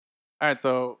All right,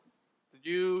 so did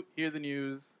you hear the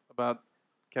news about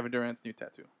Kevin Durant's new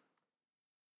tattoo?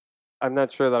 I'm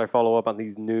not sure that I follow up on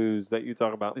these news that you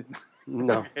talk about.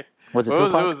 No. Okay. Was it Well,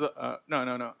 Tupac?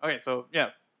 No. Okay, so yeah,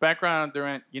 background on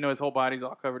Durant. His whole body's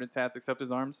all covered in tats except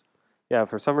his arms. Yeah,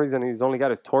 for some reason he's only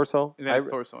got his torso. He's got his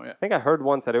torso, yeah. I think I heard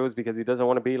once that it was because he doesn't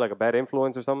want to be like a bad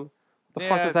influence or something. What the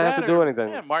fuck does that have to do with anything?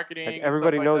 Yeah, marketing. Like, and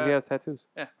everybody stuff knows like he that. has tattoos.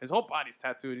 Yeah, his whole body's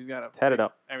tattooed. He's got Tatted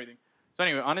up. everything. So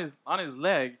anyway, on his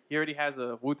leg, he already has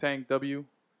a Wu-Tang W,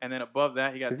 and then above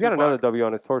that, He's got another W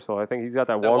on his torso. I think he's got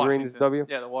that the Walgreens Washington. W.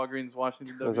 Yeah, the Walgreens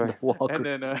Washington W. That's right. And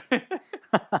then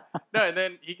no, and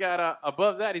then he got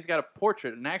above that, he's got a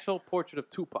portrait, an actual portrait of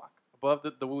Tupac above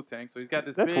the Wu-Tang. So he's got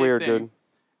this. That's big weird, thing. dude.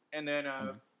 And then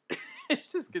it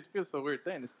feels so weird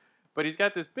saying this, but he's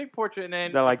got this big portrait, and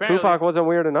then That like Tupac wasn't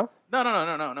weird enough.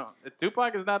 No.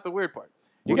 Tupac is not the weird part.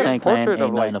 You got a Wu-Tang Clan portrait ain't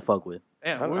of nothing like to fuck with.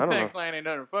 Yeah, I don't Wu-Tang know. Clan ain't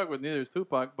nothing to fuck with. Neither is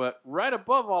Tupac. But right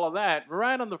above all of that,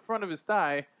 right on the front of his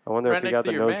thigh, I wonder right if he next got to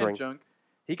the your nose man ring. junk,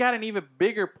 he got an even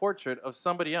bigger portrait of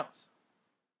somebody else.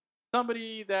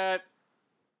 Somebody that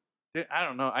I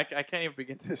don't know. I can't even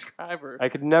begin to describe her. I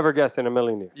could never guess in a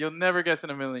million years. You'll never guess in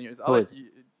a million years. Who is it?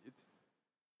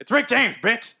 It's Rick James,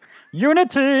 bitch.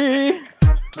 Unity!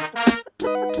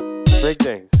 Rick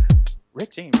James.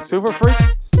 Rick James. Super freak?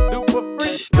 Super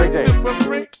freak. Rick James. Super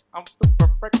freak. I'm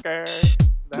super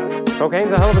freaker.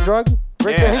 Cocaine's a hell of a drug?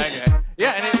 Rick Yeah, James? okay.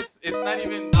 Yeah, and it's not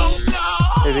even.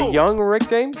 Is it young Rick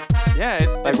James? Yeah, it's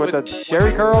Like with the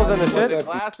Jerry curls and the with shit? the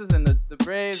glasses and the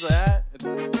braids, like that. It's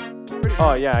pretty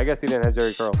Oh, yeah, I guess he didn't have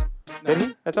Jerry curls. No. Did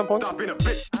he? At some point? I don't Maybe know.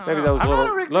 that was I'm not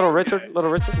a Rick little James Richard. guy.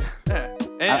 Little Richard? Yeah.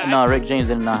 And No, Rick James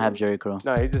did not have Jerry Curl.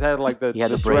 No, he just had like the, He had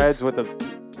the the dreads braids. with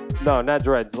the. No, not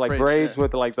dreads. Like Braids, braids yeah.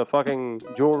 with like the fucking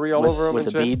jewelry all over him with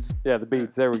and the shit. beads. Yeah, the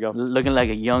beads. There we go. Looking like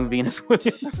a young Venus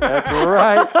Williams. That's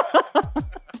right.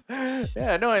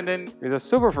 yeah, no, and then He's a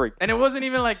super freak. it wasn't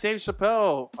even like Dave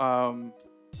Chappelle,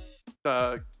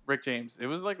 Rick James. It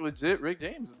was like legit Rick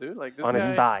James, dude. Like this On his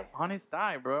guy- thigh. On his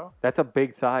thigh, bro. That's a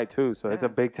big thigh too, so it's a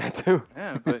Yeah. big tattoo.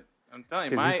 Yeah, but I'm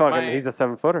telling you, He's a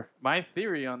 7-footer. my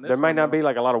theory on this. There might one, not though- be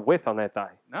like a lot of width on that thigh.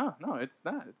 No, it's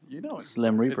not. It's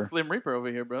Slim Reaper. It's Slim Reaper over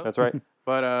here, bro. That's right.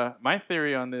 But my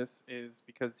theory on this is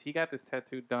because he got this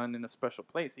tattoo done in a special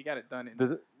place. He got it done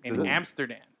Does it? in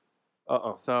Amsterdam.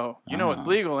 Uh-oh. So it's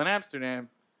legal in Amsterdam.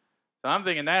 So I'm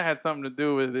thinking that had something to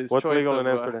do with his What's choice legal of,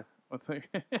 in Amsterdam? What's legal?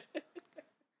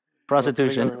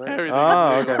 Prostitution. Everything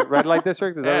Oh, is legal. okay. Red light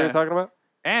district? Is that what Yeah. you're talking about?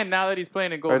 And now that he's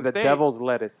playing in Or Golden the State, devil's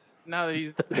lettuce? now that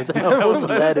he's The devil's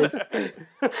lettuce.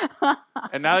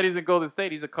 and now that he's in Golden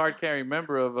State, he's a card-carrying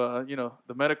member of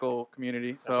the medical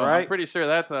community. So That's right. I'm pretty sure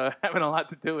that's having a lot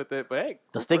to do with it. But hey,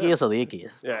 The stickiest of the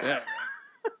ickiest. Yeah.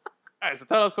 All right, so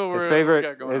tell us what His we got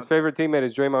favorite, going his on. favorite teammate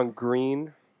is Draymond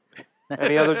Green.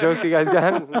 Any other jokes you guys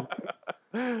got?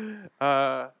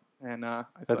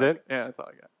 That's it? Yeah, that's all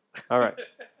I got. All right.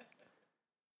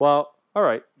 Well, all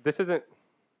right. This isn't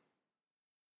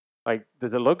like.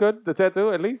 Does it look good? The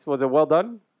tattoo, at least, was it well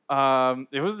done?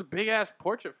 It was a big ass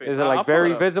portrait face. Is it I'll like pull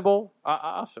very it up. visible?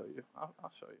 I'll show you.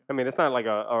 I'll show you. I mean, it's not like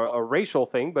a racial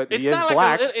thing, but It's he is not like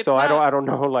black, it's so not- I don't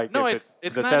know like No, if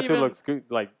it's the not tattoo even- looks good.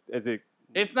 Like, is it?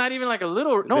 It's not even like a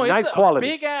little. It's No, a it's nice a quality.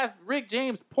 big ass Rick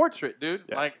James portrait, dude.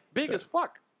 Yeah. Like big Yeah. as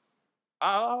fuck.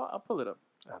 I'll pull it up.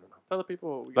 I don't know. Tell the people.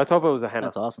 What we Let's got. hope it was a henna.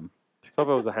 That's awesome. Let's hope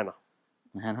it was a henna.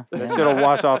 Hannah. That should have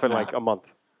washed off in like a month.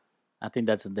 I think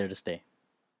that's there to stay.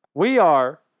 We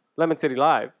are Lemon City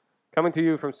Live, coming to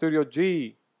you from Studio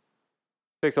G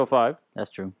 605. That's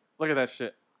true. Look at that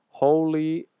shit.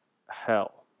 Holy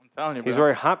hell. I'm telling you, bro. He's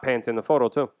wearing hot pants in the photo,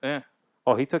 too. Yeah.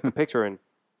 Oh, he took the picture in.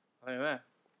 Look at that.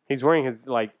 He's wearing his,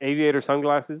 like, aviator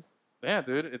sunglasses. Yeah,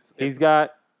 dude. It's He's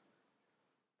got...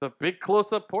 a big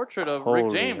close-up portrait of Holy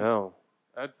Rick James. hell.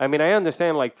 That's, I mean, I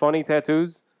understand, like, funny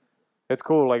tattoos. It's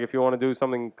cool, like, if you want to do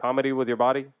something comedy with your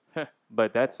body.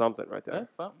 But that's something right there.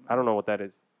 that's something. I don't know what that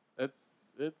is. It's.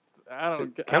 I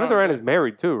don't. I Kevin don't Durant get- is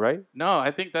married, too, right? No,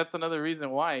 I think that's another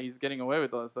reason why he's getting away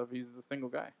with all that stuff. He's a single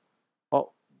guy.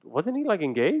 Oh, wasn't he, like,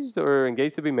 engaged or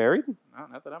engaged to be married? No,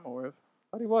 not that I'm aware of.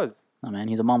 I thought he was. Oh man,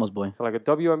 he's a mama's boy. Like a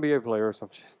WNBA player or some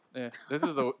shit. Yeah, this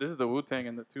is the Wu-Tang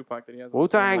and the Tupac that he has. on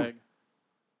Wu-Tang. the same leg.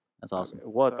 That's awesome.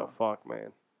 What the So- fuck,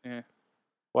 man? Yeah.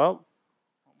 Well,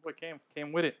 What came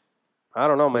with it? I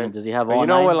don't know, man. Does he have You all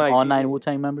know nine, when, like- all nine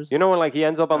Wu-Tang members? You know when like he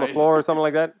ends up on the Nice. floor or something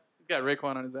like that? He's got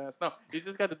Raekwon on his ass. No, he's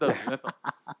just got the W. That's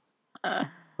all.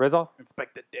 Reza?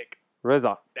 Inspector Dick.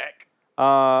 Reza. Dick.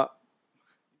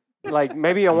 Like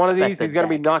maybe on one of these Inspector he's gonna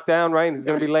be Dak. knocked down, right? And he's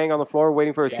gonna be laying on the floor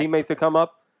waiting for his Dak. teammates to come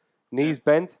up, knees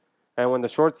bent, and when the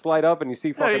shorts slide up and you see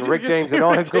Yeah, fucking you Rick just James see in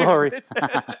all Rick his James, glory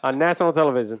bitch. on national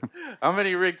television. How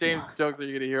many Rick James jokes are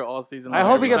you gonna hear all season long? I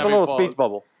hope he every gets a time little falls? speech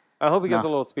bubble. I hope he gets No.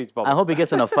 a little speech bubble. I hope he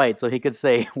gets in a fight so he could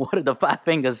say, "What did the 5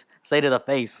 fingers say to the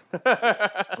face?"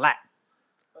 Slap.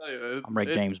 I'm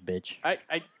Rick James, bitch.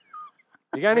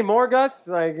 You got any more, Gus?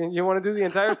 Like, you want to do the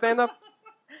entire stand-up?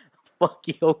 Fuck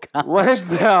you, Kyle.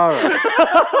 Wednesday, all right.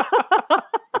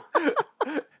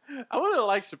 I would have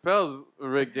liked Chappelle's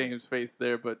Rick James face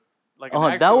there, but like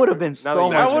Oh, that would have been so that that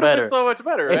much would have better. been so much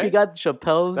better, right? If you got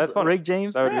Chappelle's That's fun. Rick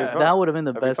James, That would be Yeah. fun. that would have been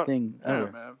the That'd be best fun. thing yeah,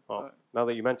 ever. man. Well, now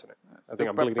that you mention it, I think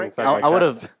I'm Super bleeding Frankie. inside my I would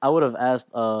chest. have I would have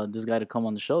asked this guy to come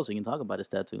on the show so he can talk about his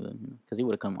tattoo because he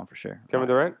would have come on for sure. Kevin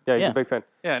Durant? Yeah, he's Yeah. a big fan.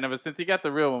 Yeah, no, but since he got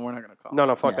the real one, we're not gonna call.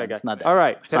 No, fuck Yeah, that guy. it's not that. All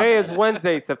right, It's not today that. is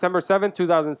Wednesday, September 7th,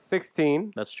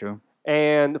 2016, That's true.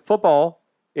 and football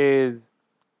is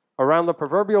around the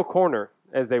proverbial corner,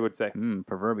 as they would say.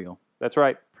 Proverbial. That's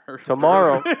right.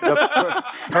 Tomorrow,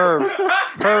 the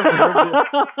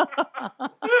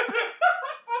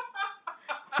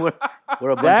We're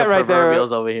a bunch That of right there-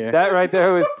 proverbials over here. that right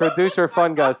there was producer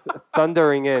Fun Gus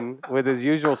thundering in with his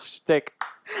usual shtick.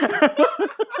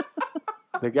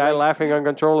 The guy laughing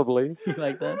uncontrollably You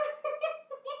like that?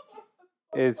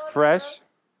 is Fresh,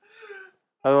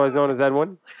 otherwise known as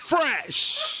Edwin,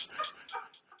 Fresh.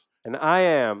 and I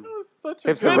am. Such a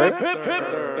Hipster good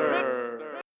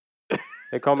Rick.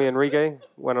 They call me Enrique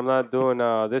when I'm not doing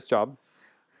this job.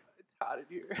 hot in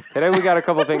here. Today we got a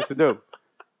couple things to do.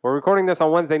 We're recording this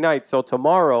on Wednesday night, so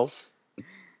tomorrow,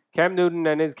 Cam Newton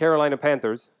and his Carolina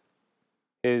Panthers,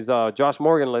 his Josh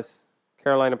Morganless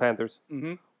Carolina Panthers,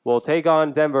 Mm-hmm. will take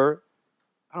on Denver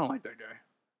I don't like that guy.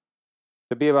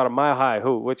 to be about a mile high.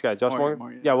 Who? Which guy? Josh Morgan?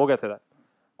 Morgan. Yeah, we'll get to that.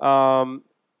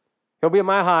 He'll be a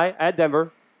mile high at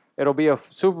Denver. It'll be a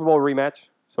Super Bowl rematch,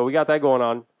 so we got that going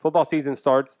on. Football season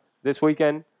starts this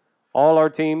weekend. All our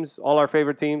teams, all our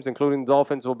favorite teams, including the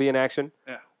Dolphins, will be in action.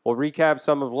 Yeah. We'll recap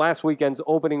some of last weekend's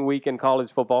opening week in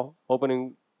college football,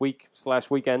 opening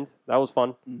week/weekend. That was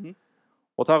fun. Mm-hmm.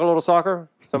 We'll talk a little soccer,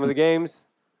 some of the games,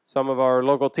 some of our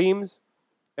local teams,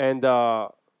 and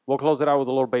we'll close it out with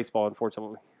a little baseball,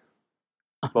 unfortunately.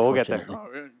 But we'll get there.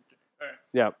 Unfortunately.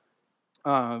 Yeah.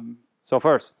 Um. So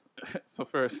first, So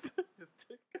first,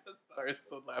 sorry,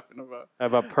 still laughing about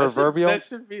about proverbial. That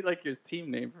should be like your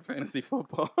team name for fantasy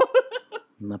football.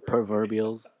 The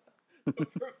proverbials.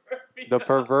 The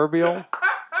proverbial.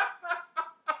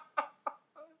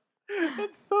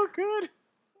 It's so good.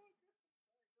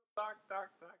 Doc.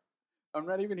 I'm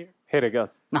not even here. Hit it,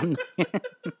 Gus.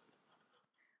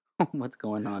 What's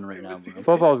going on right now, bro?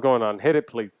 Football's going on. Hit it,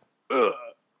 please. Ugh.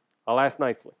 I'll ask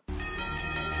nicely.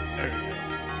 There we go.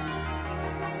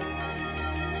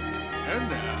 And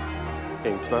now.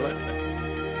 Can you smell it? I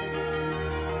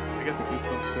got the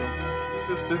goosebumps still.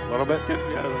 This Little bit? This gets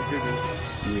me out of the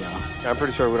goodness. Yeah, I'm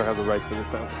pretty sure we don't have the rights for this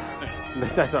sound.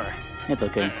 That's all right. it's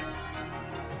okay.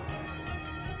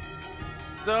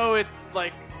 So it's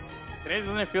like today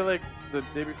doesn't it feel like the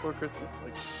day before Christmas?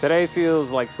 Like Today feels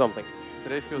like something.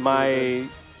 today feels really My good.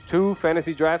 2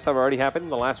 fantasy drafts have already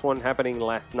happened. The last one happening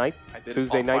last night. I did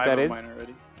Tuesday all night, 5 that of is. mine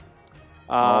already.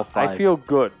 All I 5. feel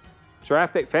good.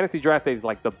 Draft day, fantasy draft day is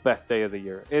like the best day of the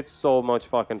year. It's so much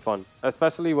fucking fun,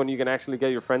 especially when you can actually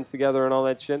get your friends together and all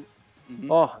that shit. Mhm.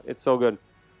 Oh, it's so good.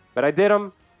 But I did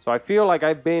them, so I feel like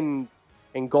I've been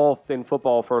engulfed in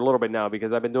football for a little bit now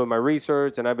because I've been doing my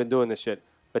research and I've been doing this shit.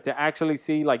 But to actually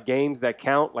see like games that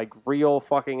count, like real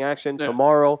fucking action Yeah.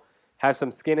 tomorrow, have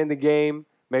some skin in the game.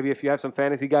 Maybe if you have some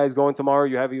fantasy guys going tomorrow,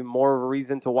 you have even more of a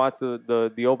reason to watch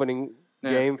the opening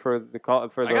Yeah. game for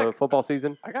the football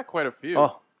season. I got quite a few.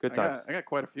 Oh, good times. I got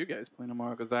quite a few guys playing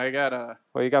tomorrow because I got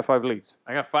Well, you got 5 leagues.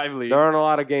 5 leagues. There aren't a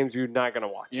lot of games you're not gonna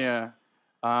watch. Yeah.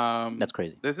 That's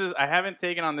crazy. I haven't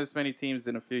taken on this many teams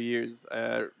in a few years.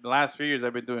 The last few years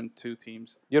I've been doing 2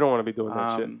 teams. You don't want to be doing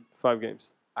that shit. 5 games.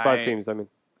 5 teams, I mean.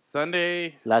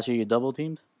 Sunday. Last year you double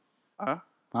teamed? Huh?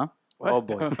 Huh? What? Oh,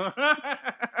 boy.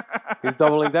 He's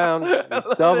doubling down.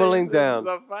 He's doubling down. He's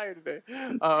on fire today.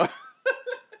 Sorry.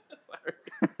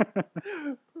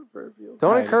 Proverbial.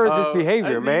 Don't Nice. encourage his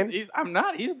behavior, he's- man. I'm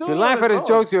not. He's doing If you laugh it on at his own.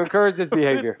 jokes, you encourage his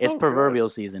behavior. It's so proverbial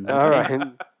season. All okay? right.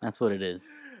 That's what it is.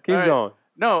 Keep All right. going.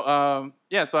 No,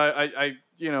 yeah. So I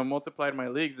multiplied my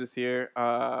leagues this year.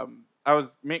 Gus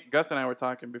and I were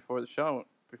talking before the show,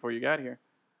 before you got here.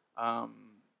 I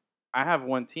have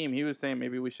one team. He was saying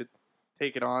maybe we should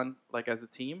take it on like as a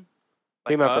team,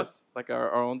 like Team effort. us, like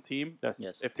our own team. Yes.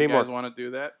 Yes. If Teamwork. you guys want to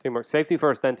do that, Teamwork. Safety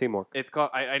first, then teamwork. it's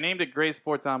called. I named it Gray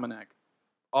Sports Almanac.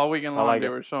 All weekend I long, like they it.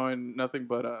 were showing nothing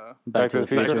but Back to the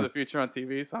Back to Future. the Future on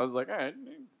TV. So I was like, all right.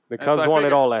 The so Cubs I won it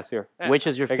figured- all last year. Yeah. Which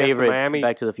is your Against the favorite Miami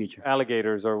Back to the Future?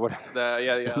 Alligators or whatever. The The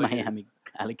alligators. Miami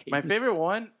Alligators. My favorite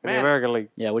one, In the man. American League.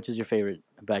 Yeah, which is your favorite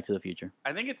Back to the Future?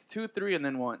 I think it's 2, 3, and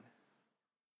then 1.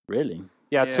 Really?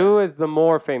 Yeah, Yeah. 2 is the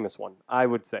more famous one, I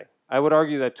would say. I would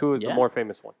argue that 2 is the Yeah. more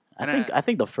famous one. I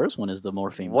think the first one is the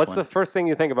more famous What's one. the first thing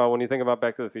you think about when you think about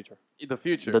Back to the Future? The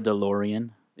future. The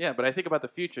DeLorean. Yeah, but I think about the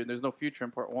future. There's no future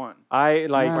in part 1. I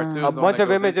like Part 2 is a the one bunch that of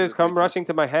goes into images the come future. rushing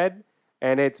to my head,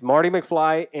 and it's Marty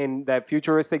McFly in that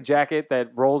futuristic jacket that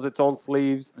rolls its own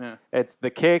sleeves. Yeah. It's the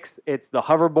kicks. It's the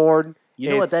hoverboard. You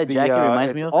know what it's that the, jacket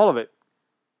reminds it's me of? All of it.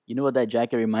 You know what that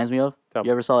jacket reminds me of? Tell me.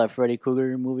 You ever saw that Freddy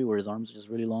Krueger movie where his arms are just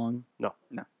really long?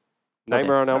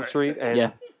 Nightmare on Elm Sorry. Street. And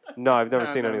Yeah. No, I've never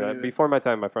No, seen any of never that. either. Before my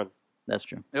time, my friend. That's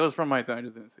true. It was from my time. I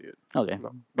just didn't see it. Okay.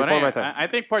 No. But Before my anyway, time. I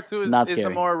think part 2 Not is the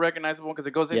scary. more recognizable because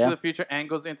it goes into Yeah. the future and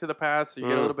goes into the past, so you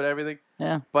get a Mm. little bit of everything.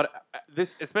 Yeah. But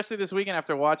especially this weekend,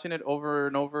 after watching it over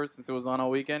and over since it was on all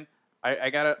weekend, I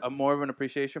got a more of an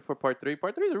appreciation for part 3.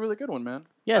 Part 3 is a really good one, man.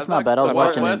 Yeah, it's not bad. I was the Wild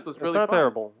watching West it. was It's really not fun.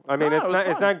 terrible. I mean, No, it's it was not.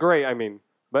 It's fun. not great. I mean,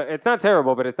 but it's not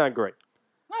terrible. But it's not great.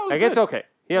 No, it was Like it's good. okay.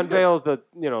 He It was good. unveils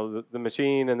the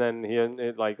machine, and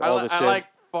then like all the I shit. like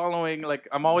following. Like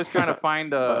I'm always trying to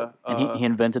find a. And he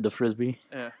invented the frisbee.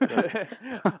 Yeah.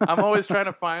 I'm always trying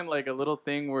to find like a little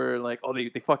thing where like, oh, they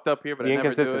fucked up here, but The I never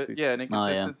do it. inconsistencies. Yeah, an Oh,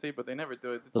 yeah. inconsistency, but they never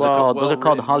do it. It's Those such a are called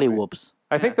well-written Holly movie. whoops.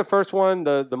 I think Yeah. the first one,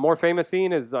 the more famous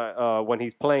scene is when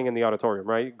he's playing in the auditorium,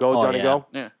 right? Go Oh, Johnny yeah. Go.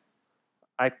 Yeah.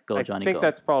 I Go, Johnny, think go.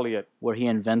 that's probably it. Where he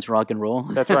invents rock and roll.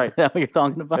 That's right. Is that what you're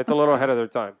talking about? It's a little ahead of their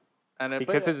time. And He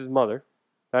kisses his mother.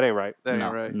 That ain't right. That ain't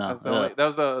No, right. no, That's the ugh. only, that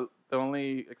was the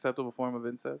only acceptable form of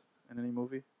incest in any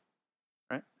movie.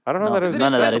 I don't know No, that is.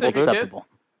 none of that is incest if you kiss? acceptable.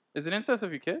 Is it incest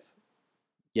if you kiss?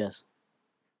 Yes.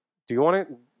 Do you want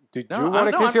to? Did No, you I want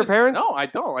to don't know, kiss I'm your just- parents? No, I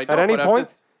don't. I don't. At any but I'm point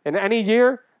just- in any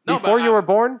year No, but before you I- were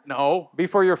born, no,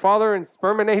 before your father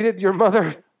sperminated your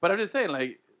mother. but I'm just saying,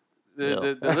 like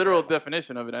the literal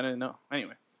definition of it. I didn't know.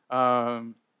 Anyway,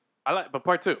 I like, but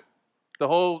part 2, the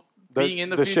whole being in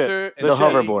the the shit. future, and The seeing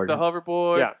hoverboard. the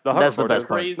hoverboard, Yeah, the That's the hoverboard, best dude.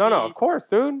 part. crazy, No, of course,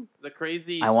 dude. the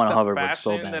crazy I want a stuff hoverboard so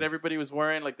fashion bad. that everybody was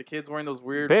wearing, like the kids wearing those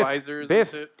weird Biff, visors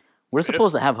Biff. and shit. We're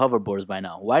supposed to have hoverboards by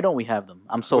now. Why don't we have them?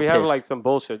 I'm so we pissed. have like some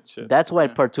bullshit shit. That's why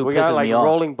Yeah. part 2 we pisses got like me off.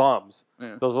 rolling bombs.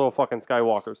 Yeah. Those little fucking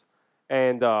Skywalkers,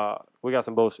 and we got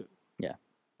some bullshit.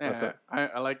 That's Yeah,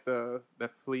 it. I like that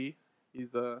Flea.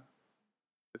 He's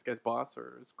this guy's boss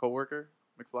or his coworker,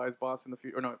 McFly's boss in the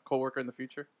future, or no, coworker in the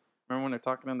future. Remember when they're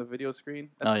talking on the video screen?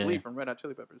 That's Oh, yeah, Flea yeah. from Red Hot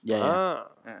Chili Peppers. Yeah, yeah. Ah,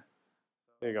 Yeah.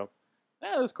 there you go.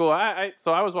 Yeah, that's cool.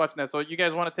 So I was watching that. So you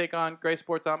guys want to take on Gray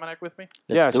Sports Almanac with me?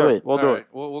 Let's yeah, do sure. it. We'll do All it. right,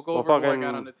 We'll go We'll over who I fucking-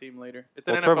 got on the team later. It's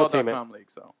we'll an triple team it. NFL.com league,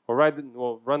 so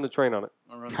We'll run the train on it.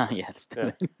 I'll run Yeah, let's do Yeah.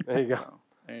 it. There you go. So,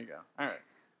 there you go. All right.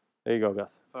 There you go,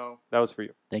 Gus. So That was for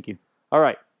you. Thank you. All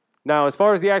right. Now, as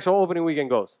far as the actual opening weekend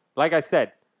goes, like I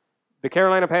said, the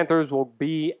Carolina Panthers will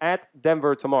be at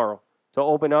Denver tomorrow to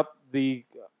open up the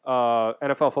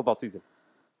NFL football season.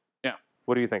 Yeah.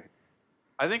 What do you think?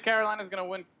 I think Carolina's gonna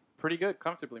win pretty good,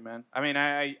 comfortably, man. I mean,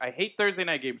 I hate Thursday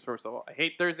night games. First of all, I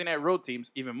hate Thursday night road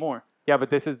teams even more. Yeah, but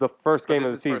this is the first But game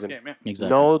this of the is first season. game, yeah. Exactly.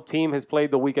 No team has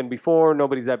played the weekend before.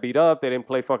 Nobody's that beat up. They didn't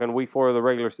play fucking week 4 of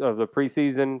the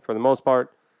preseason for the most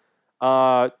part.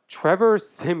 Trevor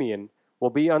Siemian will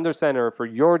be under center for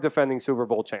your defending Super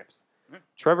Bowl champs. Hmm.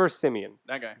 Trevor Siemian.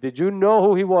 That guy. Did you know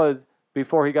who he was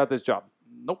before he got this job?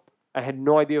 Nope. I had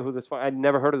no idea who this. I'd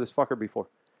never heard of this fucker before.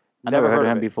 I never heard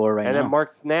of him it. before right And now. then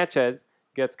Mark Snatches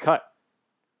gets cut.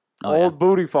 Oh, yeah. Old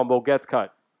booty fumble gets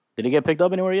cut. Did he get picked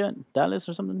up anywhere yet? Dallas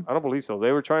or something? I don't believe so.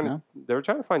 They were trying No?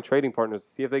 to find trading partners to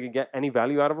see if they could get any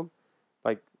value out of him.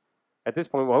 Like at this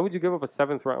point, why would you give up a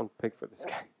 7th round pick for this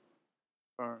guy?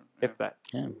 Or, If that.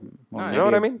 Yeah. No, maybe you know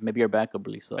what I your- mean? Maybe your backup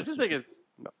really sucks. I just or think it's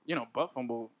butt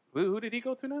fumble. Who did he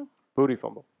go to now? Booty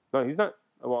fumble. No, he's not.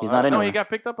 Well, He's I not don't in know. No, Anyway. he got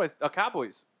picked up by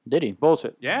Cowboys. something. Did he?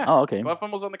 Bullshit. Yeah. Oh, okay. Butt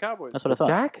fumbles on the Cowboys. That's what I thought.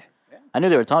 Dak? I knew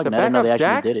they were talking. The I didn't know they backup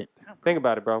actually Dak? did it. Think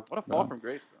about it, bro. What a fall No. from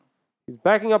grace, bro. He's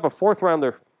backing up a 4th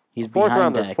rounder. He's 4th behind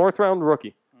rounder. Dak. 4th round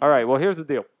rookie. All right. Well, here's the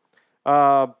deal.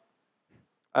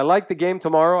 I like the game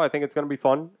tomorrow. I think it's going to be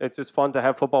fun. It's just fun to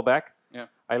have football back. Yeah.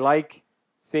 I like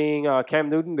seeing Cam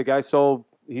Newton. The guy's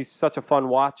he's such a fun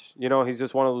watch. You know, he's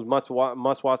just one of those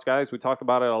must-watch guys. We talked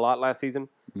about it a lot last season.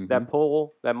 Mhm. That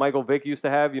pull that Michael Vick used to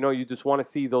have. You know, you just want to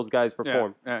see those guys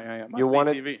perform. Yeah. You want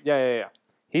it. TV. Yeah.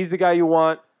 He's the guy you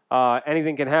want.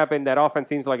 Anything can happen. That offense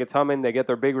seems like it's humming. They get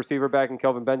their big receiver back in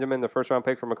Kelvin Benjamin, the 1st-round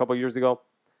pick from a couple years ago.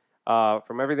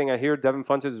 From everything I hear, Devin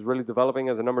Funchess is really developing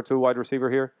as a number 2 wide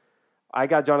receiver here. I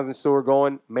got Jonathan Stewart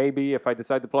going. Maybe if I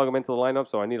decide to plug him into the lineup,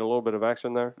 so I need a little bit of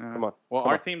action there. Come on. Well, Come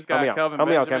our on. team's Help me got out. Kelvin Help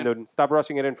me out, Cam Benjamin. Newton. Stop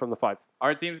rushing it in from the 5.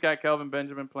 Our team's got Kelvin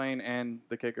Benjamin playing and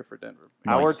the kicker for Denver.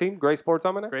 Nice. Our team, Gray Sports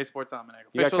Almanac. Gray Sports Almanac.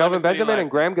 You got Official Kelvin Lemon City Benjamin Live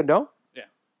and Graham Gano? team.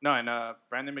 No, and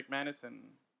Brandon McManus and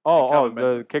Oh, Kelvin the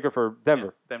Benjamin. kicker for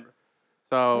Denver. Yeah, Denver.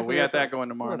 So Yes, we yes, got that yes. going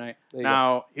tomorrow Yeah, night. there you go.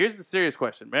 Now, here's the serious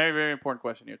question. Very, very important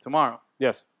question here. Tomorrow,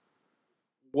 Yes.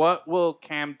 what will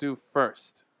Cam do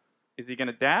first? Is he going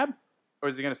to dab or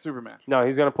is he going to Superman? No,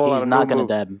 he's gonna pull out He's a not new gonna move.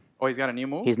 dab. Oh, he's got a new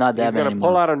move? He's not He's dabbing gonna anymore.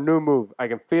 pull out a new move. I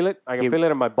can feel it. I can He- feel it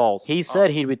in my balls. He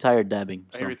said he retired dabbing.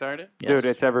 He So. retired it? Yes. Dude,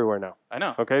 it's everywhere now. I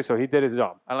know. Okay, so he did his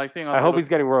job. I like seeing all I the hope little- he's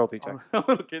getting royalty all checks. the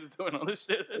little kids doing all this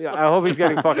shit. It's Yeah, so- I hope he's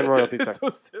getting fucking royalty it's checks. so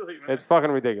silly, man. It's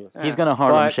fucking ridiculous. Yeah. He's gonna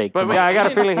Harlem But- Shake but tomorrow. Yeah, I got a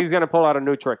He didn't- feeling he's gonna pull out a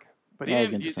new trick. But Yeah, he's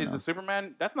he gonna do is something the else.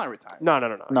 Superman? That's not retired. No. No,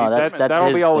 He's- that's that'll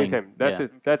be his always thing. him. That's Yeah.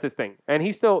 that's his thing, and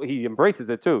he embraces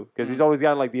it too because he's always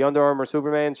got like the Under Armour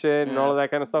Superman shit and Yeah. all of that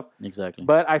kind of stuff. Exactly.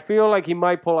 But I feel like he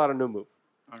might pull out a new move,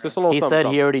 Okay. just a little. He said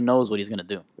he already knows what he's gonna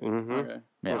do. Mm-hmm. Okay.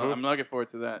 Yeah. Well, I'm looking forward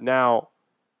to that. Now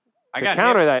I to got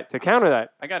counter him.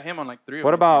 that, I got him on like 3 of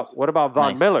what my about teams.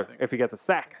 Von Nice. Miller if he gets a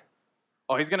sack?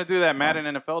 Oh, he's gonna do that Madden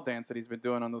NFL dance that he's been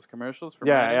doing on those commercials for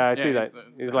Yeah, Madden. I see that.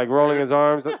 He's like rolling his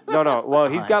arms. No. Well,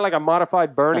 he's got like a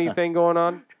modified Bernie thing going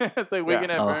on. It's like wigging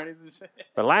at Oh. Bernie's and shit.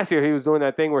 But last year he was doing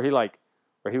that thing where he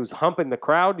was humping the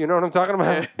crowd. You know what I'm talking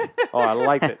about? Oh, I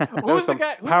liked it. There Who's was the some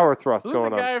guy- power thrust Who's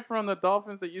going the on. guy from the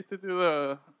Dolphins that used to do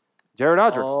the Jared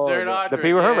Odrick. Oh, Jared the- Odrick? the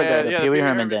Pee Wee Herman dance. The Pee Wee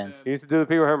Herman dance. He used to do the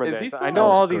Pee Wee Herman Is he dance. still- I know That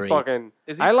was all these great. fucking.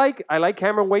 Is he I like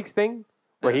Cameron Wake's thing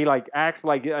where he like acts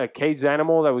like a caged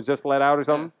animal that was just let out or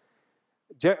something.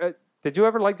 Did you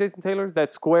ever like Jason Taylor's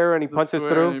that square and he the punches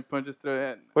square through? and He punches through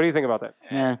it. What do you think about that?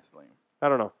 Yeah. It's lame. I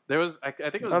don't know. There was, I think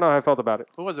it I was. don't know how I felt about it.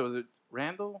 Who was it? Was it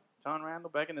Randall? John Randall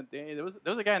back in the day? There was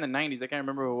a guy in the '90s. I can't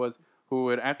remember who it was. Who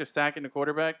would, after sacking the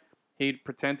quarterback, he'd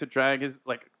pretend to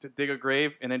to dig a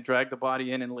grave and then drag the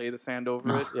body in and lay the sand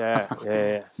over it.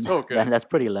 Yeah. So good. That's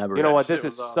pretty elaborate. You know what? shit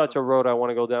This is was such awesome. a road I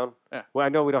want to go down. Yeah. Well, I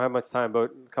know we don't have much time,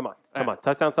 but come on.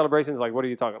 Touchdown celebrations, like, what are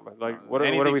you talking about? Like, what are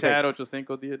Anything we Chad thinking?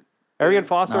 Ochocinco did. Arian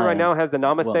Foster Oh, right yeah. now has the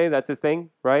Namaste. Well- That's his thing,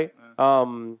 right?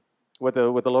 With the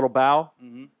little bow.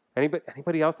 Mm-hmm.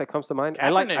 Anybody else that comes to mind? I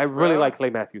Kaepernick's, really bro. like Clay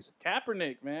Matthews.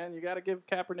 Kaepernick, man, you got to give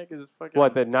Kaepernick his fucking.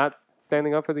 What, the not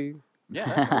standing up for the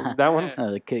Yeah. that one?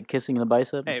 Yeah. The kissing the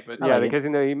bicep. Hey, but I yeah, like the it.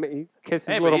 kissing he kisses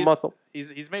Hey, but little he's- muscle.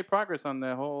 he's made progress on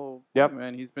the whole. Yep. Thing,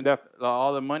 man. He's been Yep.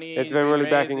 all the money. It's he's been really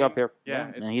raising. backing up here. Yeah.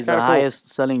 And it's- he's the kinda cool. highest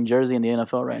selling jersey in the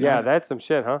NFL right Yeah, now. that's some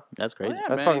shit, huh? That's crazy. yeah,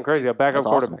 That's man, fucking he's- crazy. A backup That's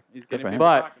awesome. quarterback. He's Good getting for him. people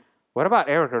But- talking. What about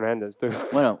Aaron Hernandez, dude?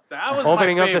 Well, That was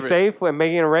Opening my up the favorite. safe and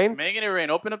making it rain? Making it rain.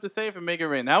 Open up the safe and make it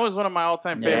rain. That was one of my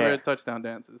all-time Yeah. favorite touchdown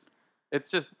dances.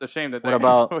 It's just a shame that. what that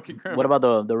about guy's fucking Kermit. what about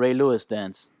the Ray Lewis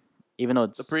dance? Even though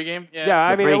it's the pregame? Yeah,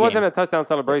 I The mean, it pregame. wasn't a touchdown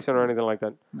celebration or anything like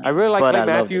that. I really like But Clay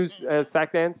I loved it. Matthews'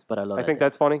 sack dance. but I love I that think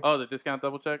dance. that's funny. Oh, the discount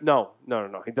double check. No.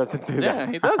 He doesn't do that. Yeah,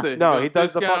 he does it. No, goes, he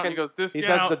does the discount, fucking- He goes he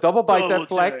discount. does the double bicep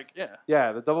flex. check. Yeah,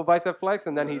 Yeah, the double bicep flex,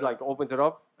 and then he like opens it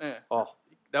up. yeah. Oh,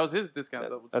 That was his discount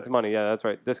double check. that's money. Yeah, that's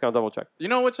right. Discount double check. You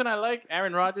know which one I like?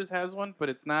 Aaron Rodgers has one, but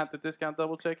it's not the discount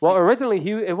double check. Well, originally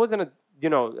it wasn't a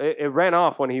it ran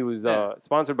off when he was Yeah.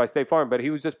 sponsored by State Farm, but he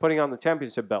was just putting on the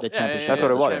championship belt. The championship. That's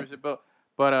what it the was. championship belt.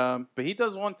 But he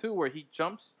does one too where he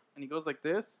jumps and he goes like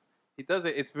this. He does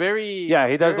it. It's very Yeah,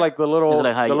 he does obscure, like the little, Is it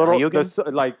like the little,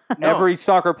 Hayukin? like No. every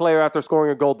soccer player after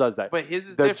scoring a goal does that. But his is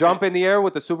The different. jump in the air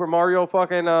with the Super Mario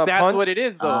fucking That's punch. what it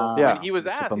is, though. Ah, Yeah. When he was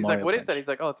the asked, Super he's like, Mario "What is punch. that?" He's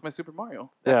like, "Oh, it's my Super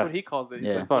Mario." That's Yeah. what he calls it.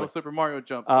 Yeah. It's It's little funny. Super Mario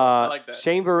jump. So I like that.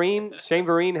 Shane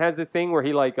Vereen has this thing where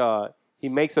he like he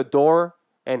makes a door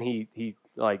and he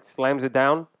like slams it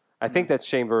down. I think that's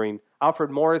Shane Vereen. Alfred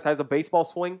Morris has a baseball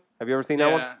swing. Have you ever seen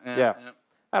that one? Yeah.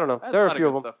 I don't know. There's There are a a few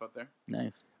of lot them. Stuff up there.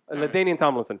 Nice. LaDainian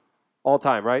Tomlinson, all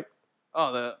time, right?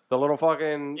 Oh, The little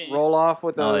fucking Yeah. roll off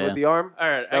with the Oh, yeah. with the arm. all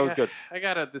right. That was good. I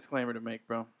got a disclaimer to make,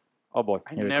 bro. Oh boy,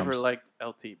 I Here it never comes. liked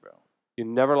LT, bro. you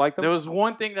never liked him. There was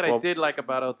one thing that I Well, did like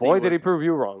about LT. Boy, did he was- prove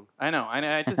you wrong. I know.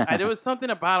 There was something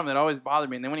about him that always bothered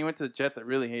me. And then when he went to the Jets, I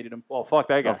really hated him. Well, fuck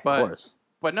that guy. Of But- course.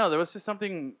 But no, there was just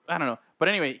something, I don't know. But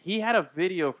anyway, he had a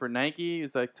video for Nike. It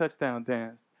was like touchdown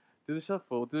dance. Do the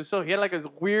shuffle. Do the shuffle. He had like this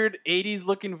weird 80s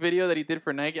looking video that he did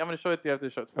for Nike. I'm going to show it to you after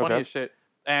the show. It's funny Okay. as shit.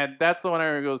 And that's the one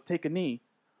where he goes, take a knee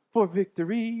for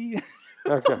victory. It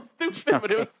was so Okay. stupid,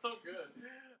 but it was so good.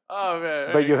 Oh, man.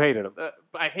 But you hated him.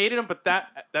 I hated him, but that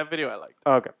video I liked.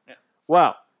 Okay. Yeah.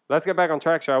 Well, let's get back on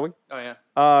track, shall we? Oh,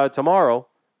 yeah. Tomorrow,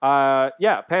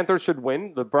 Panthers should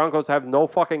win. The Broncos have no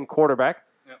fucking quarterback.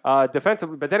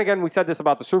 Defensively, but then again, we said this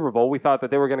about the Super Bowl. We thought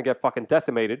that they were going to get fucking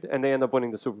decimated, and they end up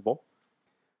winning the Super Bowl.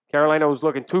 Carolina was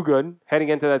looking too good heading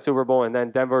into that Super Bowl, and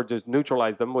then Denver just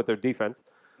neutralized them with their defense.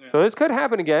 Yeah. So this could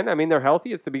happen again. I mean, they're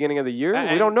healthy. It's the beginning of the year.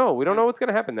 And- We don't know. We don't know what's going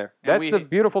to happen there. and That's we the hate-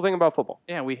 beautiful thing about football.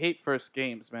 Yeah, we hate first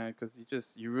games, man, because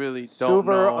you really don't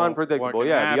Super know unpredictable. what can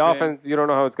Yeah, the happen. offense, you don't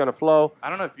know how it's going to flow. I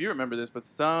don't know if you remember this, but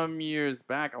some years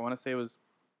back, I want to say it was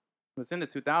in the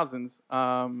 2000s.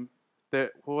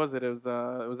 Who was it? It was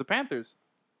the Panthers.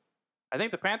 I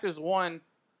think the Panthers won.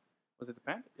 Was it the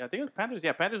Panthers? Yeah, I think it was Panthers.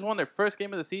 Yeah, Panthers won their first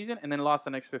game of the season and then lost the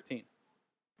next 15.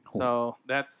 So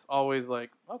that's always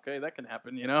like, okay, that can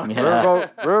happen, you know? Yeah.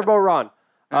 Riverboat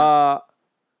Ron.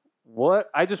 What?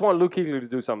 I just want Luke Kuechly to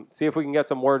do something. See if we can get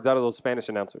some words out of those Spanish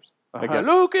announcers. Again.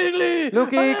 Luke Kuechly!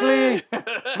 Luke Kuechly!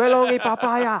 Melon y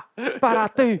papaya para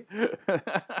ti.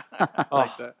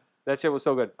 Like that. That shit was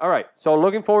so good. All right, so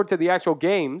looking forward to the actual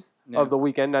games of the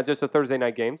weekend, not just the Thursday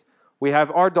night games. We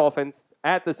have our Dolphins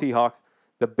at the Seahawks,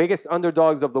 the biggest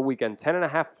underdogs of the weekend.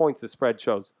 10.5 points the spread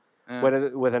shows.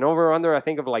 With an over-under, I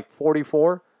think, of like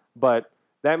 44. But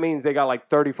that means they got like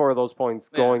 34 of those points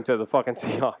going to the fucking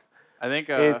Seahawks. I think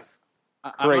it's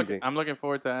crazy. I'm looking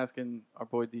forward to asking our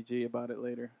boy DG about it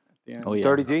later. Yeah. Oh, yeah.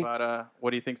 Dirty G? About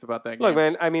what he thinks about that game. Look,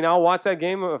 man, I mean, I'll watch that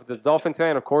game. If the Dolphins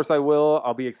fan, of course I will.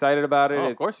 I'll be excited about it. Oh,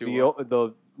 of course you will.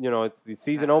 It's the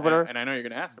season opener. And I know you're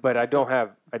going to ask. But I don't have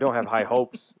high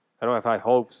hopes. I don't have high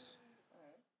hopes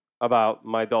about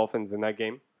my Dolphins in that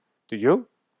game. Do you?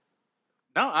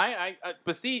 No,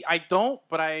 but see, I don't.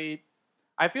 But I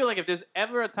feel like if there's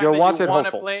ever a time You're that you want to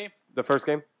hopeful. play The first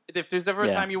game? if there's ever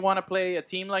a time you want to play a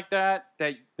team like that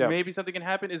maybe something can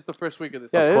happen, is the first week of the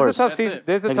season. Yeah, course.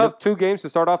 there's a tough 2 games to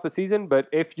start off the season, but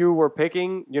if you were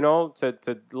picking,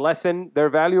 to lessen their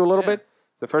value a little bit,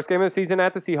 it's the first game of the season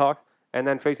at the Seahawks, and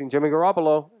then facing Jimmy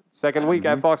Garoppolo, second week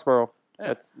at Foxborough.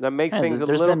 Yeah. That makes things a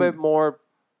little bit more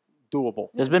doable.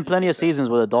 There's been plenty of seasons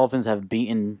where the Dolphins have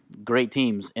beaten great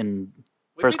teams in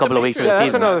first beat couple the of weeks of Patriots. the That's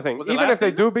season. another thing. Was it Even last if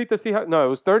they season? do beat the Seahawks, no, it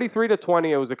was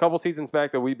 33-20. It was a couple seasons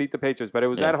back that we beat the Patriots, but it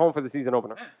was at home for the season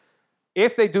opener.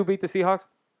 If they do beat the Seahawks,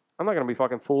 I'm not going to be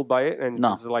fucking fooled by it and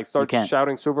just start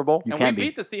shouting Super Bowl. You and can't we be.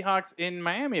 beat the Seahawks in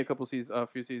Miami a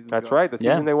few seasons That's ago. right. The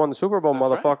season they won the Super Bowl,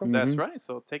 That's motherfucker. Right. That's right.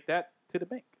 So take that to the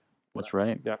bank. That's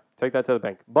right. Yeah, take that to the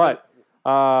bank. But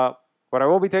what I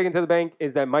will be taking to the bank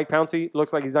is that Mike Pouncey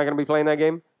looks like he's not going to be playing that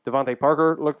game. Devontae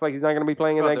Parker looks like he's not going to be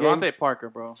playing in that game. Devontae Parker,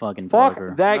 bro. Fucking Fuck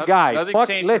Parker. that guy. Nothing Fuck.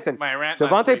 changed Listen, since my rant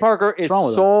last Devontae week. Parker is wrong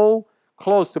with so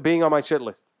close to being on my shit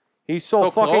list. He's so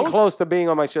fucking close? close to being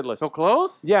on my shit list. So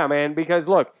close? Yeah, man, because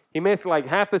look, he missed like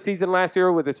half the season last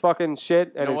year with his fucking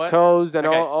shit and You know his what? toes and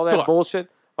That guy all that sucks. bullshit.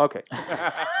 Okay.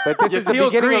 But this is the Yatil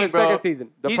beginning Green, of his bro. second season.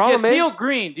 The He's problem Yatil is,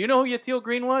 Green. Do you know who Yatil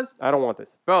Green was? I don't want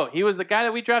this. Bro, he was the guy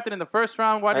that we drafted in the first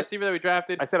round, wide receiver that we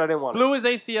drafted. I said I didn't want it. Blew his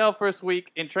ACL first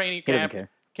week in training He doesn't camp. care.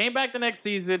 Came back the next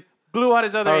season, blew out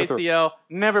his other Power through. ACL,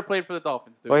 never played for the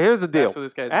Dolphins, dude. Well, here's the deal. That's what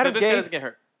this guy is. Adam This guy Gase- doesn't get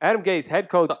hurt. Adam Gase, head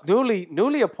coach, Sucks.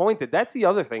 newly appointed. That's the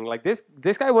other thing. Like this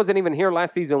guy wasn't even here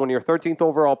last season when your 13th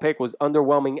overall pick was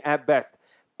underwhelming at best,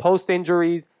 post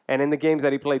injuries and in the games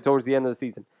that he played towards the end of the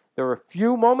season. There were a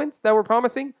few moments that were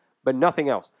promising, but nothing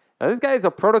else. Now this guy is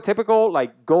a prototypical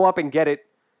go up and get it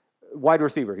wide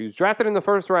receiver. He was drafted in the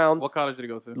first round, What college did he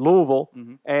go to? Louisville,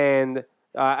 Mhm. and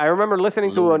I remember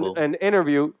listening to Louisville. an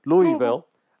interview, Louisville,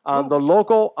 on the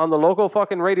local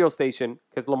fucking radio station,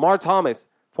 because Lamar Thomas,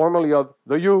 formerly of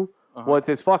the U, was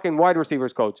his fucking wide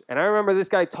receivers coach. And I remember this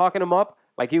guy talking him up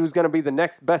like he was going to be the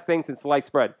next best thing since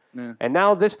sliced bread. Yeah. And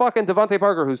now this fucking Devontae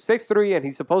Parker, who's 6'3", and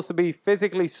he's supposed to be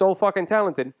physically so fucking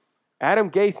talented,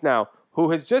 Adam Gase now,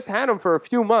 who has just had him for a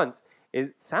few months,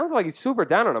 it sounds like he's super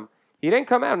down on him. He didn't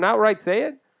come out and outright say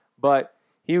it, but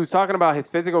he was talking about his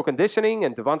physical conditioning,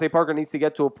 and Devontae Parker needs to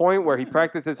get to a point where he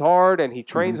practices hard and he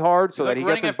trains hard so He's that like he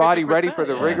running gets his at body ready 50%, for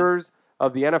the yeah. rigors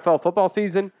of the NFL football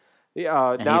season.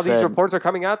 Now he these said- reports are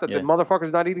coming out that the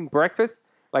motherfucker's not eating breakfast.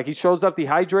 Like he shows up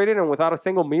dehydrated and without a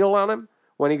single meal on him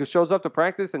when he shows up to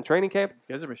practice and training camp. These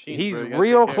guys are machines, He's bro. You gotta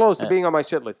real take care. close to being on my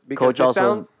shit list. Because Coach this also-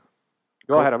 sounds...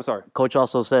 Go ahead, I'm sorry. Coach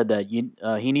also said that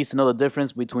he needs to know the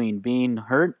difference between being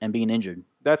hurt and being injured.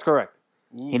 That's correct.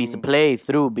 He needs to play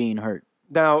through being hurt.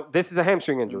 Now, this is a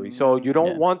hamstring injury, so you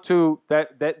don't want to.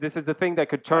 That this is the thing that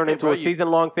could turn Okay, into bro, a you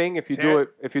season-long thing if you tear-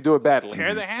 do it badly.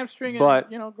 Tear the hamstring and, But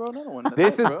grow another one. That's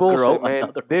This it, is bro. bullshit, Grow man.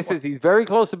 another He's very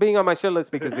close to being on my shit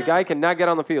list because the guy cannot get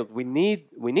on the field. We need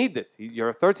this. You're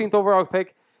a 13th overall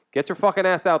pick. Get your fucking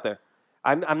ass out there.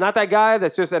 I'm not that guy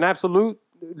that's just an absolute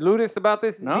ludist about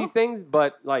these things,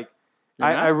 but like You're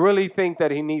not? I really think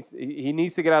that he needs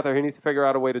to get out there. He needs to figure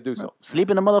out a way to do so. Sleep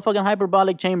in a motherfucking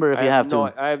hyperbolic chamber if you have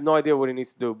to. I have no idea what he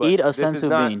needs to do. But Eat a this is sensu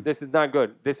not, bean. This is not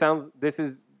good. This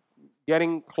is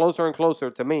getting closer and closer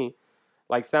to me,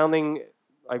 like sounding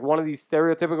like one of these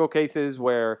stereotypical cases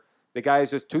where the guy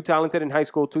is just too talented in high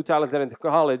school, too talented in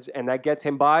college, and that gets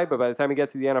him by. But by the time he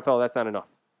gets to the NFL, that's not enough.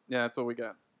 Yeah, that's what we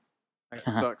got. That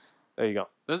guy sucks. There you go.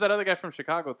 There's that other guy from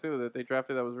Chicago, too, that they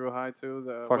drafted that was real high, too.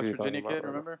 The Fuck West are you Virginia talking kid, about,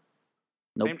 remember?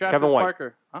 Nope. Same draft Kevin as White.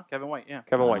 Parker. Huh? Kevin White, yeah.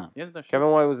 Kevin White. He hasn't done shit. Kevin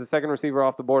White was the second receiver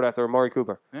off the board after Amari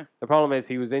Cooper. Yeah. The problem is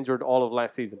he was injured all of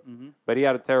last season, Mhm. but he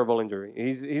had a terrible injury.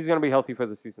 He's going to be healthy for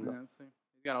the season, though. Yeah, let's see.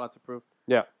 He's got a lot to prove.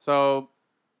 Yeah. So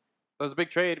that was a big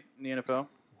trade in the NFL.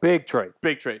 Big trade.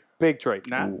 Big trade. Big trade.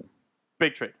 Not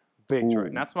big trade. Big Ooh.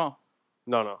 trade. Not small.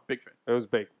 No. Big trade. It was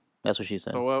big. That's what she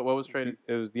said. So what was traded?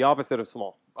 It was the opposite of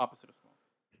small. Opposite of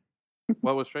small.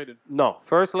 What was traded? No.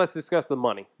 First, let's discuss the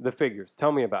money, the figures.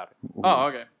 Tell me about it. Oh,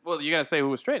 okay. Well, you gotta say who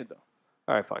was traded though.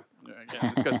 All right, fine. Yeah,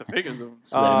 can't discuss the figures. Of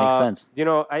So that it makes sense. You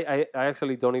know, I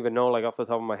actually don't even know, like off the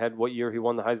top of my head, what year he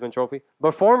won the Heisman Trophy.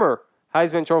 But former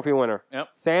Heisman Trophy winner, Yep.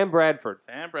 Sam Bradford,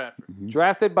 Sam Bradford.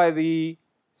 drafted by the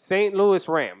St. Louis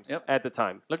Rams Yep. at the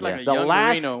time. Looked like Yeah. a The young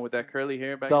last- Marino with that curly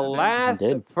hair back The in the day. last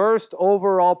did. first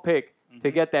overall pick to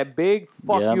Mhm. get that big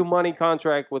fuck Yep. you money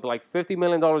contract with like $50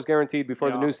 million guaranteed before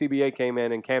the Yeah. new CBA came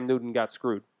in and Cam Newton got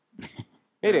screwed. He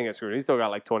didn't get screwed. He still got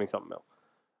like 20-something mil.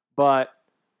 But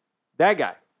that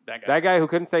guy who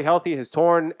couldn't stay healthy has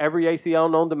torn every ACL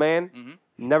known to man. Mhm.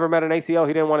 Never met an ACL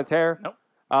he didn't want to tear. Nope.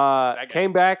 That guy.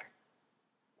 Came back,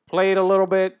 played a little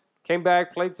bit, came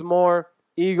back, played some more.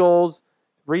 Eagles,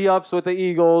 re-ups with the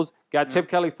Eagles, got Mhm. Chip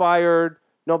Kelly fired.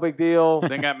 No big deal.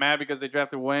 Then got mad because they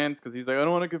drafted Wentz because he's like, I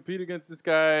don't want to compete against this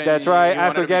guy. That's He right. wanted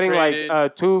After to be getting traded.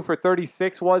 like 2 for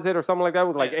 36, was it, or something like that,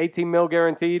 with like Yeah. 18 mil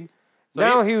guaranteed. So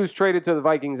Now he was traded to the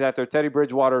Vikings after Teddy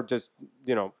Bridgewater just,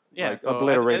 yeah, like, so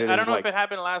obliterated. I don't know his if life. it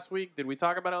happened last week. Did we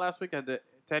talk about it last week? Had the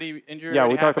Teddy injury? Yeah, we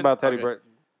already talked happened? about Teddy Okay. Bridgewater.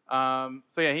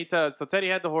 So yeah, so Teddy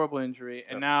had the horrible injury,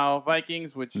 and Yep. now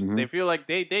Vikings, which Mhm. they feel like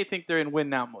they think they're in win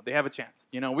now mode. They have a chance.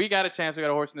 You know, we got a chance. We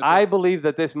got a horse in the I race. believe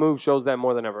that this move shows that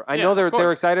more than ever. I Yeah, know of they're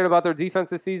course. excited about their defense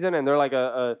this season, and they're like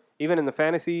a even in the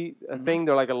fantasy Mhm. thing,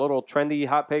 they're like a little trendy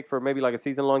hot pick for maybe like a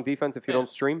season long defense if you Yeah. don't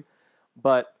stream.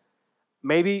 But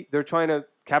maybe they're trying to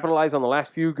capitalize on the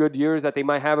last few good years that they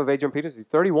might have of Adrian Peters. He's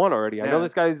 31 already. I know Yeah.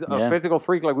 this guy's a Yeah. physical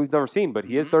freak like we've never seen, but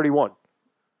he is Mhm. 31.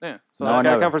 Yeah. So No that's one got to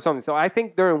ever. count for something. So I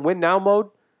think they're in win now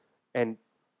mode. And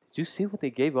did you see what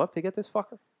they gave up to get this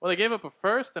fucker? Well, they gave up a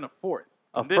first and a fourth.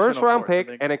 A Conditional first round fourth, pick I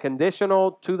think. and a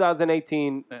conditional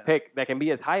 2018 Yeah. pick that can be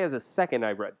as high as a second,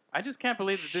 I read. I just can't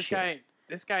believe that Shit.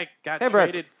 this guy got Sam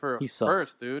Bradford. traded for a He sucks.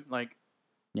 first, dude. Like,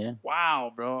 Yeah.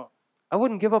 wow, bro. I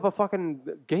wouldn't give up a fucking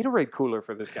Gatorade cooler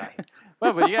for this guy.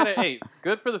 Well, but you gotta, hey,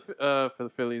 good for the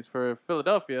Phillies, for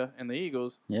Philadelphia and the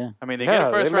Eagles. Yeah. I mean, they get a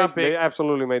first round They pick.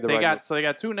 absolutely made the They right got move. they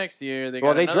got 2 next year. They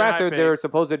Well, got they another high drafted pick, their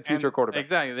supposed future and- quarterback.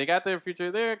 Exactly, they got their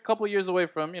future. They're a couple years away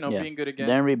from Yeah. being good again.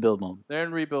 They're in rebuild mode. They're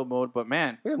in rebuild mode, but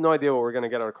man, We have no idea what we're going to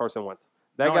get out of Carson Wentz.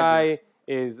 That No guy idea.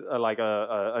 is like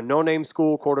a no-name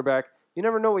school quarterback. You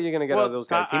never know what you're going to get Well, out of those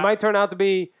guys. He I- might turn out to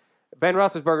be Ben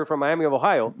Roethlisberger from Miami of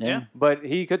Ohio, Yeah. but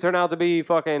he could turn out to be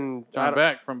fucking John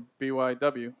Beck from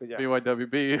BYW, Yeah.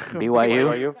 BYWB,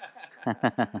 BYU.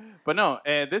 But no,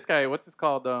 this guy, what's this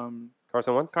called?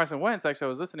 Carson Wentz. Carson Wentz. Actually, I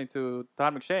was listening to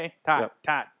Todd McShay. Yep.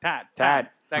 Todd. Tad. That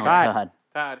Oh, guy. God.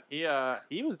 Todd.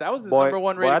 That was his Boy, number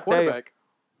one boy, I rated tell you. quarterback.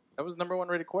 That was number one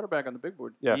rated quarterback on the big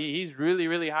board. Yeah. He's really,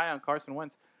 really high on Carson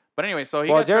Wentz. But anyway, so he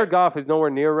Well, got Jared Goff is nowhere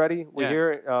near ready. We Yeah.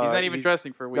 hear he's not even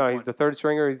dressing for week No, one. he's the third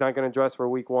stringer. He's not going to dress for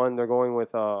week 1. They're going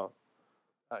with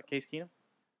Case Keenum.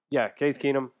 Case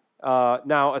Keenum.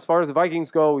 Now, as far as the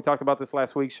Vikings go, we talked about this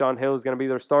last week. Sean Hill is going to be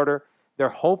their starter. They're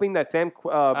hoping that Sam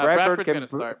Bradford Bradford's can gonna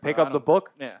start, pick bro. I up the don't-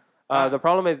 book. Yeah. The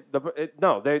problem is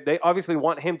they obviously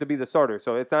want him to be the starter,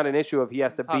 so it's not an issue of he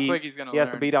has to How quick he's gonna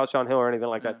learn. beat out Sean Hill or anything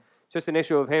like Yeah. that. It's just an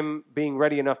issue of him being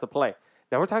ready enough to play.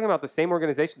 Now we're talking about the same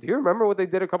organization. Do you remember what they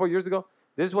did a couple years ago?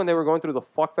 This is when they were going through the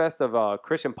fuckfest of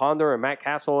Christian Ponder and Matt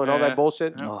Castle and all Yeah. that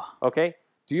bullshit. Yeah. Oh, Okay.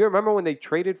 Do you remember when they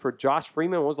traded for Josh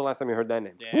Freeman? When was the last time you heard that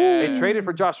name? Yeah. They traded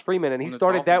for Josh Freeman, and he When the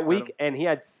started that Dolphins got week, and he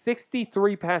had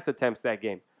 63 pass attempts that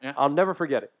game. Yeah. I'll never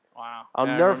forget it. Wow. I'll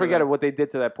Yeah, I never remember forget that. it, what they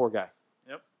did to that poor guy.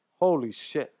 Yep. Holy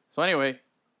shit. So anyway,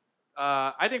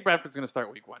 I think Bradford's going to start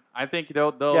week 1. I think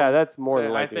they'll Yeah, that's more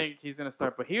than I likely. think he's going to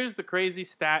start. But here's the crazy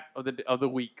stat of the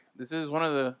week. This is one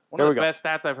of the Here we go. best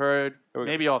stats I've heard, Here we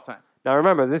go. maybe all time. Now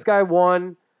remember, this guy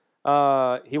won.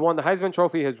 He won the Heisman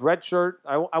Trophy. His red shirt.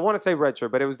 I want to say red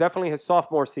shirt, but it was definitely his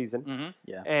sophomore season,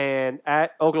 Mm-hmm. and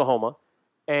at Oklahoma,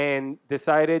 and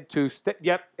decided to stay.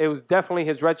 Yep, it was definitely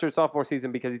his red shirt sophomore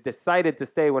season because he decided to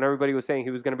stay when everybody was saying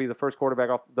he was going to be the first quarterback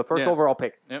off the first Yeah. overall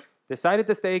pick. Yep. Decided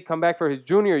to stay, come back for his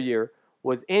junior year.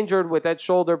 Was injured with that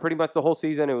shoulder pretty much the whole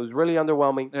season. It was really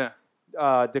underwhelming.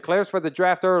 Yeah. Declares for the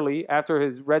draft early after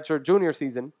his redshirt junior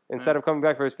season instead of coming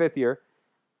back for his 5th year,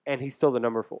 and he's still the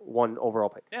number 1 overall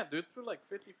pick. Yeah, dude threw like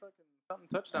 50 fucking something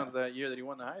touchdowns that year that he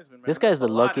won the Heisman. Man. This guy's That's the a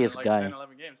lot in, luckiest like, guy. 10,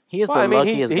 11 games. he is Well, the I mean,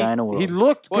 luckiest guy in the world. He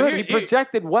looked Well, good. here- He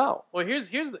projected well. Well,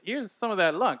 here's some of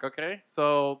that luck. Okay,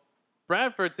 so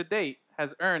Bradford to date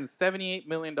has earned $78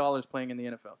 million playing in the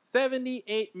NFL.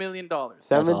 $78 million.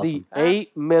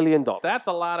 $78 million. That's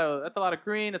a lot of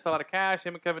green. That's a lot of cash.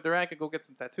 Him and Kevin Durant can go get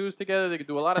some tattoos together. They can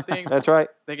do a lot of things. That's right.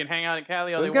 They can hang out in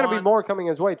Cali all There's they going want. to be more coming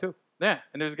his way, too. Yeah,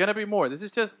 and there's going to be more. This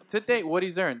is just, to date, what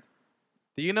he's earned.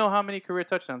 Do you know how many career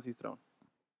touchdowns he's thrown?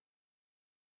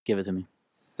 Give it to me.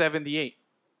 78.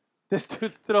 This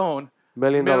dude's thrown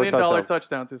 $1 million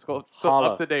touchdowns. His whole, so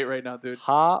Holla. up to date right now, dude.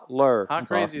 Holler. How That's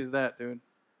crazy awesome. is that, dude?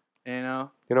 You know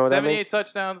what that 78 means?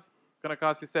 touchdowns, going to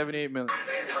cost you $78 million.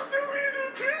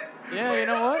 Yeah, you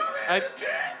know what?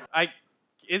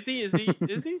 Is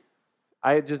he?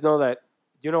 I just know that,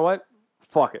 you know what?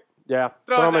 Fuck it. Yeah.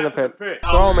 Throw him in the his ass in pit. the pit.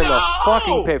 Throw him in the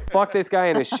fucking pit. Fuck this guy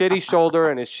and his shitty shoulder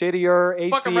and his shittier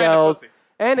Fuck him right in the ACLs pussy.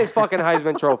 and his fucking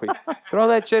Heisman Trophy. Throw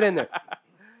that shit in there.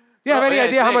 Do you have any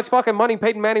idea how much fucking money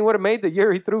Peyton Manning would have made the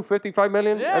year he threw $55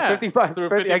 million? Yeah. 55, Threw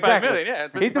 50, 55 exactly. million,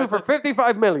 yeah, He threw for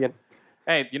 $55 million.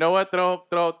 Hey, you know what? Throw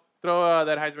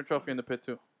that Heisman Trophy in the pit,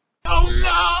 too.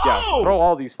 Yeah, throw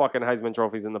all these fucking Heisman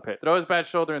trophies in the pit. Throw his bad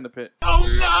shoulder in the pit.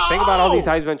 Think about all these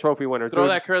Heisman Trophy winners. Throw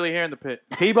dude. that curly hair in the pit.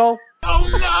 Tebow. Throw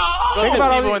Think Tim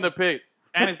about all Tebow the- in the pit.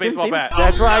 And his Tim baseball Tebow. bat.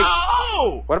 That's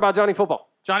right. What about Johnny Football?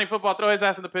 Johnny Football, throw his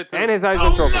ass in the pit, too. And his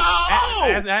Heisman Trophy.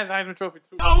 And his Heisman Trophy,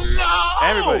 too.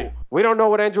 Everybody. We don't know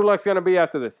what Andrew Luck's going to be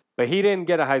after this, but he didn't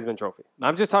get a Heisman Trophy.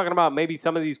 I'm just talking about maybe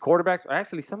some of these quarterbacks, or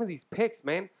actually some of these picks,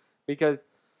 man, because,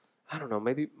 I don't know,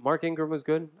 maybe Mark Ingram was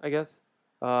good, I guess.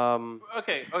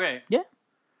 Okay. Yeah.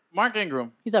 Mark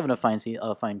Ingram. He's having a fine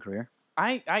career.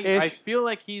 I feel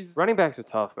like he's Running backs are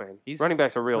tough, man. He's Running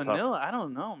backs are real vanilla. tough. I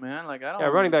don't know, man. Like I don't. Yeah,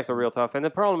 running backs are real tough, and the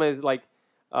problem is like,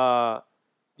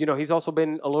 he's also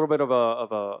been a little bit of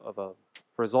a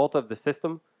result of the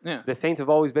system. Yeah. The Saints have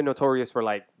always been notorious for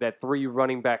like that 3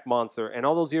 running back monster, and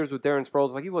all those years with Darren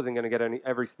Sproles, like he wasn't going to get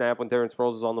every snap when Darren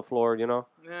Sproles was on the floor,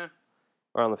 Yeah.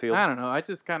 or on the field. I don't know. I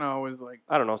just kind of always like.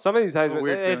 I don't know. Some of these Heisman,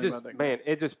 weird it feeling just about that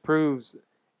it just proves,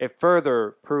 it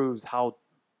further proves how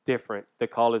different the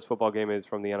college football game is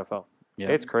from the NFL. Yeah.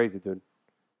 It's crazy, dude.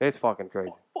 It's fucking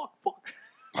crazy. Fuck.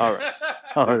 All right.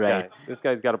 All This right. guy. This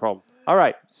guy's got a problem. All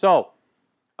right. So,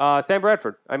 Sam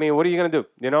Bradford. I mean, what are you going to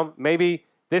do? Maybe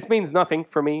this means nothing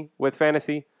for me with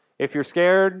fantasy. If you were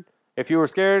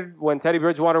scared when Teddy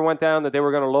Bridgewater went down that they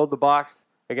were going to load the box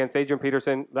against Adrian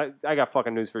Peterson, I got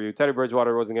fucking news for you. Teddy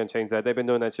Bridgewater wasn't going to change that. They've been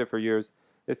doing that shit for years.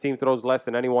 This team throws less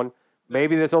than anyone.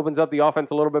 Maybe this opens up the offense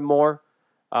a little bit more.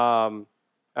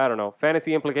 I don't know.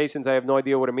 Fantasy implications, I have no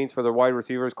idea what it means for their wide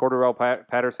receivers. Cordarrelle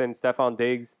Patterson, Stephon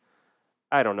Diggs.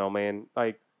 I don't know, man.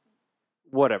 Like,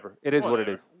 whatever. It is what it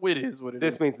is. It is what it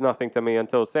is. This means nothing to me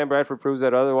until Sam Bradford proves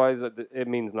that otherwise. It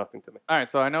means nothing to me. All right,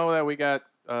 so I know that we got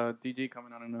DG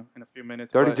coming on in a few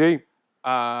minutes. Dirty but, G.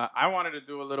 I wanted to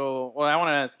do a little. Well, I want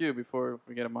to ask you before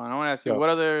we get him on. I want to ask you Go. what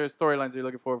other storylines are you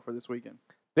looking for this weekend?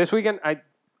 This weekend,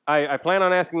 I plan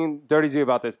on asking Dirty G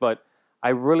about this, but I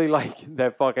really like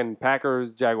that fucking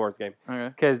Packers-Jaguars game Okay.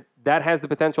 because that has the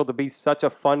potential to be such a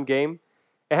fun game.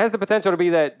 It has the potential to be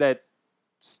that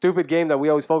stupid game that we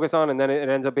always focus on, and then it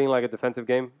ends up being like a defensive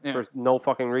game for no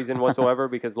fucking reason whatsoever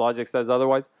because logic says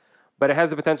otherwise. But it has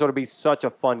the potential to be such a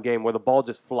fun game where the ball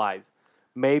just flies.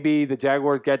 Maybe the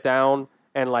Jaguars get down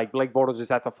and like Blake Bortles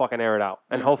just has to fucking air it out.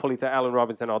 And hopefully to Allen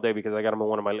Robinson all day because I got him in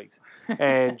one of my leagues.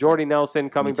 And Jordy Nelson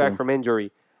coming back from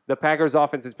injury. The Packers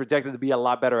offense is projected to be a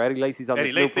lot better. Eddie Lacy's on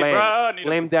this new plan. bro,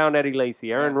 Slim down Eddie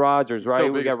Lacy. Aaron Rodgers, Still right?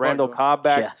 big We as got fuck, Randall though. Cobb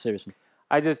back. Yeah, seriously.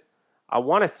 I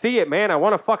want to see it, man. I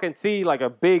want to fucking see like a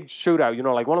big shootout,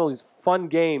 like one of those fun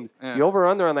games. Yeah. The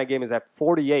over-under on that game is at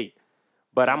 48,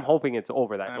 but I'm hoping it's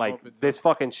over that. I'm Like hoping too. this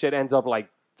fucking shit ends up like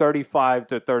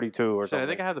 35-32 or Shit, something. I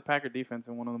think I have the Packer defense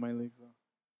in one of my leagues. Though.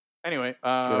 Anyway,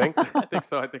 You think? I think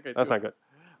so. I think I do. That's not good.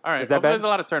 All right. Is that Hopefully bad? there's a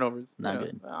lot of turnovers. Not Yeah.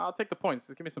 good. I'll take the points.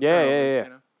 Just give me some Yeah, turnovers. yeah. You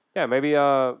know? Yeah,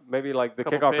 maybe like the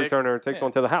Couple kickoff picks. returner takes Yeah.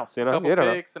 one to the house. You Couple don't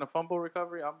know. picks and a fumble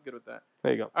recovery. I'm good with that.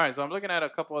 There you go. All right, so I'm looking at a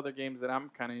couple other games that I'm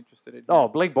kind of interested in. Oh,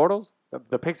 Blake Bortles.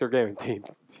 The picks are guaranteed.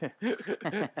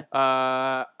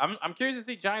 I'm curious to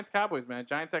see Giants Cowboys, man.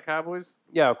 Giants at Cowboys.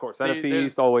 Yeah, of course. See, NFC there's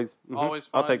East always. always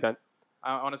I'll fun. take that.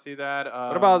 I want to see that.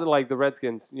 What about like the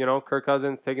Redskins? Kirk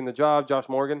Cousins taking the job. Josh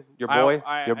Morgan, your boy.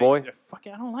 I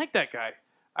don't like that guy.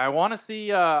 I want to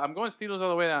see. I'm going Steelers all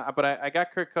the way down, but I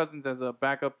got Kirk Cousins as a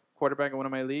backup quarterback in one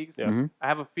of my leagues. Yeah. Mhm. I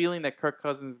have a feeling that Kirk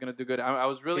Cousins is going to do good. I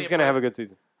was really. He's going to have a good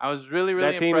season. I was really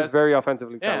That team impressed. is very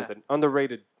offensively Yeah. talented.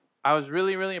 Underrated. I was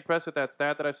really impressed with that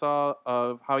stat that I saw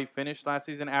of how he finished last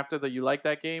season after the You Like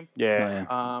That game. Yeah.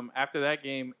 Oh, yeah. After that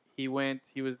game, he was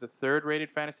the 3rd rated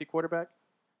fantasy quarterback.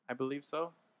 I believe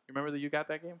so. You remember that you got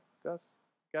that game, Gus?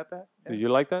 Got that? Do you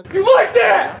like that? You like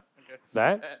that? Okay.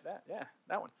 That?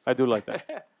 That one. I do like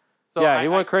that. So Yeah, he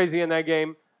went crazy in that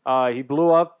game. He blew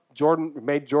up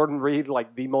made Jordan Reed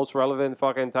like the most relevant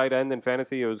fucking tight end in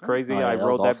fantasy. It was crazy. Oh, yeah, I that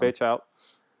rode was that awesome. bitch out.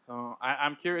 So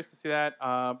I'm curious to see that.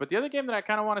 But the other game that I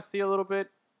kind of want to see a little bit,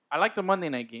 I like the Monday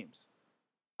night games.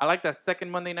 I like that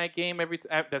second Monday night game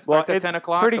that starts at 10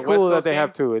 o'clock. Pretty the cool West that Coast they game.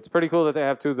 have two. It's pretty cool that they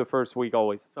have two the first week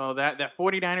always. So that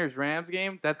 49ers Rams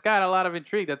game, that's got a lot of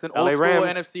intrigue. That's an LA old school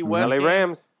Rams. NFC West LA game.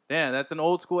 Rams. Yeah, that's an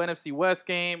old school NFC West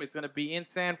game. It's going to be in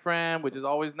San Fran, which is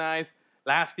always nice.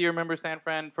 Last year, remember San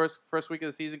Fran, first week of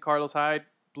the season, Carlos Hyde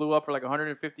blew up for like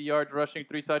 150 yards rushing,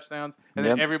 3 touchdowns, and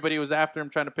then everybody was after him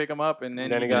trying to pick him up, and then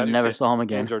Then he he got Never saw him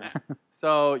again. injured.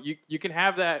 So you can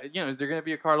have that. You know, is there going to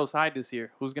be a Carlos Hyde this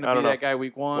year? Who's going I to don't be know. that guy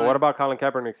week 1? But what about Colin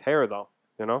Kaepernick's hair though?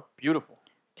 You know, Beautiful.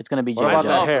 It's gonna be What Jimmy about I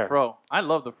that love G. hair? the fro. I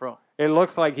love the fro. it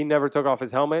looks like he never took off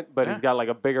his helmet, but Yeah. he's got like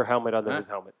a bigger helmet under Yeah. his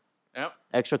helmet. Yep.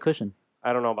 Extra cushion.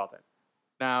 I don't know about that.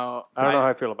 Now I don't know how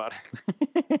I feel about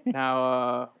it.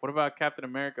 Now, what about Captain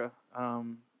America?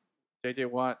 J.J.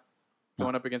 Watt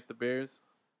going up against the Bears.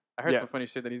 I heard Yeah. some funny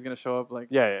shit that he's going to show up like.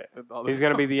 Yeah. with all He's this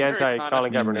gonna be the anti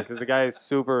Colin Mm. Kaepernick because the guy is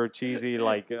super cheesy,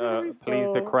 like gonna be please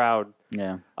the so- crowd.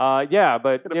 Yeah. Yeah,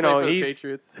 but He's gonna you play know for the he's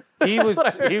Patriots. he was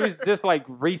That's what I he heard. was just like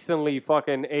recently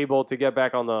fucking able to get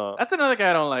back on the That's another guy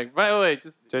I don't like. By the way,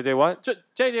 just JJ Watt,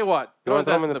 J.J. Watt. You Throw wanna his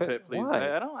throw ass him in the pit, please.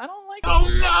 Why? I don't like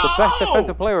him. the best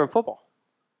defensive player in football.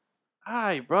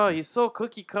 Hi, bro. He's so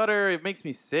cookie cutter. It makes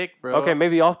me sick, bro. Okay,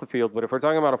 maybe off the field, but if we're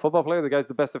talking about a football player, the guy's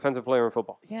the best defensive player in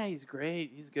football. Yeah, he's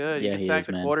great. He's good. Yeah, he he can sack is,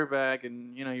 the man. quarterback,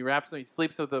 and he wraps him. He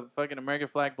sleeps with the fucking American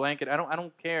flag blanket. I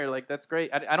don't care. Like that's great.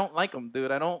 I don't like him,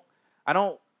 dude. I don't.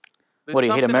 There's What, he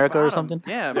hate something America or about him. something?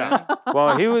 Yeah, man.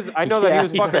 Well, he was. I know that Yeah, he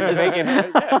was he fucking says. making.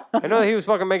 I know that he was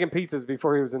fucking making pizzas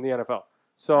before he was in the NFL.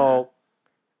 So.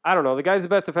 I don't know. The guy's the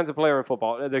best defensive player in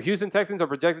football. The Houston Texans are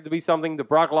projected to be something. The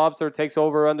Brock Lobster takes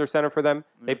over under center for them.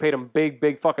 They paid him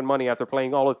big fucking money after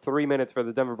playing all of 3 minutes for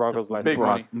the Denver Broncos last Big season.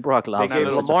 money. Brock They Lobster. gave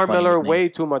is such a Lamar funny Miller nickname. way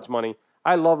too much money.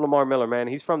 I love Lamar Miller, man.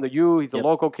 He's from the U. He's a Yep.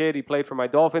 local kid. He played for my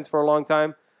Dolphins for a long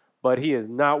time, but he is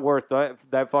not worth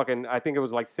that fucking. I think it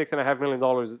was like $6.5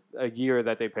 million a year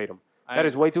that they paid him. That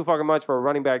is way too fucking much for a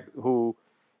running back who,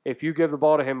 if you give the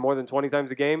ball to him more than 20 times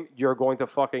a game, you're going to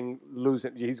fucking lose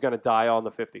it. He's going to die on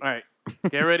the 50. All right,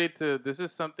 get ready to. This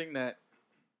is something that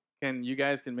you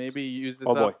guys can maybe use this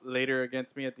Oh, boy. up later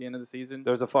against me at the end of the season.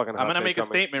 There's a fucking. I'm hot gonna take make a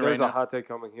coming. statement There's right a now. hot take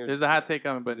coming here. There's a hot take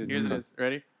coming, but It is here's it coming. is.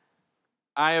 Ready?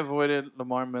 I avoided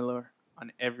Lamar Miller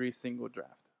on every single draft.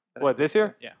 that I What, did. this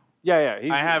year? Yeah. Yeah.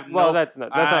 He's, I have well, no. that's not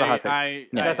a hot take.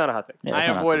 Yeah. That's not a hot take. Yeah, I that's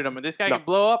not a hot avoided take. him, and this guy No. can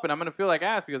blow up, and I'm gonna feel like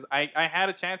ass because I had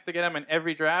a chance to get him in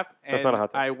every draft, and That's not a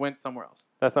hot take. I went somewhere else.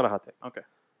 That's not a hot take. Okay,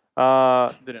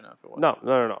 No. didn't know if it was.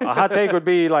 No. A hot take would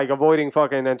be like avoiding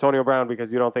fucking Antonio Brown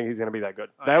because you don't think he's going to be that good.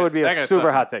 I That would guess be that a guy super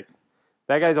sucks. hot take.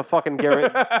 That guy's a fucking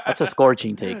guarantee. That's a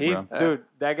scorching take, bro. Dude,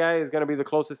 that guy is going to be the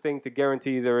closest thing to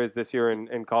guarantee there is this year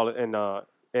in college in I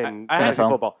fantasy had-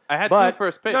 football. I had But- two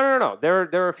first picks. No. There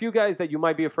are a few guys that you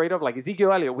might be afraid of, like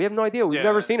Ezekiel Elliott. We have no idea. We've Yeah.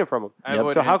 never seen it from him. I Yep.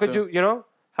 avoided So how him could too.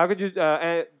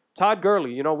 you? Todd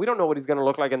Gurley. We don't know what he's going to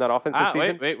look like in that offense this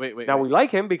season. Wait. Now we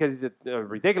like him because he's a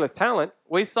ridiculous talent.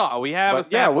 We saw. We have But, a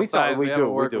yeah, sample we saw. size. We have do, a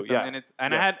work we do, with him, yeah.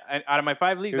 And Yes. I had out of my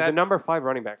 5 He leagues. was the number 5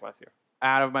 running back last year.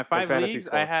 Out of my 5 fantasy leagues,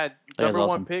 score. I had That is number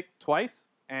awesome. 1 pick twice,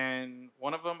 and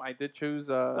one of them I did choose.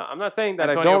 No, I'm not saying that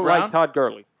I Antonio don't Brown? like Todd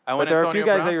Gurley, I but went there are a Antonio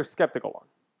few guys Brown. that you're skeptical on.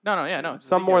 No.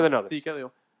 Some more than others. Zeke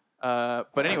Elliott.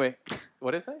 But anyway,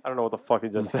 what is it? I don't know what the fuck he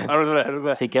just said. I don't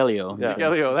know. Zeke Elliott. Yeah. Zeke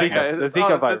Elliott. That Zika. guy. The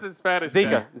Zika virus. This is Spanish.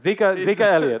 Zika man. He's Zika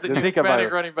Elliott, the the Zika Hispanic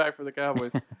virus. running back for the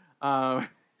Cowboys.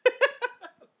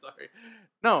 Sorry.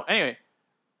 No. Anyway,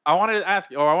 I wanted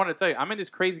to tell you, I'm in this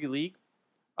crazy league.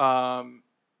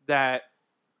 That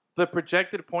the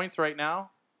projected points right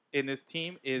now in this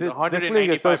team is This 195 league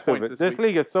is so points stupid. this This week.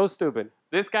 league is so stupid.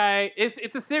 This guy,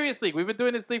 it's a serious league. We've been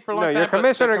doing this league for a long No, time. your but the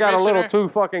commissioner got a little commissioner- too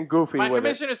fucking goofy My with it.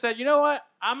 commissioner said, you know what?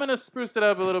 I'm going to spruce it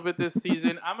up a little bit this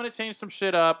season. I'm going to change some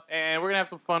shit up, and we're going to have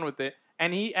some fun with it.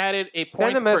 And he added a Send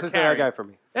points a message per to carry. that guy for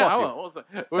me. Yeah, I Fuck will. him. Also,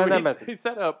 Send that message. He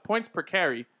said points per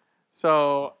carry.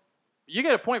 So you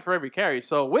get a point for every carry.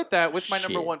 So with that, with my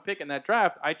number Shit. 1 pick in that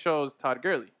draft, I chose Todd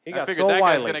Gurley. He I got figured so that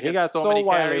guy's wily. gonna He get got so so many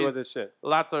wily carries, with his shit.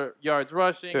 lots of yards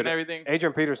rushing Dude, and everything.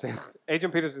 Adrian Peterson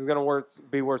is going to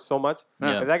be worth so much.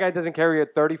 Yeah. If that guy doesn't carry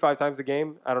it 35 times a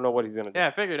game, I don't know what he's going to do. Yeah,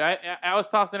 I figured. I was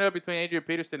tossing it up between Adrian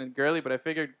Peterson and Gurley, but I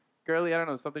figured Gurley, I don't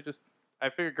know, I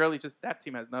figured Gurley that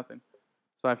team has nothing.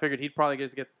 So I figured he'd probably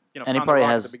just get, And he pound the probably rock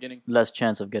at has the beginning. less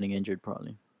chance of getting injured,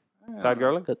 probably. Todd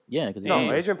Gurley? Yeah, because No,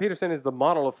 Yeah. Adrian Peterson is the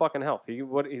model of fucking health. He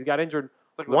got injured It's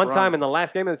like one LeBron. time in the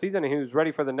last game of the season, and he was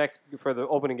ready for the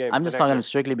opening game. I'm the just next talking year.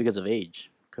 strictly because of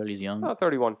age. Curly's young. Oh,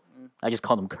 31. I just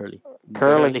called him Curly.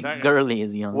 Curly. Gurley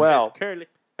is young. Well, It's Curly.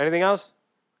 anything else?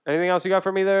 Anything else you got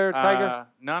for me there, Tiger?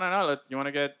 No. You want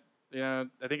to get?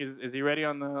 I think is he ready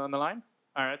on the line?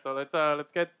 All right, so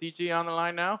let's get DG on the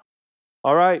line now.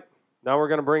 All right. Now we're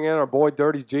gonna bring in our boy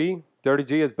Dirty G. Dirty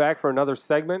G is back for another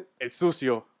segment. It's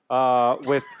sucio.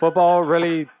 With football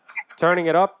really turning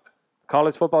it up.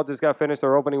 College football just got finished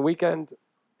their opening weekend.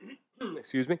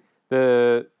 Excuse me.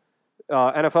 The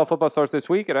NFL football starts this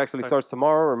week. It actually starts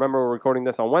tomorrow. Remember, we're recording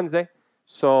this on Wednesday.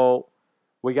 So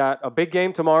we got a big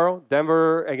game tomorrow.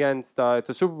 Denver against, it's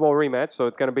a Super Bowl rematch, so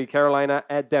it's going to be Carolina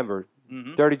at Denver.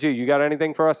 Mm-hmm. Dirty G, you got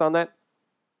anything for us on that?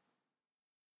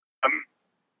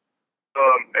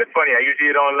 It's funny. I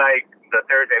usually don't like the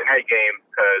Thursday night games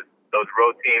because those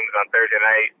road teams on Thursday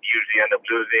night usually end up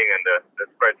losing and the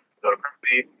spread's a little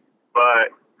crazy.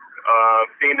 But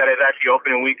seeing that it's actually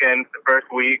opening weekend, the first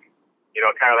week,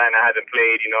 Carolina hasn't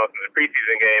played, since the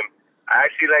preseason game. I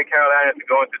actually like Carolina to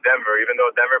go into Denver, even though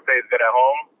Denver plays good at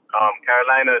home.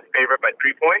 Carolina is favored by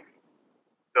 3 points,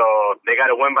 so they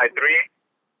got to win by 3.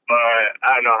 But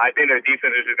I don't know. I think their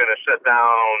defense is just going to shut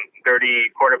down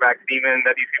dirty quarterback demon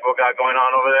that these people got going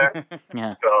on over there.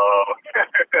 Yeah.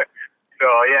 So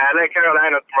yeah, I like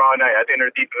Carolina tomorrow night. I think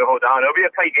their defense will hold down. It'll be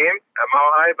a tight game at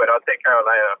Mile High, but I'll take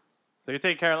Carolina. So you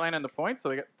take Carolina in the points, so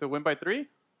they get to win by 3?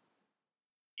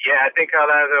 Yeah, I think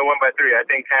Carolina's going to win by 3. I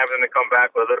think Cam's going to come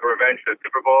back with a little revenge for the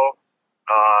Super Bowl.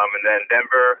 And then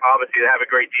Denver, obviously, they have a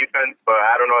great defense, but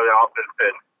I don't know if the offense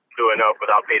could do enough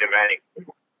without Peyton Manning.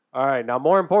 All right. Now,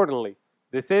 more importantly,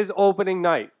 this is opening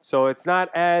night, so it's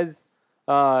not as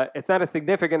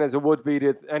significant as it would be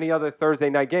to any other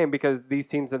Thursday night game because these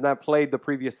teams have not played the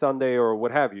previous Sunday or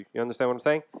what have you. You understand what I'm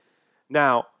saying?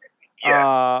 Now,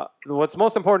 what's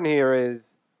most important here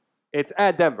is it's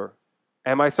at Denver.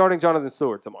 Am I starting Jonathan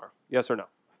Stewart tomorrow? Yes or no?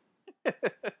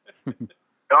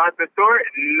 Jonathan Stewart?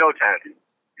 No chance.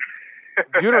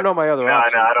 You don't know my other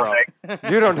options, I don't bro.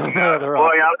 You don't know my other Well,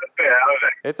 options. yeah, I was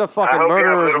gonna say, It's a fucking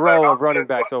murderer's row of running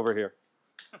backs over here.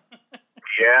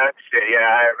 Yeah,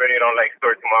 I really don't like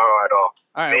Stewart tomorrow at all.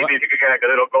 Right, Maybe if you could get like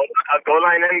a goal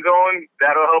line end zone,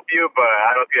 that'll help you, but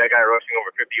I don't see that guy rushing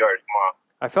over 50 yards tomorrow.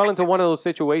 I fell into one of those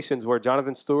situations where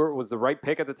Jonathan Stewart was the right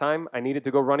pick at the time. I needed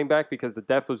to go running back because the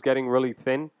depth was getting really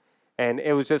thin. And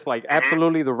it was just like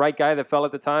absolutely the right guy that fell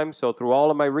at the time. So through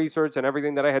all of my research and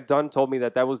everything that I had done told me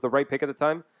that was the right pick at the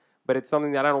time. But it's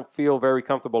something that I don't feel very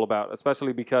comfortable about,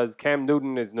 especially because Cam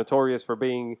Newton is notorious for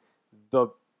being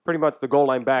pretty much the goal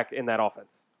line back in that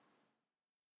offense.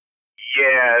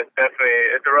 Yeah, definitely.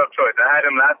 It's a rough choice. I had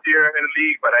him last year in the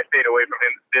league, but I stayed away from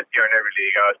him this year in every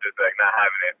league. I was just like not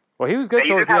having it. Well, he was good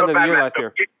towards the end of the year last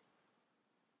year.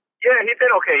 Yeah, he did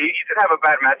okay. He did have a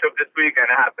bad matchup this week, and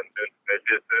it happens.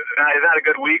 It's not a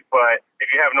good week, but if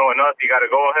you have no one else, you got to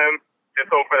go with him. Just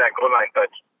hope for that goal line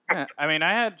touch. Yeah, I mean,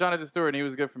 I had Jonathan Stewart, and he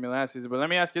was good for me last season. But let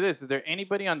me ask you this: is there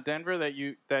anybody on Denver that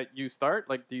you start?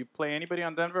 Like, do you play anybody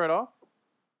on Denver at all,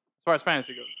 as far as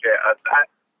fantasy goes? Yeah,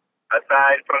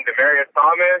 aside from Demaryius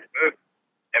Thomas,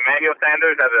 Emmanuel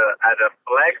Sanders as a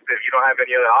flex, if you don't have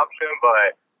any other option,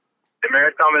 but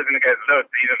Demaryius Thomas is going to get looked.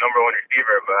 He's a number 1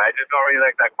 receiver, but I just don't really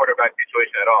like that quarterback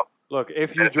situation at all. Look,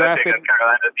 if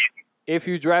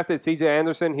you drafted C.J.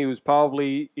 Anderson, he was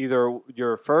probably either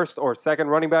your first or second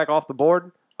running back off the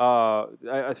board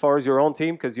as far as your own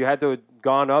team because you had to have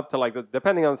gone up to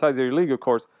depending on the size of your league, of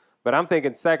course. But I'm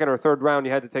thinking second or third round,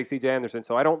 you had to take C.J. Anderson.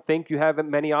 So I don't think you have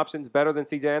many options better than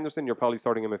C.J. Anderson. You're probably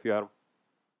starting him if you had him.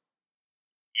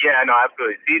 Yeah, no,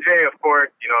 absolutely. CJ, of course,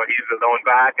 he's the lone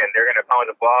back, and they're going to pound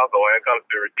the ball. But when it comes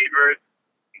to receivers,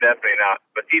 definitely not.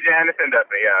 But CJ Anderson,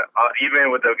 definitely, yeah.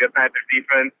 Even with the good Panthers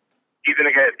defense, he's going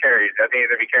to get his carries. I think he's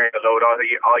going to be carrying the load all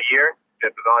year,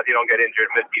 just as long as he don't get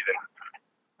injured midseason.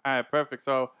 All right, perfect.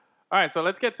 So, all right, so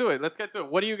let's get to it.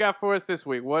 What do you got for us this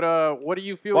week? What do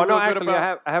you feel? Well, no, good actually,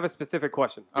 about? I have a specific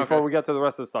question before we get to the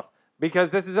rest of the stuff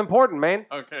because this is important, man.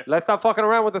 Okay. Let's stop fucking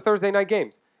around with the Thursday night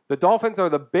games. The Dolphins are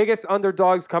the biggest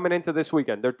underdogs coming into this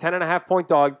weekend. They're 10.5-point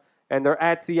dogs, and they're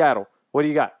at Seattle. What do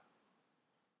you got?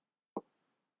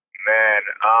 Man,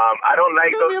 I don't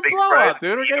like those big spreads.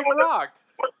 Dude, we're getting rocked.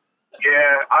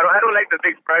 Yeah, I don't like the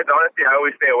big spreads. Honestly, I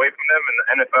always stay away from them in the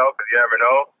NFL because you never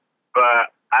know.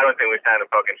 But I don't think we stand a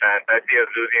fucking chance. I see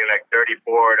us losing like 34-17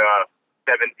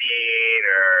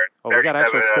 or. Oh, we got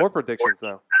actual score predictions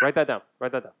now. Write that down.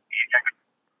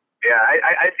 Yeah,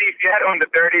 I see Seattle in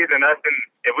the 30s and us, and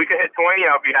if we could hit 20,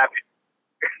 I'll be happy.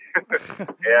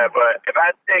 Yeah, but if I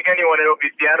had to take anyone, it'll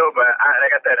be Seattle. But like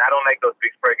I said, I don't like those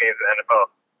big spread games in the NFL.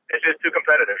 It's just too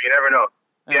competitive. You never know.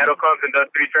 Seattle comes and does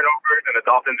 3 turnovers, and the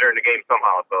Dolphins are in the game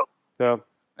somehow. So. Yeah.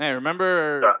 Hey,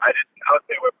 remember? So I'll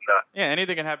stay away from that. Yeah,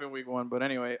 anything can happen week 1. But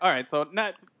anyway, all right. So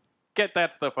get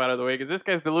that stuff out of the way because this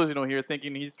guy's delusional here,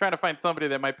 thinking he's trying to find somebody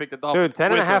that might pick the Dolphins.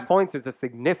 Dude, 10.5 with him. points is a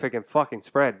significant fucking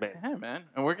spread, man. Yeah, man.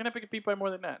 And we're going to beat by more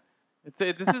than that.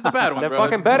 This is the bad one, Then bro.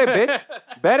 fucking bet it, bitch.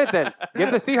 Bet it then. Give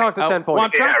the Seahawks a 10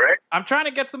 points. Well, Yeah, right? I'm trying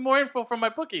to get some more info from my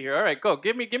bookie here. All right, go.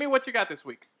 Give me what you got this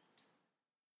week.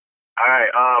 All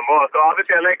right. Well, so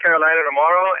obviously I like Carolina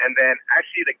tomorrow, and then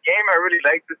actually the game I really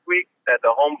like this week, that's the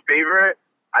home favorite.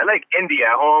 I like Indy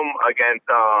at home against.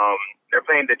 They're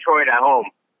playing Detroit at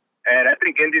home, and I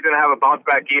think Indy's gonna have a bounce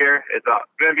back year. It's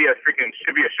gonna be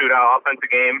should be a shootout offensive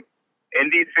game.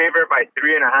 Indy's favored by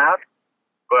 3.5,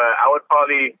 but I would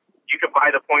probably you could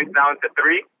buy the points down to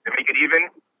 3 to make it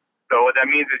even. So what that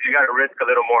means is you got to risk a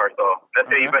little more. So let's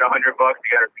say you bet $100,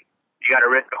 you got to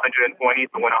risk 120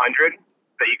 to win 100.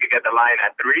 So you could get the line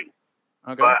at 3.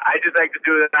 Okay. But I just like to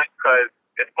do that because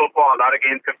it's football. A lot of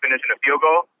games can finish in a field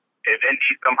goal. If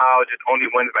Indy somehow just only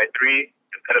wins by 3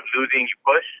 instead of losing, you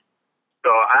push.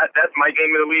 So that's my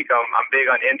game of the week. I'm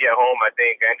big on Indy at home. I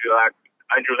think Andrew Luck's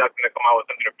going to come out with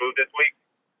something to prove this week.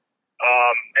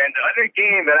 And the other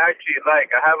game that I actually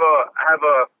like, I have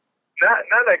a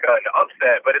not like an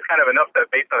upset, but it's kind of an upset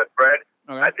based on the spread.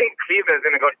 Okay. I think Cleveland's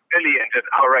going to go to Philly and just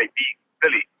outright beat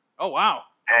Philly. Oh, wow.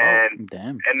 And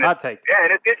Damn. Hot take. Yeah,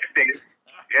 and it's interesting.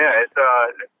 Yeah,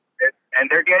 and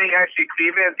they're getting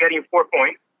Cleveland is getting 4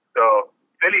 points, so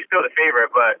Philly's still the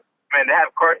favorite. But man, they have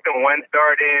Carson Wentz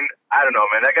starting. I don't know,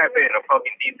 man. That guy played in a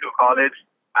fucking D2 college.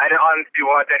 I didn't honestly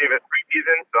watch any of his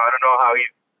preseason, so I don't know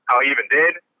how he even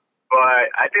did.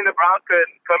 But I think the Browns could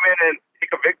come in and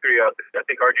take a victory out there. I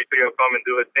think RG3 will come and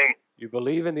do his thing. You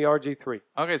believe in the RG3.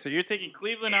 Okay, so you're taking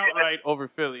Cleveland outright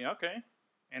over Philly. Okay.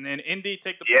 And then Indy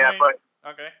take the Yeah, points.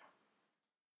 Okay.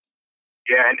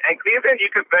 Yeah, and Cleveland,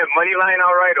 you could bet money line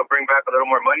outright or bring back a little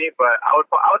more money. But I would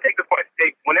take the points.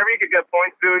 Whenever you could get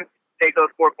points, dude, take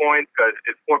those 4 points because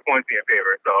it's 4 points in your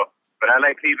favor. So, but I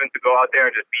like Cleveland to go out there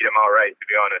and just beat them outright. To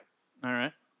be honest. All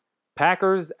right.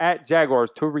 Packers at Jaguars,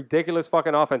 2 ridiculous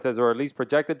fucking offenses, or at least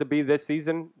projected to be this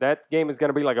season. That game is going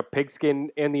to be like a pigskin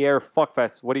in the air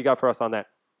fuckfest. What do you got for us on that?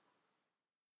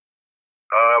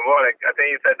 Well, I think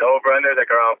you said the over-under is like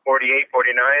around 48,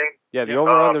 49. Yeah, the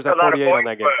over-under's at 48 on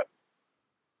that game.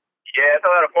 Yeah, it's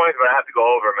a lot of points, but I have to go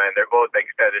over, man. They're both, like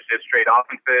you said, it's just straight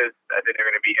offenses. I think they're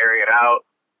going to be airing it out.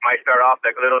 Might start off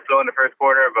like a little slow in the first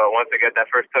quarter, but once they get that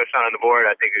first touchdown on the board,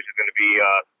 I think it's just going to be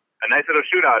a nice little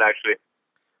shootout, actually.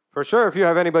 For sure, if you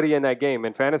have anybody in that game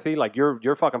in fantasy, like you're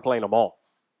fucking playing them all.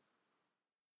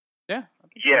 Yeah.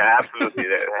 Yeah, absolutely.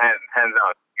 Hands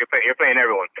on. You're playing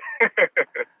everyone.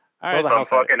 All right. From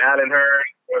fucking Allen Hurd,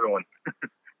 everyone.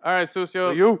 All right,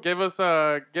 Sucio. You. Give us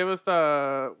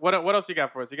what else you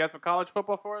got for us? You got some college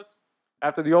football for us?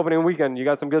 After the opening weekend, you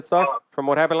got some good stuff from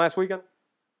what happened last weekend?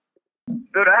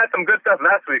 Dude, I had some good stuff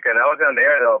last weekend. I was on the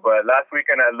air though, but last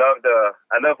weekend I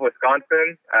love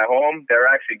Wisconsin at home. They're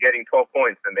actually getting 12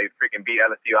 points and they freaking beat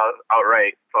LSU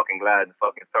outright. Fucking glad.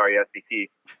 Fucking sorry, SEC.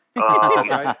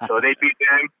 So they beat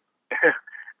them.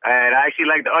 And I actually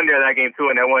liked the under that game too,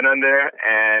 and I went under.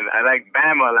 And I liked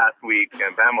Bama last week,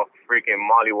 and Bama freaking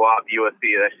mollywopped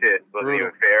USC. That shit wasn't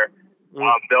even fair.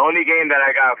 The only game that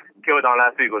I got killed on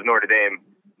last week was Notre Dame.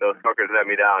 Those fuckers let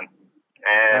me down.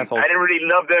 And Assholes. I didn't really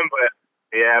love them, but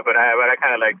I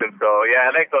kind of liked them. So yeah,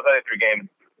 I like those other 3 games.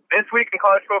 This week in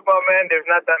college football, man, there's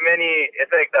not that many. It's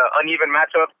like the uneven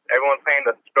matchups. Everyone's playing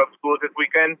the scrub schools this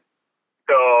weekend,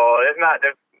 so there's not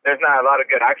a lot of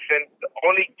good action. The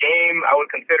only game I would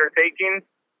consider taking,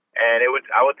 and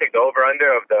I would take the over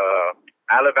under of the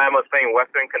Alabama's playing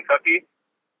Western Kentucky.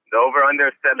 The over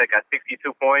under is set like at 62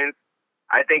 points.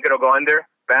 I think it'll go under.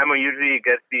 Bama usually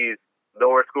gets these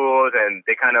lower schools and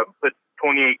they kind of put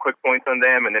 28 quick points on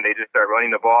them, and then they just start running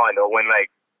the ball, and they'll win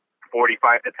like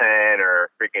 45-10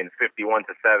 or freaking 51-7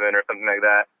 or something like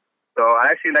that. So I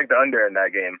actually like the under in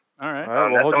that game. All right.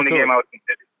 That's the only game I would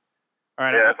consider. All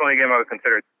right. Yeah, that's the only game I would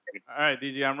consider. All right,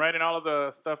 DG, I'm writing all of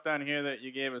the stuff down here that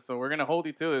you gave us, so we're gonna hold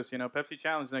you to this. Pepsi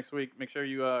Challenge next week. Make sure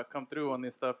you come through on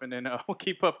this stuff, and then we'll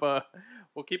keep a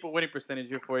winning percentage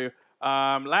here for you.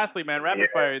 Lastly, man, rapid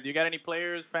fire. Do you got any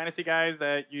players, fantasy guys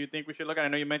that you think we should look at? I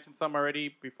know you mentioned some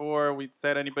already before. We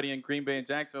said anybody in Green Bay and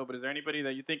Jacksonville, but is there anybody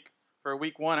that you think for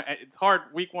week one? It's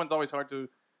hard. Week one's always hard to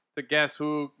guess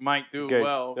who might do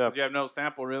well because you have no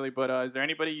sample really. But is there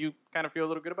anybody you kind of feel a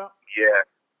little good about? Yeah.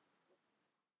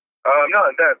 No,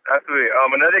 that's absolutely.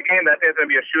 Another game that I think is going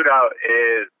to be a shootout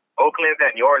is Oakland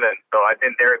at New Orleans. So I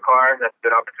think Derek Carr, that's a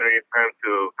good opportunity for him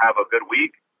to have a good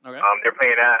week. Okay. They're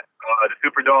playing at the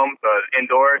Superdome, so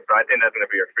indoors. So I think that's going to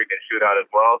be a freaking shootout as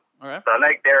well. Okay. So I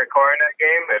like Derek Carr in that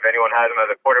game. If anyone has him as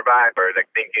a quarterback or is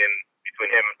like thinking between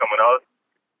him and someone else.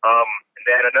 And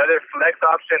then And another flex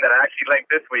option that I actually like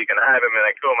this week, and I have him in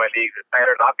like 2 of my leagues, is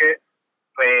Tyler Lockett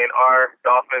playing our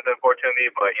Dolphins, unfortunately.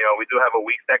 But we do have a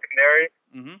weak secondary,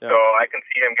 so I can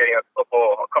see him getting a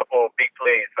couple big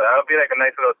plays. So that would be like a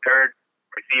nice little third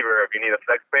receiver if you need a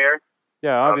flex player.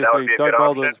 Yeah, obviously Doug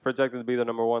Baldwin's projected to be the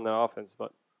number one in the offense, but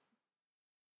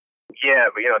yeah,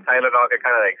 but Tyler Lockett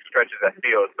kind of like stretches that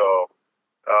field. So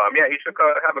he should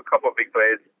have a couple of big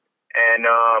plays. And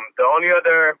the only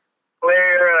other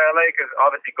player I like is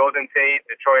obviously Golden Tate,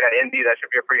 Detroit at Indy. That should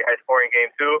be a pretty high-scoring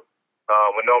game, too.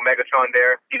 With no Megatron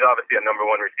there. He's obviously a number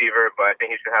one receiver, but I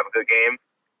think he should have a good game.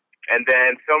 And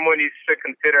then someone you should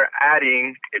consider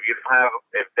adding, if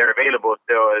they're available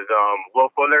still, is Will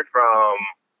Fuller from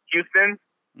Houston.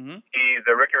 He's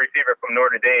a rookie receiver from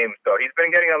Notre Dame, so he's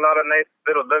been getting a lot of nice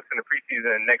little looks in the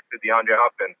preseason next to DeAndre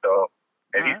Hopkins. So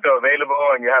if he's still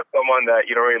available and you have someone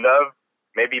that you don't really love,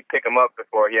 maybe pick him up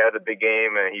before he has a big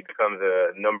game and he becomes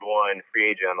a number one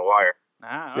free agent on the wire.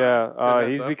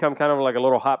 He's become kind of like a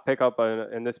little hot pickup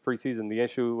in this preseason. The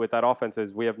issue with that offense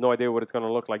is we have no idea what it's going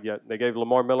to look like yet. They gave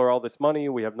Lamar Miller all this money.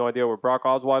 We have no idea what Brock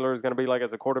Osweiler is going to be like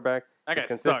as a quarterback. His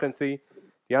consistency. Sucks.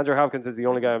 DeAndre Hopkins is the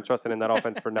only guy I'm trusting in that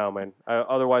offense for now, man.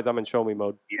 Otherwise, I'm in show me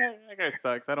mode. That guy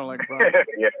sucks. I don't like Brock.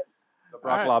 The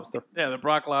Brock Lobster. Yeah, the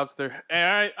Brock Lobster.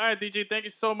 Hey, all right, DJ. Thank you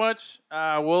so much.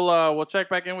 We'll check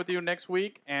back in with you next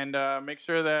week and make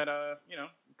sure that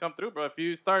come through, bro. If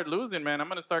you start losing, man, I'm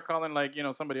gonna start calling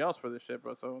somebody else for this shit,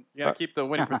 bro. So you gotta keep the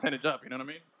winning percentage up. You know what I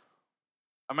mean?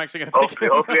 I'm actually gonna take it.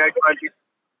 Hopefully, I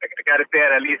gotta stay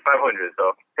at least 500.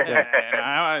 So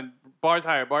yeah, bars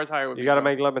higher. You gotta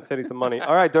make Lemon City some money.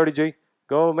 All right, Dirty G,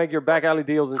 go make your back alley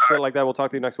deals and shit like that. We'll talk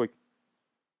to you next week.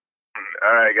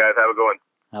 All right, guys, have a good one.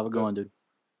 Have a good one, dude.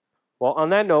 Well, on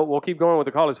that note, we'll keep going with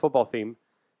the college football theme.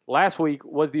 Last week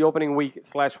was the opening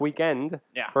week/weekend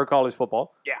for college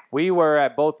football. Yeah. We were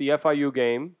at both the FIU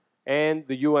game and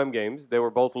the UM games. They were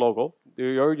both local.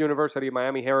 Your University of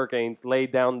Miami Hurricanes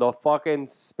laid down the fucking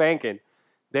spanking.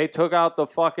 They took out the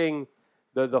fucking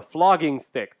the flogging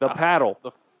stick, the paddle.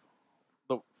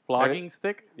 The flogging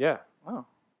stick? Yeah. Oh, I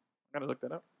gotta look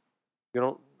that up. You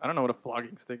don't? I don't know what a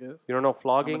flogging stick is. You don't know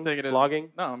flogging? I'm gonna take it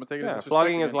flogging? No, I'm gonna take it as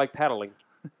flogging is like paddling.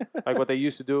 Like what they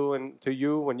used to do to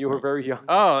you when you were very young.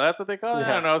 Oh, that's what they call it?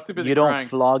 I don't know. I was too busy You don't crying.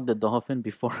 flog the dolphin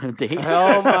before a date?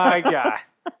 Oh, my God.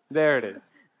 There it is.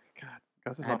 God,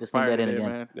 I had to sneak that in again.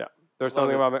 Man. Yeah. There's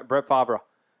something about Brett Favre.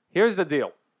 Here's the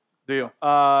deal.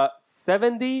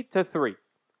 70-3.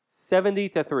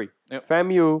 70-3. Yep.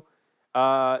 FAMU.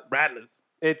 Rattlers.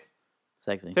 It's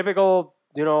sexy. Typical,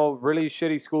 really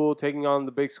shitty school taking on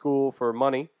the big school for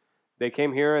money. They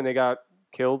came here and they got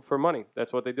killed for money.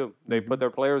 That's what they do. They put their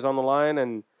players on the line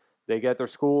and they get their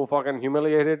school fucking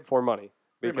humiliated for money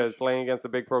because playing against a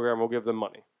big program will give them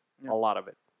money. Yeah. A lot of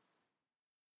it.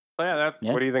 So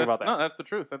what do you think about that? No, that's the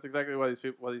truth. That's exactly why these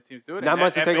teams do it. Not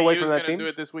much to take away from that team. Do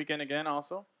it this weekend again,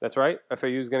 also. That's right. FAU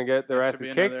is going to get their asses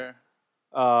kicked.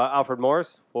 Alfred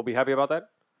Morris will be happy about that.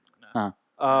 No.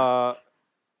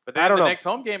 But then the next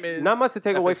home game is not much to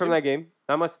take away from that game.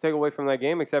 Not much to take away from that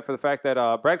game, except for the fact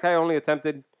that Brad Kai only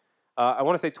attempted, I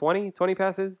want to say 20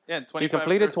 passes. Yeah, 25%. He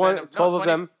completed 12 of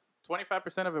them.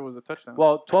 25% of it was a touchdown.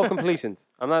 Well, 12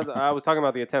 completions. I was talking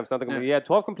about the attempts, not the completions. He had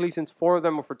 12 completions. 4 of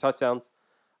them were for touchdowns.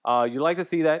 You like to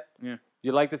see that. Yeah.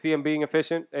 You like to see him being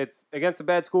efficient. It's against a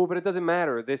bad school, but it doesn't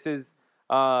matter. This is,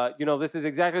 this is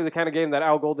exactly the kind of game that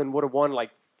Al Golden would have won,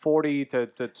 like 40 to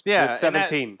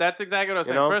 17. That's exactly what I was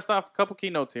saying. First off, a couple key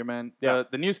notes here, man. Yeah.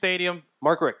 The new stadium.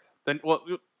 Mark Richt.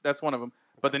 That's one of them.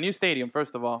 But the new stadium,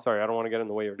 first of all. Sorry, I don't want to get in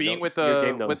the way of being notes, with your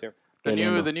game notes here.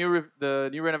 The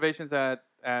new renovations at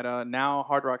now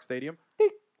Hard Rock Stadium.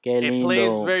 It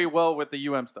plays very well with the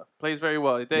UM stuff. Plays very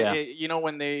well.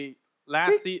 When they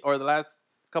the last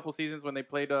couple seasons when they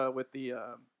played when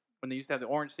they used to have the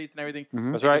orange seats and everything,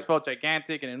 That's it right. just felt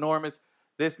gigantic and enormous.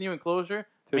 This new enclosure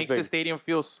makes the stadium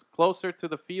feel closer to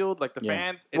the field, like the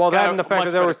fans. Well, that and the fact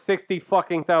that there were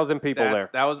 60,000 people there.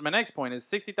 That was my next point. Is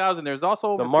 60,000. There's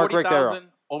also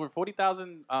over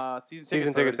 40,000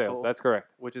 season ticket sales. That's correct.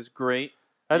 Which is great.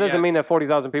 That doesn't mean that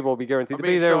 40,000 people will be guaranteed to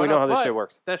be there. We know how this shit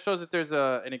works. That shows that there's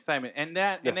an excitement, and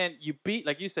then you beat,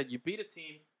 like you said, you beat a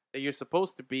team that you're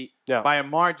supposed to beat by a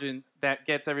margin that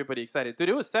gets everybody excited. Dude,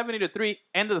 it was 70-3,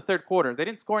 end of the third quarter. They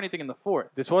didn't score anything in the fourth.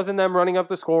 This wasn't them running up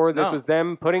the score. This was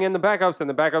them putting in the backups, and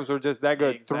the backups were just that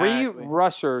good. Exactly. 3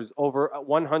 rushers over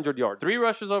 100 yards. 3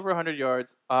 rushes over 100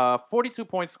 yards. 42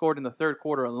 points scored in the third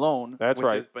quarter alone.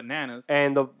 Which is bananas.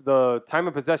 And the time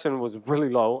of possession was really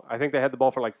low. I think they had the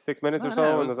ball for like 6 minutes or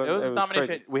so. It was a domination.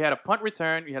 Crazy. We had a punt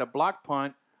return. We had a blocked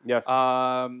punt. Yes.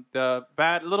 The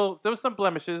bad little. There was some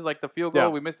blemishes like the field goal. Yeah.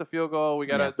 We missed the field goal. We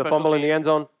got Yeah. a The special fumble in the teams, end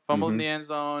zone. Fumble in the end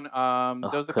zone. There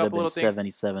was a Could have couple been little things. That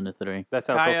 77-3. sounds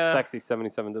so Kaya- sexy.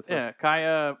 77-3. Yeah,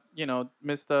 Kaya,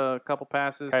 missed a couple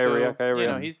passes.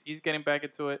 Kaya, He's getting back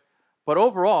into it. But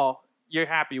overall, you're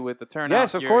happy with the turnout.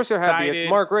 Yes, of course you're happy. It's excited.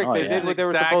 Mark Richt. Oh, They yeah. did what they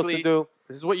were supposed to Exactly- do.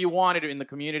 This is what you wanted in the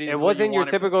community. This It is what you wasn't your wanted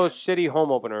from typical fans. shitty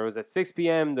home opener. It was at 6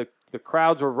 p.m. The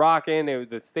crowds were rocking.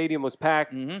 The stadium was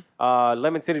packed. Mhm.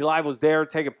 Lemon City Live was there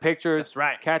taking pictures. That's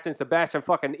right. Catching Sebastian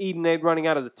fucking eating it, running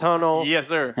out of the tunnel. Yes,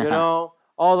 sir. You know,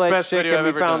 all that Best shit video can I've be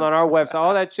ever found done. on our website.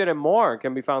 All that shit and more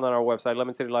can be found on our website,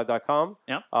 lemoncitylive.com.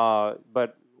 Yep.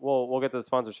 But we'll get to the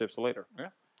sponsorships later.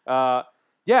 Yeah.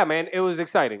 Yeah, man, it was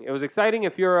exciting. It was exciting.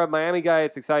 If you're a Miami guy,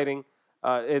 it's exciting.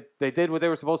 They did what they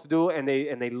were supposed to do, and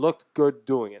they looked good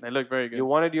doing it. They look very good. You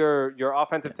wanted your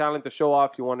offensive talent to show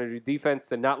off. You wanted your defense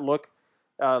to not look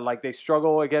like they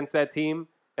struggle against that team,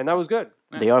 and that was good.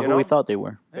 They are You who we know? thot they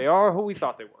were. They are who we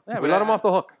thought they were. Yeah, we but let them off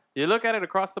the hook. You look at it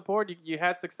across the board. You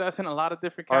had success in a lot of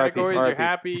different RIP, categories. RIP. You're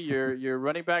happy. Your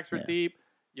running backs were Yeah. deep.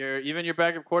 Even your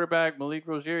backup quarterback Malik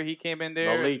Rozier, he came in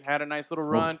there, Malik. had a nice little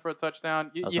run for a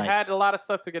touchdown. You That was had nice. a lot of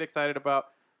stuff to get excited about.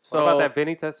 So What about that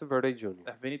Vinny Testaverde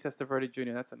Jr.? Vinny Testaverde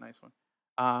Jr. That's a nice one.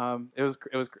 It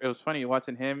was funny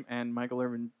watching him and Michael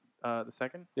Irvin the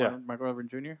second. Yeah. Michael Irvin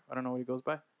Jr. I don't know what he goes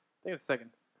by. I think it's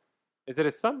second. Is it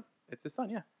his son? It's his son.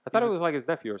 Yeah. I thought He's it was like his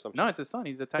nephew or something. No, it's his son.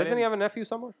 He's a tight Doesn't end. he have a nephew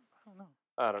somewhere? I don't know.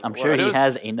 I don't know. I'm sure it he was-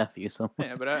 has a nephew somewhere.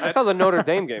 Yeah, but I saw the Notre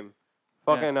Dame game.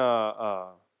 Fucking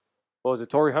what was it?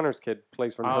 Torrey Hunter's kid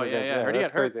plays for Oh Notre yeah, Dame. yeah. I heard he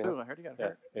that's got hurt crazy, too. huh? I heard he got Yeah,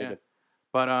 hurt. he Yeah. did.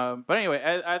 But anyway,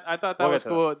 I thought that We'll was get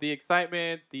to cool. The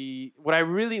excitement, what I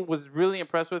really was really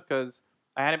impressed with, because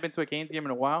I hadn't been to a Canes game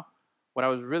in a while. What I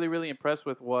was really impressed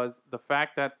with was the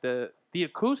fact that the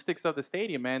acoustics of the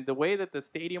stadium, man, the way that the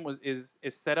stadium is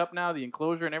set up now, the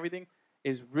enclosure and everything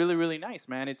is really nice,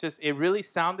 man. It really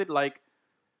sounded like,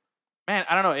 man,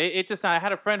 I don't know. It just, I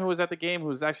had a friend who was at the game who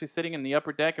was actually sitting in the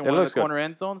upper deck in It one of looks the good. corner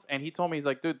end zones, and he told me, he's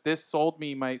like, dude, this sold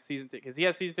me my season ticket, because he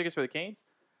has season tickets for the Canes.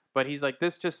 But he's like,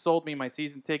 this just sold me my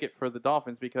season ticket for the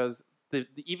Dolphins, because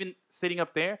even sitting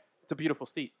up there, it's a beautiful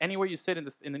seat. Anywhere you sit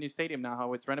in the new stadium now,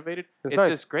 how it's renovated, It's it's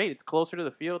nice. just great. It's closer to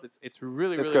the field. It's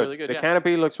really It's really good. The Yeah.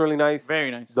 canopy looks really nice.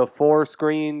 Very nice. The 4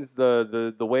 screens,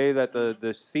 the way that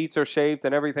the seats are shaped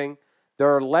and everything.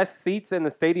 There are less seats in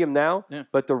the stadium now, Yeah.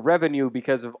 but the revenue,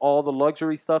 because of all the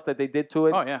luxury stuff that they did to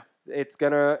it, Oh yeah, it's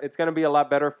gonna be a lot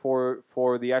better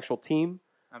for the actual team.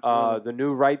 absolutely. The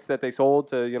new rights that they sold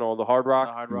to the Hard Rock,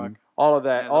 The Hard Rock. all of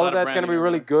Yeah, that, there's a all lot of of that's going to be branding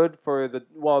really over good for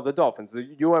the Dolphins.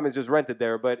 The UM is just rented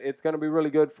there, but it's going to be really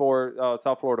good for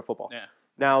South Florida football. Yeah.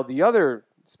 Now,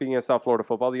 speaking of South Florida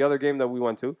football, the other game that we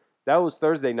went to, that was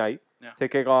Thursday night Yeah. to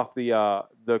kick off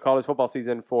the college football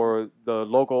season for the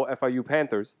local FIU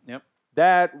Panthers. Yep.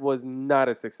 That was not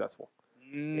as successful.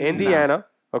 Indiana,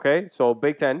 okay, so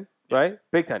Big Ten, Yeah. right?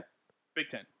 Big Ten, Big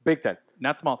Ten, Big Ten.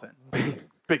 not small 10.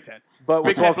 Big 10. But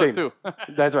with Big 10 12 plus teams.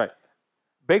 2. That's right.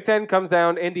 Big Ten comes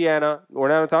down. Indiana. We're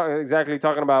not exactly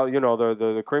talking about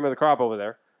the cream of the crop over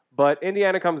there, but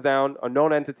Indiana comes down, a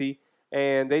known entity,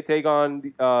 and they take on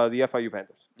the FIU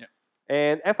Panthers. Yeah.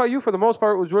 And FIU for the most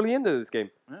part was really into this game.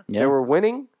 They Yeah. were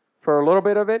winning for a little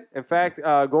bit of it. In fact,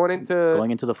 going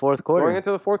into the fourth quarter. going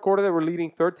into the fourth quarter, they were leading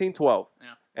 13-12. Yeah.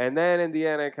 And then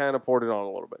Indiana kind of poured it on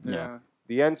a little bit. Yeah.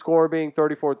 The end score being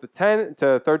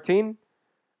 34-13.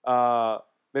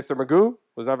 Mr. Magoo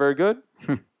was not very good.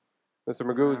 Mr.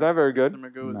 Magoo was not very good. Mr.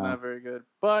 Magoo was No. not very good,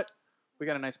 but we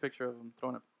got a nice picture of him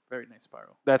throwing a very nice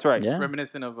spiral, That's right. Yeah.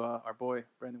 reminiscent of our boy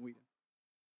Brandon Whedon.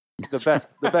 The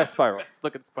best spiral. Best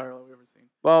looking spiral I've ever seen.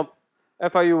 Well,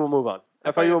 FIU will move on.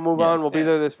 FIU will move Yeah. on. We'll be Yeah.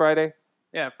 there this Friday.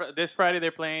 Yeah, this Friday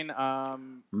they're playing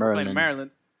playing Maryland.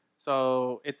 Maryland.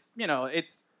 So it's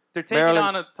they're taking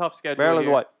Maryland's- on a tough schedule. Maryland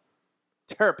here. what?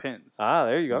 Terrapins. Ah,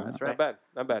 there you go. That's Not right. bad.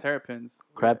 Not bad. Terrapins.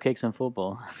 Crab cakes and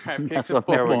football. Crab cakes That's and what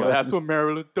There we football. go. That's what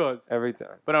Maryland does. Every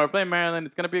time. But we're playing Maryland.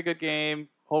 It's going to be a good game.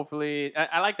 Hopefully,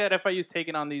 I like that FIU's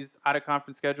taking on these out of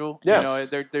conference schedule. Yes.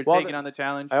 They're Well, taking on the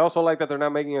challenge. I also like that they're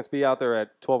not making us be out there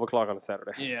at 12 o'clock on a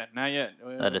Saturday. Yeah, not yet.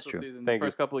 That is We'll true. see. The Thank you.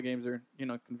 first couple of games are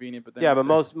convenient, but then Yeah, but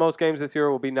after- most games this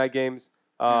year will be night games.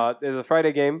 There's a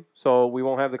Friday game, so we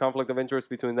won't have the conflict of interest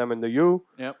between them and the U.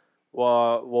 Yep.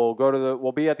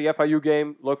 We'll be at the FIU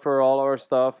game. Look for all our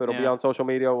stuff. It'll be Yeah. on social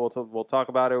media. We'll talk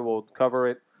about it. We'll cover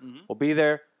it. Mhm. We'll be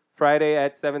there Friday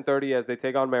at 7:30 as they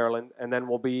take on Maryland, and then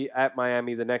we'll be at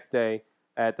Miami the next day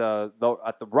at the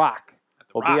Rock.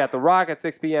 We'll be at the Rock at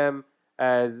 6 p.m.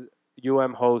 as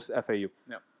UM hosts FAU.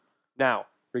 Yep. Now,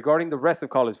 regarding the rest of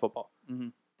college football,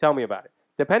 Mhm. tell me about it.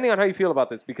 Depending on how you feel about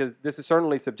this, because this is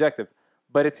certainly subjective,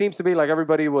 but it seems to be like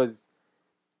everybody was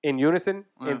in unison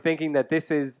Yeah. in thinking that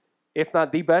this is, if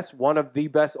not the best, one of the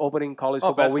best opening college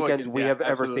football best weekends we have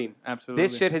ever absolutely, seen. Absolutely.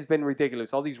 This shit has been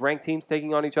ridiculous. All these ranked teams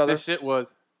taking on each other. This shit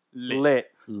was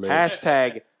lit. Lit.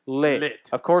 Hashtag lit. Lit.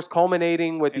 Of course,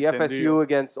 culminating with the Encendido. FSU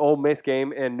against Ole Miss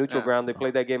game in neutral Yeah. ground. They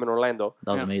played that game in Orlando.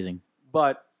 That was Yeah. amazing.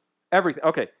 But everything.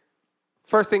 Okay.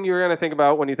 First thing you're going to think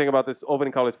about when you think about this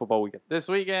opening college football weekend. This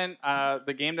weekend,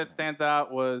 the game that stands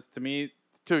out was, to me,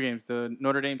 two games. The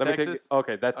Notre Dame, Let me Texas.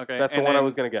 okay, that's Okay, the and one I then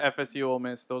was going to guess. FSU, Ole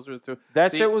Miss. Those were the two.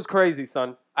 That See- shit was crazy,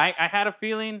 son. I had a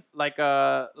feeling like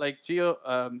Gio,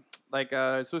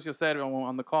 Sucio said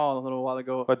on the call a little while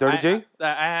ago. What, Dirty G?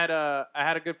 I had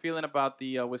a good feeling about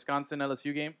the Wisconsin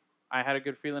LSU game. I had a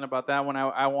good feeling about that one.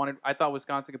 I thought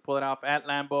Wisconsin could pull it off at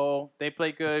Lambeau. They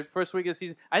played good first week of the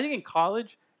season. I think in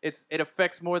college it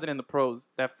affects more than in the pros.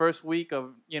 That first week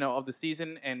of the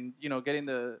season and getting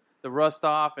the rust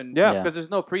off and Yeah. because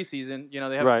there's no preseason.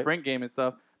 They have Right. a spring game and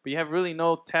stuff. But you have really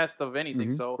no test of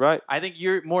anything. Mhm. So Right. I think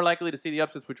you're more likely to see the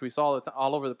upsets, which we saw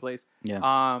all over the place. Yeah.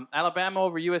 Alabama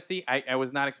over USC, I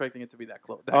was not expecting it to be that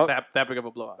close, Oh. that big of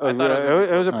a blowout. It I thought it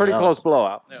was was a pretty that close was-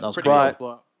 blowout. yeah, that was pretty crazy. close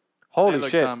blowout. They Holy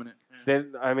looked shit. dominant. Yeah.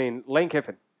 Then, I mean, Lane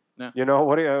Kiffin. Yeah.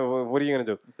 What are you going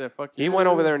to do? He said, "Fuck He you." went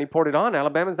over there and he poured it on.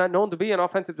 Alabama's not known to be an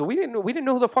offensive. We didn't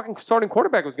know who the fucking starting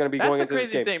quarterback was going to be That's going the into this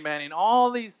crazy game. thing, man. In all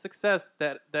these success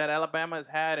that Alabama has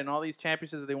had and all these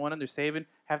championships that they won under Saban,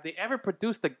 have they ever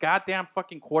produced a goddamn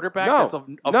fucking quarterback No. that's of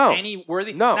No. any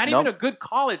worthy? No. Not Nope. even a good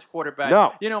college quarterback.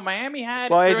 No. Miami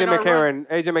had. Well, during our run-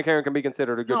 AJ McCarron can be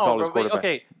considered a good no, college bro, but- quarterback.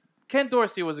 Okay, Ken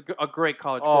Dorsey was a great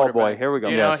college Oh quarterback. boy, here we go.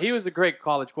 Yes. He was a great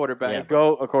college quarterback. Yeah.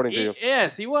 Go according to you.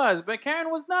 Yes, he was.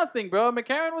 McCarron was nothing, bro.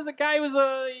 McCarron was a guy who was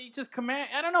he just command.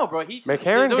 I don't know, bro. He just, McCarron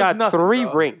there was got nothing, 3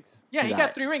 bro. rings. Yeah, he He's got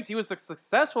alright. 3 rings. He was a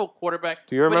successful quarterback.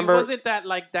 Do you remember? But he wasn't that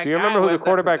like that. Do you guy remember who has the that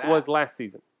quarterback pizzazz. was last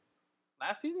season?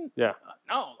 Last season? Yeah.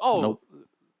 No. Oh, Nope.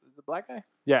 the black guy.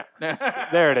 Yeah. there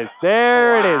There it is.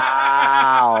 There it is.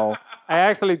 Wow. I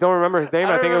actually don't remember his name.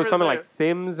 I I think it was remember something his like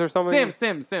Sims or something.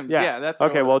 Sims. Yeah. Yeah, that's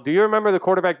what Okay, it well, was. do you remember the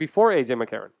quarterback before AJ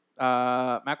McCarron?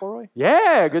 McElroy.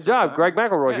 Yeah, good That's job. what's Greg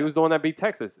up. McElroy. Yeah. He was the one that beat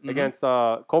Texas Mhm. against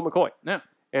Colt McCoy Yeah.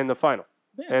 in the final,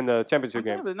 Yeah. in the championship I'm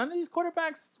telling game. you, but none of these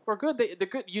quarterbacks were good. They're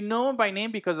good. You know them by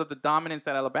name because of the dominance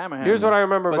that Alabama had. Here's what I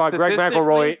remember But about Greg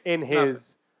McElroy statistically, in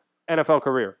his NFL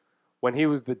career. When he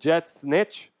was the Jets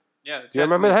snitch. Yeah, Do you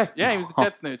remember that? Yeah, he was the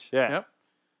Jet snitch. Yeah. Yep.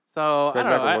 So Greg I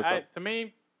don't McElroy know. was up. To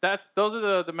me, those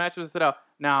are the matches that stood out.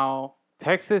 Now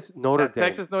Texas, Notre that Dame.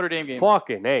 Texas Notre Dame game.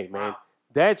 Fucking A, man.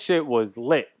 That shit was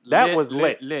lit. That was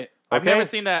lit. I've Okay? never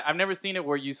seen that. I've never seen it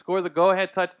where you score the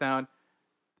go-ahead touchdown,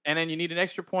 and then you need an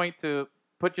extra point to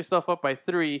put yourself up by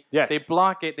 3. Yes. They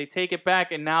block it. They take it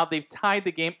back, and now they've tied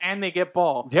the game, and they get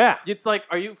ball. Yeah. It's like,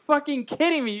 are you fucking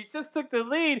kidding me? You just took the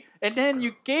lead, and then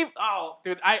you gave. Oh,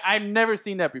 dude, I've never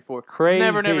seen that before. Crazy.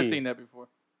 Never seen that before.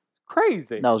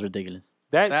 Crazy. That was ridiculous.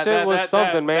 That shit was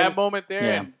something, man. That moment there,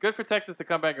 Yeah. and good for Texas to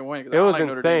come back and win. 'Cause I It don't was like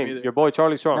Notre Dame insane. either. Your boy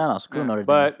Charlie Strong. No, screw Yeah. Notre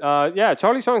Dame. But yeah,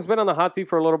 Charlie Strong's been on the hot seat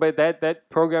for a little bit. That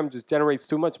program just generates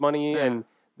too much money, Yeah. and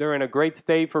they're in a great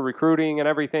state for recruiting and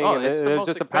everything. Oh, and it's the they're most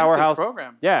just a expensive powerhouse.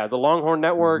 program. Yeah, the Longhorn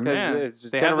Network Mhm. Yeah. has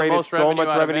just They have the generated most so much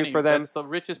out of revenue any. for them. That's the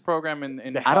richest program in They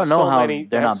I don't have know so how many,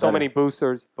 they're they have not so better. many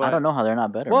boosters. But- I don't know how they're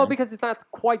not better. Well, man. because it's not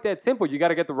quite that simple. You got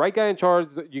to get the right guy in charge.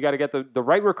 You got to get the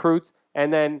right recruits,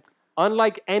 and then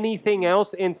unlike anything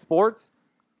else in sports,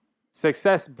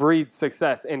 success breeds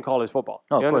success in college football.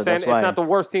 Oh, you of course, understand? that's It's why- not the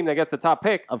worst team that gets the top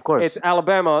pick. Of course. It's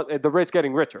Alabama, the rich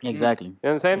getting richer. Exactly. You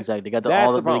understand? Exactly. They got That's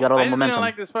all the the problem. all I the just momentum. didn't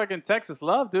like this fucking Texas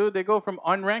love, dude. They go from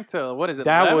unranked to what is it?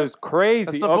 That 11? was crazy.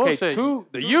 That's the Okay, bullshit. The two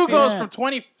U teams- goes Yeah. from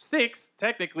 26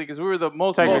 technically because we were the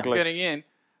most votes Technically. getting in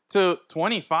to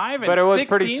 25 and but it was 6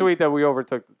 pretty teams. sweet that we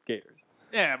overtook the Gators.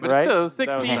 Yeah, but right? still, it was 6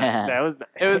 That was teams. nice. Yeah. That was nice.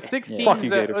 It was 6 Yeah. teams. Fuck you,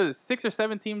 That, Gators. was it 6 or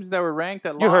 7 teams that were ranked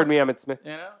that You lost. heard me, Emmett Smith.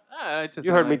 You know, I just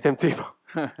You heard me, didn't Tim Tebow.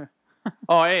 like it.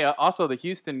 Oh, hey, also the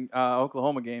Houston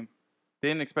Oklahoma game.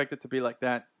 Didn't expect it to be like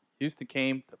that. Houston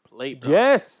came to play, bro.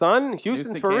 Yes, son. Houston's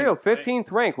Houston for came real. to play. 15th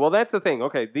ranked. Well, that's the thing.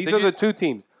 Okay, these Did are you- the two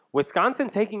teams. Wisconsin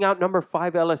taking out number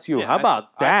 5 LSU. Yeah, How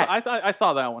about that? I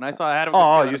saw that one. I had a good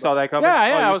Oh, feeling you saw about that coming? Yeah, Oh, yeah,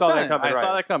 you I was saw telling that you. coming, I right?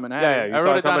 saw that coming. Yeah, you I saw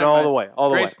wrote it it down coming in all my the way, all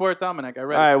the Great way. Sports Almanac. I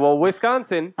read All right, it. well,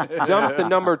 Wisconsin jumps to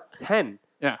number 10.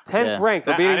 Yeah. 10th Yeah. ranked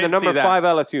for I beating the didn't number see that. 5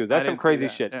 LSU. I That's some didn't see crazy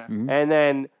that. shit. Yeah. Mhm. And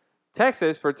then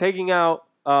Texas for taking out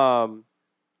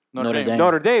Notre Dame.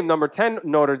 Notre Dame, number 10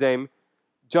 Notre Dame,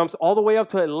 jumps all the way up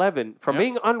to 11 from Yep.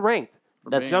 being unranked.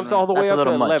 That's Jumps all the that's way a up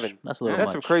to little much. 11. That's a little That's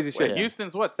much. some crazy shit. Wait,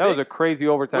 Houston's what? That was a 6? crazy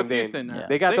overtime What's game. Houston? Yeah.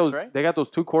 They got 6, those. right? They got those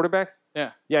 2 quarterbacks.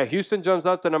 Yeah. Yeah. Houston jumps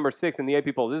up to number 6 in the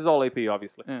AP poll. This is all AP,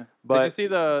 obviously. Yeah. But did you see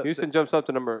the Houston jumps up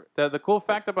to number the cool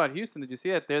fact 6. about Houston? Did you see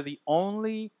that they're the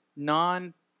only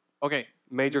non? Okay,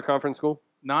 major conference school.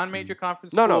 non-major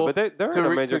conference No, school. but they're in a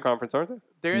major conference, aren't they?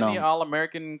 They're in No. the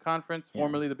All-American Conference,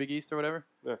 formerly the Big East or whatever.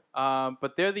 Yeah.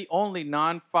 But they're the only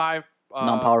non-5.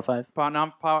 Non-Power 5.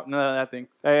 Non-power. No, that thing.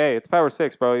 Hey, it's Power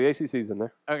 6, bro. The ACC's in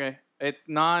there. Okay, it's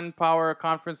non-power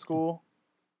conference school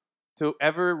to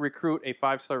ever recruit a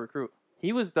 5-star recruit.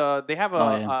 He was they have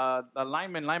a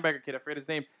linebacker kid. I forget his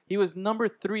name. He was number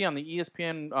 3 on the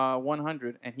ESPN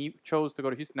 100, and he chose to go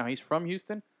to Houston. Now he's from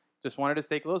Houston. Just wanted to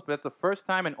stay close, but that's the first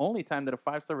time and only time that a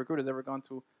 5-star recruit has ever gone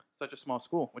to such a small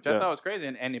school, which I thought was crazy,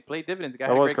 and it played dividends. The guy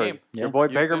had a great game. Your boy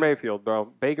Houston. Baker Mayfield, bro.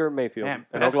 Baker Mayfield. Man,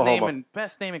 in best Oklahoma.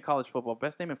 name in college football.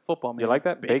 Best name in football, man. You like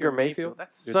that? Baker Mayfield?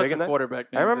 That's You're such digging a that?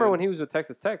 quarterback name. I remember dude. when he was with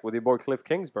Texas Tech with your boy Cliff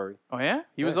Kingsbury. Oh yeah,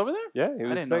 he was over there. Yeah, he I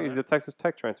was. didn't know He's that. a Texas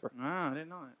Tech transfer. Ah, I didn't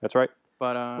know that. That's right.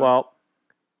 But Well,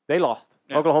 they lost.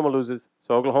 Yeah. Oklahoma loses,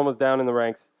 so Oklahoma's down in the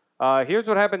ranks. Here's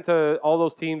what happened to all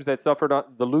those teams that suffered on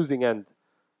the losing end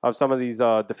of some of these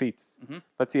defeats. Mhm.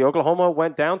 Let's see. Oklahoma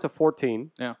went down to 14.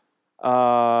 Yeah.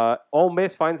 Ole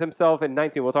Miss finds himself in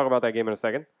 19. We'll talk about that game in a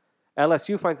second.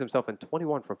 LSU finds himself in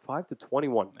 21 from 5 to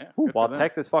 21. Yeah, good While for them.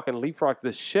 Texas fucking leapfrogs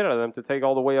the shit out of them to take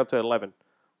all the way up to 11.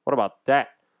 What about that?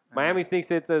 Miami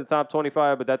sneaks into the top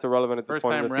 25, but that's irrelevant at this first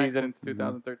point time in the ranked season. since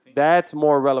 2013. That's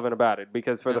more relevant about it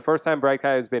because for Yeah. the first time, Bragg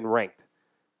High has been ranked.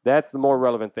 That's the more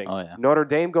relevant thing. Oh, yeah. Notre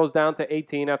Dame goes down to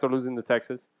 18 after losing to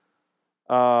Texas.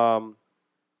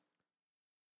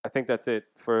 I think that's it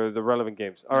for the relevant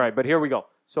games. All right, but here we go.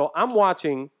 So I'm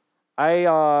watching.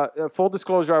 Full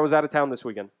disclosure, I was out of town this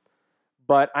weekend,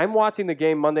 but I'm watching the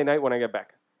game Monday night when I get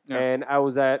back, Yeah. and I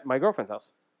was at my girlfriend's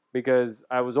house because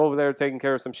I was over there taking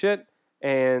care of some shit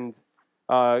and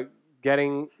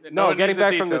getting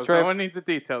back from the trip. No one needs the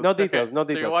details. No details, Okay, no So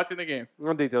details. you're watching the game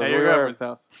No details. at your girlfriend's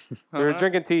house. We were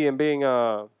drinking tea and being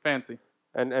Fancy.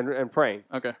 and praying.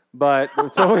 Okay. But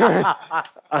so we were.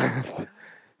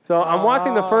 So I'm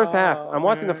watching the first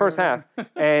half.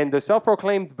 And the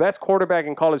self-proclaimed best quarterback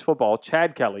in college football,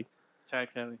 Chad Kelly,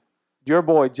 Chad Kelly. your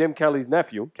boy Jim Kelly's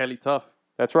nephew. Kelly Tough.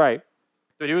 That's right.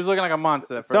 Dude, he was looking like a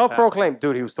monster. That first Self-proclaimed,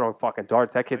 dude. He was throwing fucking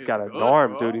darts. That kid's He's got an good,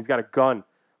 arm, bro. dude. He's got a gun.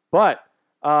 But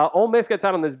Ole Miss gets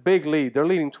out on this big lead. They're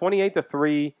leading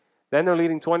 28-3. Then they're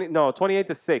leading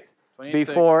 28-6 half.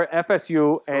 before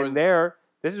FSU. Scores. And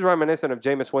this is reminiscent of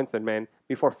Jameis Winston, man.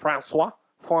 Before Francois,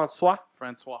 Francois.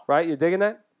 right? You digging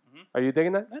that? Mhm. Are you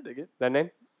digging that? I dig it. That name?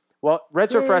 Well,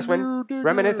 redshirt freshman,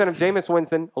 reminiscent of Jameis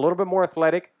Winston, a little bit more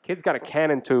athletic. Kid's got a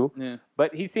cannon too, Yeah.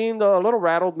 but he seemed a little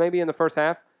rattled maybe in the first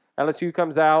half. LSU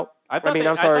comes out. I thought mean, they,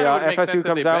 I'm sorry, I thought it would make FSU sense that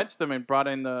comes they out. benched him and brought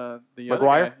in the McGuire? other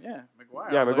guy. Yeah,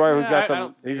 McGuire. Yeah, I was McGuire, like, who's got I some.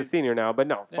 don't He's a see- senior now, but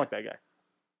no, Yeah. fuck that guy.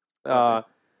 Well,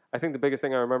 I think the biggest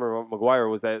thing I remember about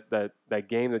McGuire was that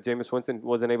game that Jameis Winston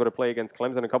wasn't able to play against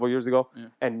Clemson a couple years ago, Yeah.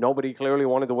 and nobody clearly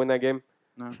wanted to win that game.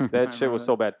 no, I That shit remember was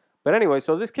so bad. But anyway,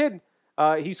 so this kid,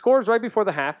 he scores right before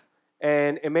the half,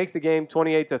 and it makes the game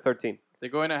 28-13. They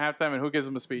go in at halftime, and who gives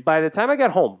them a speech? By the time I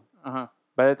get home, Uh-huh.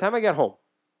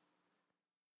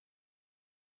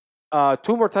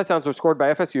 2 more touchdowns were scored by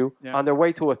FSU Yeah. on their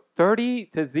way to a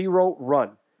 30-0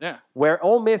 run, Yeah. where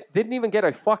Ole Miss didn't even get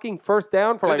a fucking first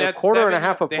down for Dude, like they a had quarter and a 7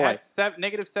 half of They play. had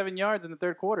negative 7 yards in the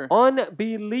third quarter.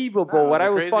 Unbelievable No, it what was I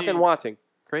a was crazy- fucking watching.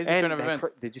 Crazy And turn of that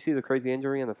events. did you see the crazy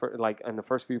injury in the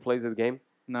first few plays of the game?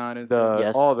 No, I didn't see it.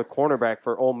 Yes. The cornerback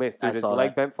for Ole Miss, dude, I his saw leg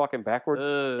that. bent fucking backwards.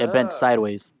 It bent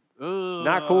sideways.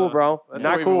 Not cool, bro. That's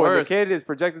Not even cool. And the worse. kid is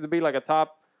projected to be like a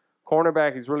top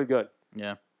cornerback. He's really good.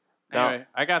 Yeah. Now, Anyway,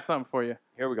 I got something for you.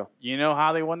 here we go. You know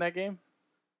how they won that game?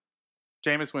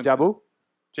 Jameis Winston. Jabu?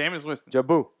 Jameis Winston.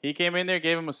 Jabu. He came in there,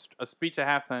 gave him a speech at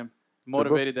halftime,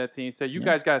 motivated that team. Said, "You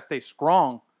guys got to stay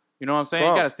strong. You know what I'm saying?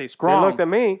 Strong. You got to stay They strong. looked at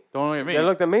me. Don't look at me. They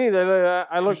looked at me.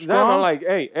 I looked at them. strong? I'm like,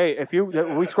 hey, if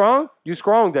we strong, you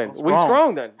strong then. We Strong.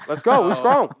 strong then. Let's go. We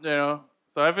strong. You know.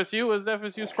 So FSU was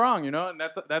FSU strong, you know, and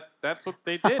that's what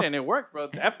they did, and it worked, bro.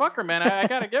 That fucker, man, I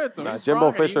gotta give it to him. Nah, He's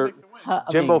Jimbo strong, and he Fisher- makes it win.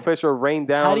 I Jimbo mean, Fisher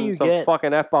rained how do down you some get-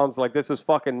 fucking F-bombs like this was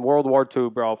fucking World War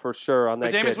II, bro, for sure on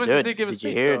that But Jameis kid. Winston Dude, did give a did you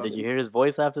speech, hear? though. Did you hear his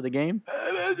voice after the game?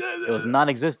 It was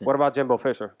non-existent. What about Jimbo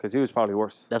Fisher? Because he was probably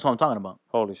worse. That's what I'm talking about.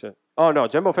 Holy shit. Oh, no,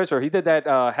 Jimbo Fisher, he did that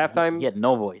halftime. He had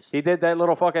no voice. He did that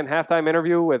little fucking halftime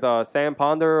interview with Sam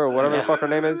Ponder or whatever the fuck her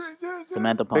name is.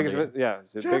 Samantha Biggest, Ponder. yeah.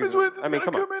 Jameis biggest- Winston's I mean, gonna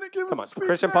come on. come in and give Come us on. a speech.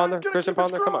 Christian man. Ponder? He's gonna Christian keep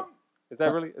it Ponder? Come on. strong. Is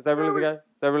that really the guy? Is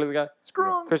that really the guy?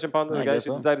 Strong. Christian Ponder, the I guy guess she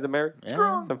so. decided to marry?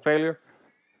 Yeah. Some failure?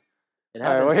 It All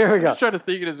right, well, happens. here we I'm go. just trying to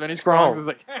sneak in as many Strong. strongs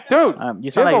as I can. Dude,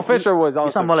 You sound Jimbo like Fisher was on you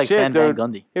sound some more like shit, Stan Van dude.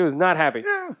 Gundy. He was not happy.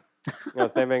 Yeah. You know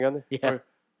Stan Van Gundy? Yeah,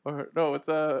 Or, no, it's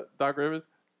Doc Rivers.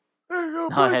 There you go,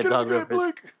 No, I Blake. had Get Doc it again, Rivers.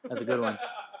 Blake. that's a good one.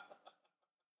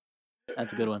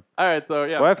 That's a good one. All right, so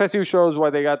yeah, Well, FSU shows why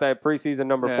they got that preseason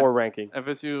number Yeah. 4 ranking.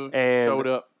 FSU And showed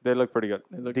up. They look pretty good.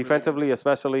 They look Defensively,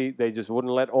 especially, they just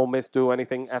wouldn't let Ole Miss do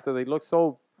anything after they looked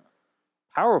so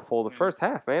powerful the Yeah. first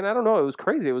half, man. I don't know. It was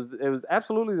crazy. It was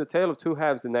absolutely the tale of two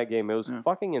halves in that game. It was Yeah.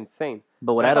 fucking insane.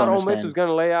 But what I I don't thought Ole Miss was understand, going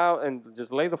to lay out and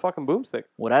just lay the fucking boomstick.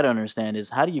 what I don't understand is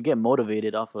how do you get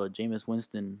motivated off of Jameis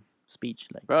Winston speech?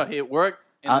 Like, Bro, it worked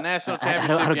in the I- national I don't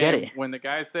championship get game it. when the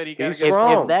guy said he got to He's get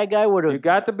strong. if that guy were You to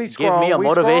got to be give strong. me a We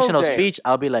motivational strong, James. speech,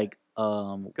 I'll be like,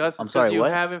 Gus, I'm it's sorry, 'cause you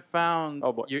what? haven't found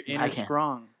Oh, boy. your I inner can't.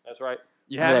 strong. That's right.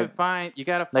 You I'd be haven't like- find. You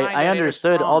gotta find. Like that I inner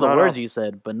understood strong. all the No, words no. you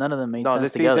said, but none of them made No,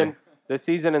 sense this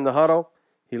season in the huddle,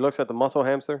 he looks at the muscle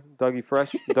hamster, Dougie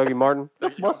Fresh, Dougie Martin,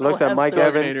 together. looks at Mike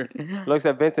Terminator. Evans, looks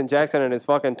at Vincent Jackson and his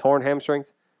fucking torn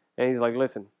hamstrings, and he's like,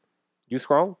 listen, you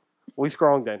strong? We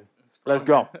strong then. Let's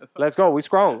go. Let's go. We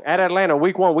strong. At Atlanta,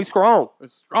 week 1, we strong.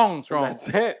 Strong, And strong. that's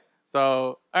it.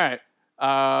 So, all right.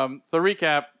 So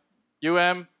recap: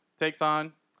 UM takes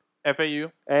on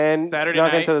FAU. And Saturday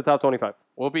snuck night. into the top 25.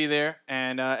 We'll be there,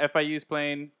 and FIU's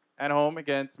playing at home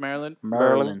against Maryland.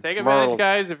 Maryland. Take advantage, Maryland.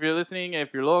 guys. If you're listening,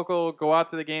 if you're local, go out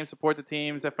to the game, support the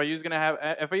teams.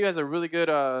 FIU has a really good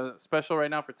special right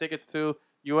now for tickets too.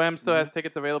 UM still has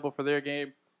tickets available for their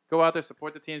game. Go out there,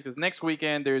 support the teams, because next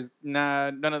weekend there's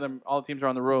none of them. All the teams are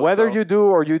on the road. Whether so- you do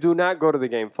or you do not go to the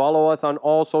game, follow us on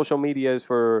all social medias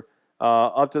for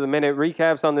up to the minute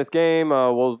recaps on this game.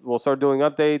 We'll start doing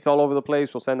updates all over the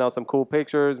place. We'll send out some cool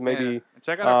pictures. Maybe Yeah.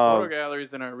 Check out our um, photo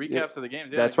galleries and our recaps of the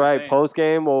games. Yeah, that's like you're right. saying. Post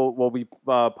game, we'll be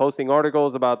posting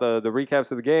articles about the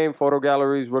recaps of the game, photo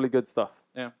galleries, really good stuff.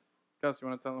 Gus, you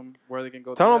want to tell them where they can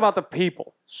go? Tell do them that? about the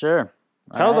people. Sure.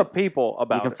 Tell All the right. people You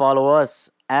about can it. follow us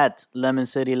at Lemon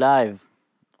City Live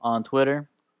on Twitter,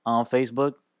 on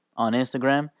Facebook, on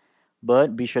Instagram.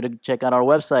 But be sure to check out our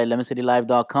website,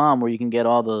 lemoncitylive.com, where you can get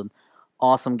all the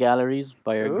awesome galleries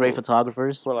by our great Ooh.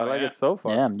 photographers. Well, I Oh, like yeah. it so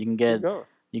far. Yeah, you can Keep get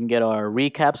going. our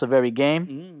recaps of every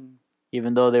game,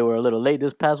 even though they were a little late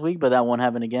this past week, but that won't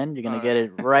happen again. You're gonna All get right.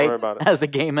 it right worry about it. as the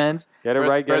game ends. Get it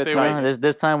right, get it Birthday tight. week.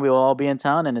 This time we will all be in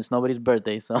town, and it's nobody's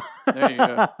birthday, so There you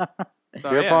go. So,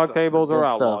 Beer yeah, pong so- tables are good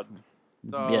outlawed. stuff.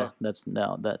 So- Yeah,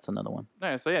 that's another one.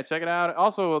 Yeah, so yeah, check it out.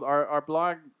 Also, our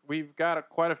blog, we've got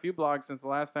quite a few blogs since the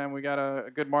last time. We got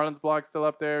a good Marlins blog still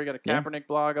up there. We got a Yeah. Kaepernick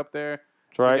blog up there.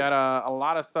 That's right. We got a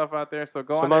lot of stuff out there. So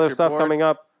go on Some there other if you're stuff bored. coming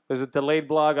up. There's a delayed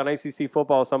blog on ACC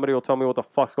football. Somebody will tell me what the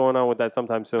fuck's going on with that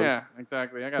sometime soon. Yeah,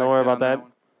 exactly. I gotta Don't worry get about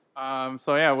on that. one.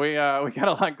 So yeah, we got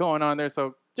a lot going on there.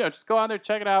 So yeah, just go out there,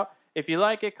 check it out. If you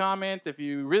like it, comment. If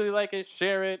you really like it,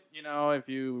 share it. You know, if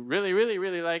you really, really,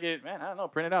 really like it, man, I don't know,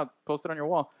 print it out, post it on your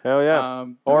wall. Hell yeah.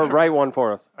 Do Or whatever. write one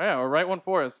for us. Yeah, or write one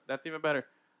for us. That's even better.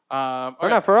 All Or right,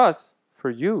 not for us. For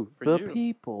you. For the you.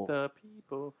 people. the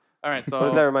people. All right, so What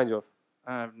does that remind you of?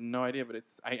 I have no idea, but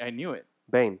I knew it.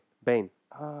 Bane.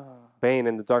 Bane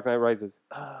in The Dark Knight Rises.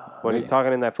 When he's Really?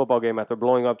 talking in that football game after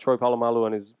blowing up Troy Polamalu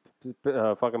and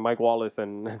his fucking Mike Wallace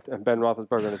and Ben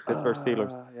Roethlisberger and his Pittsburgh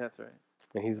Steelers. Yeah, that's right.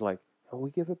 And he's like, and we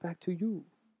give it back to you,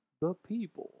 the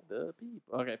people. The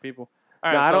people. Okay, people.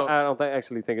 All No, right, I don't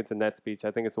actually think it's a net speech.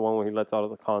 I think it's the one where he lets all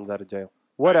of the cons out of jail.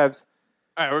 Whatevs.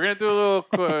 All right, we're gonna do a little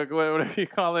quick, whatever you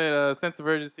call it, sense of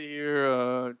urgency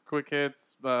here, quick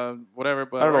hits, whatever.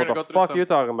 But I don't know we're what gonna the go through fuck some. you're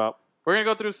talking about. We're gonna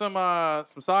go through some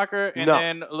soccer and No.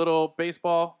 then a little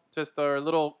baseball. Just a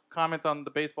little comment on the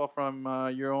baseball from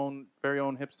your own very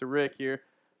own hipster Rick here,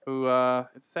 who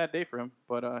it's a sad day for him,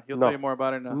 but he'll No. tell you more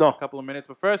about it in a No. couple of minutes.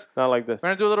 But first, Not like this. we're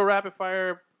gonna do a little rapid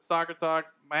fire soccer talk.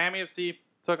 Miami FC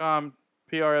took on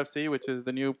PRFC, which is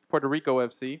the new Puerto Rico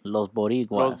FC. Los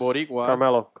Boricuas. Los Boricuas.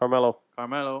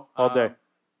 Carmelo. All day.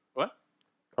 What?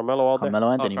 Carmelo all day.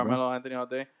 Carmelo Anthony, bro. Carmelo Anthony all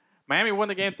day. Miami won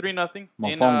the game 3-0.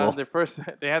 In Mofongo. their first,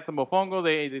 they had some mofongo.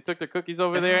 They took their cookies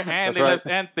over there, and That's they right. left,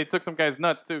 and they took some guys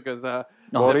nuts too, because the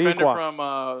No. defender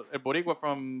Boricua. from Boricua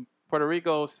from Puerto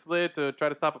Rico slid to try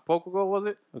to stop a poker goal. Was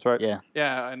it? That's right. Yeah,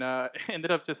 Yeah, and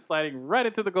ended up just sliding right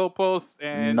into the goalpost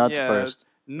and nuts yeah, first.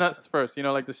 Nuts first. You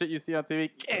know, like the shit you see on TV.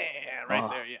 Yeah, right Oh.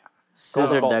 there. Yeah.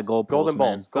 Scissored balls. that goalpost, Golden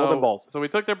man. balls. Golden balls. So we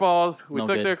took their balls, we No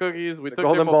took good. their cookies, we The took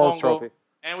Golden their Balls mofongo, trophy.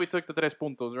 and we took the tres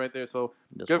puntos right there. So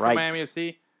That's good right. for Miami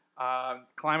FC.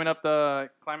 Climbing up the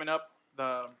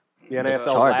The The NASL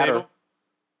charts. ladder. table.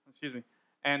 Excuse me.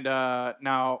 And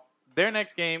now their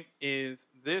next game is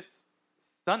this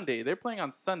Sunday. They're playing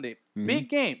on Sunday. Mhm. Big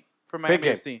game for Miami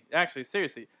game. FC. Actually,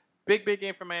 seriously, big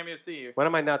game for Miami FC here. When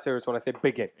am I not serious when I say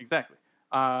big game? Exactly.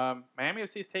 Miami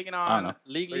FC is taking don't on know.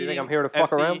 league So you think leading I'm here to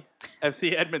fuck around?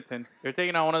 FC Edmonton. They're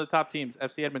taking on one of the top teams,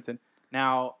 FC Edmonton.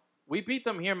 Now we beat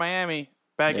them here in Miami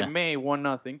back Yeah. in May,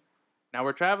 1-0. Now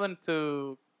we're traveling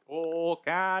to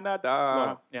Canada.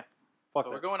 No. Yeah. Fuck So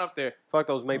we're that. going up there. Fuck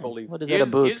those Maple Leafs. What is that a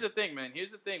boot? Here's the thing, man.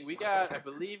 Here's the thing. We got, I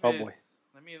believe Oh, it's, boy.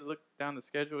 let me look down the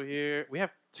schedule here. We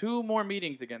have 2 more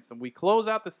meetings against them. We close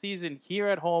out the season here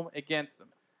at home against them.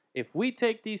 If we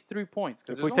take these 3 points,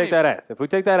 because If we take that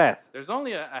ass. there's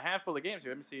only a handful of games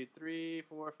here. Let me see. 3,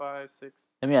 4, 5, 6.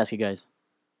 Let me ask you guys.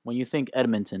 When you think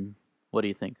Edmonton, what do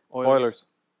you think? Oilers.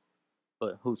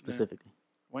 But who specifically?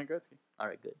 Wayne Gretzky. All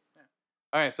right, good.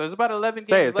 All right, so there's about 11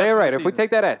 Say games it. Say it left in right. the If we season.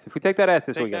 take that ass. If we take that ass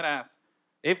this Take weekend. that ass.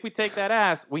 If we take that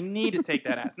ass, we need to take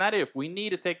that ass. Not if. We need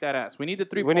to take that ass. We need the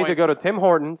 3 We points. need to go to Tim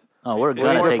Hortons. Oh, we're We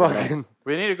gonna need to take fucking- that.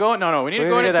 We need to go. No. We need We to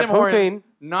go need to to get Tim that Hortons, poutine.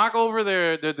 knock over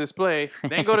their display,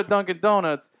 then go to Dunkin'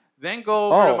 Donuts, then go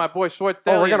over Oh. to my boy Schwartz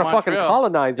Deli Oh, we're in gonna fucking Montreal.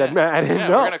 colonize that, Yeah. man. I didn't Yeah,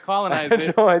 know. we're gonna colonize I had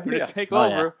it. no We're idea. gonna take Oh,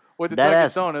 yeah. over with the That Dunkin'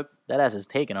 ass- Donuts. That ass is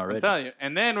taken I'm already. telling you.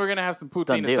 And then we're gonna have some done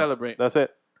poutine to deal. celebrate. That's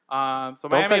it. So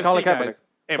Don't Miami say Colin FC Kaepernick. guys.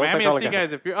 Hey, Don't say Miami Colin FC Kaepernick.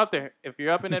 guys, if you're up there, if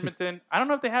you're up in Edmonton, I don't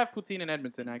know if they have poutine in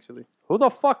Edmonton actually. Who the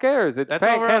fuck cares? It's That's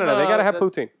Pan over on Canada. They the- gotta have that's-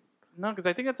 poutine. No, because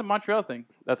I think that's a Montreal thing,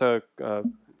 That's a. a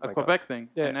my Quebec thing,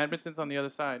 Yeah. and Edmonton's on the other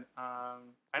side. I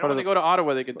What know are when they the- go to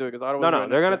Ottawa, they could do it because Ottawa. No,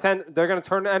 they're gonna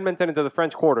turn Edmonton into the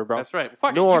French Quarter, bro. That's right.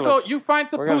 Fuck New it. Orleans. You find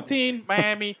some We're gonna- poutine,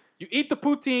 Miami. You eat the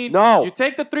poutine. No. You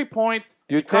take the 3 points.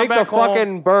 and You come take the back home, fucking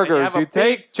and you burgers. have a You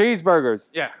take cheeseburgers.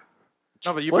 Yeah.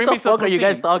 No, but you What bring the me some fuck are you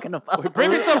guys poutine. talking about? Bring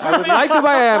me some I would poutine. like to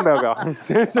buy a hamburger.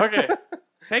 Okay.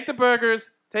 Take the burgers.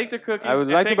 Take the cookies. I would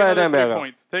and like to take buy a another damn 3 burger.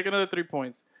 points. Take another 3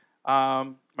 points.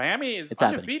 Miami is It's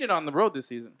happening. undefeated on the road this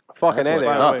season. Fucking That's A, what's they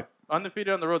By are. the up. way,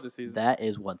 undefeated on the road this season. That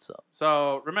is what's up.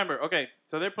 So remember, okay.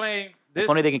 So they're playing this. If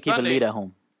only they can keep Sunday, a lead at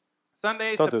home.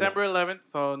 Sunday, Don't do that. September 11th.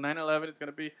 So 9/11 is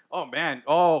gonna be. Oh man.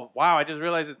 Oh wow. I just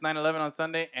realized it's 9/11 on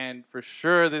Sunday, and for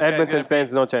sure this guy's Edmonton gonna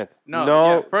stands no chance. No,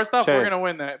 no yeah, first off, we're chance. gonna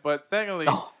win that. But secondly,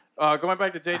 Oh. going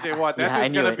back to JJ Watt, that's Yeah, I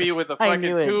just knew gonna it. be with the I fucking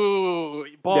knew it. 2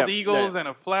 bald Yeah, eagles yeah. and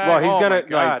a flag. Well, he's oh gonna, my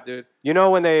god, like- dude. You know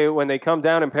when they come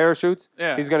down in parachutes,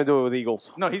 Yeah. he's gonna do it with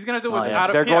eagles. No, he's gonna do it Oh, without.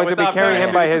 yeah. They're going to be without carrying him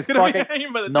by parachutes. his It's gonna be fucking-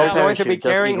 hanging by the No They're talons. going to be parachute,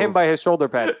 just carrying him eagles. by his shoulder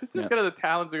pads. It's just kind of the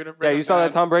talons are gonna. Yeah, bring you him saw that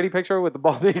down. Tom Brady picture with the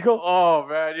bald eagles? Oh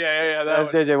man, yeah.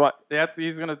 That's That JJ Watt.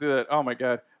 he's gonna do that. Oh my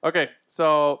god. Okay,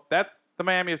 so that's the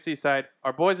Miami FC side.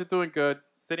 Our boys are doing good,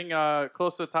 sitting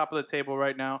close to the top of the table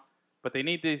right now. But they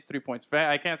need these 3 points.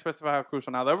 I can't specify how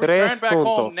crucial. Now they'll return Tres back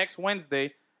home puntos. next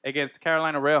Wednesday against the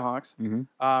Carolina Railhawks. Mhm.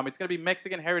 It's going to be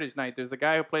Mexican Heritage Night. There's a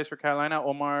guy who plays for Carolina,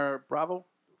 Omar Bravo,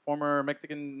 former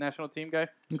Mexican national team guy.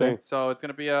 Okay. So it's going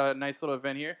to be a nice little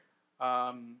event here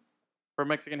for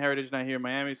Mexican Heritage Night here in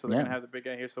Miami. So they're Yeah. going to have the big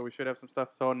guy here. So we should have some stuff.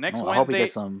 So next Oh, I hope we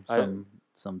Wednesday. get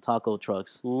some taco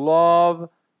trucks. Love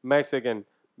Mexican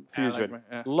fusion.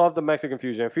 yeah. Love the Mexican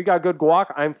fusion. If you got good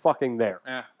guac, I'm fucking there.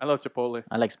 Yeah, I love Chipotle.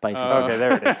 I like spicy. Okay,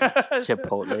 there it is.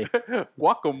 Chipotle.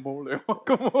 Guacamole.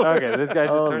 Okay, this guy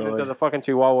just Oh, turned into Lord. the fucking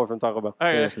Chihuahua from Taco Bell.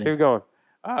 Okay. Seriously. Keep going.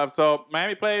 So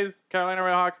Miami plays Carolina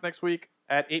Railhawks next week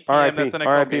at 8 p.m. R.I.P. That's the next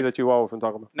home R.I.P. game. the Chihuahua from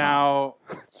Taco Bell. Now,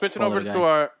 switching Poor over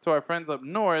little to our friends up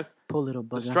north, Poor little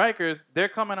the bugger. Strikers, they're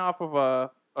coming off of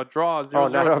a draw, 0-0 Oh,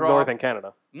 not up draw. north in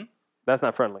Canada. Hmm? That's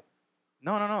not friendly.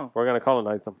 No. We're going to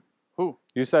colonize them. Who?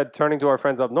 You said turning to our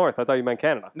friends up north. I thought you meant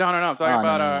Canada. No. I'm talking Oh, no,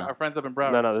 about no, our, no. our friends up in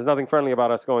Broward. No, there's nothing friendly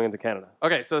about us going into Canada.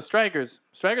 Okay, so Strikers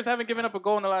haven't given up a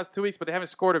goal in the last 2 weeks, but they haven't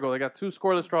scored a goal. They got 2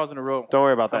 scoreless draws in a row. Don't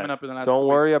worry about Coming that. up in the last Don't 2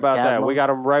 worry weeks. about that. We Cosmos. got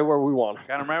them right where we want 'em.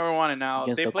 Got them right where we want it now.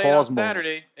 Against They the played on Cosmos.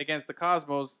 Saturday against the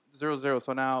Cosmos 0-0.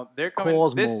 So now they're coming this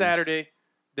Cosmos. Saturday.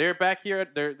 They're back here.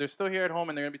 They're still here at home,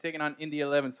 and they're going to be taking on Indy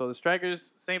 11. So the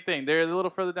Strikers, same thing. They're a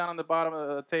little further down on the bottom of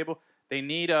the table. They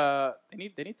need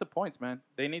some points, man.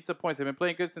 They need some points. They've been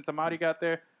playing good since Amadi got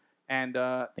there, and They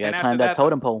then gotta after climb that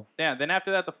totem pole. Yeah. Then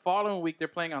after that, the following week they're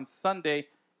playing on Sunday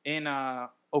in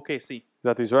OKC. Is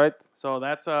that these right? So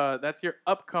that's your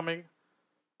upcoming.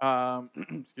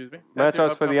 Excuse me. That's your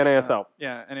Matchups for the upcoming, NASL.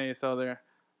 yeah, NASL there.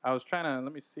 I was trying to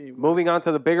let me see. Moving on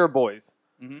to the bigger boys.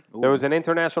 Mhm. There was an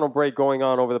international break going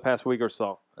on over the past week or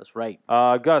so. That's right.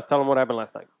 Gus, tell them what happened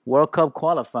last night. World Cup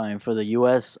qualifying for the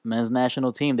U.S. men's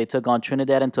national team. They took on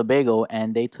Trinidad and Tobago,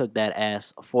 and they took that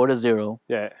ass 4-0.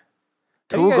 Yeah.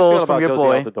 How do 2 you guys goals feel from about your Josie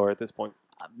boy. Altidore at this point?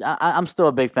 I'm still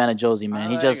a big fan of Josie, man. I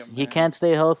He like just him, he man. can't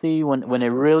stay healthy when it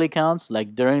really counts,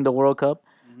 like during the World Cup.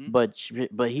 Mhm.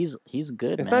 But he's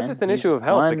good. It's man. not just an He's issue of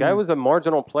health. The fun. guy was a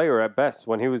marginal player at best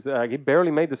when he was. He barely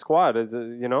made the squad.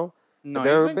 You know, No,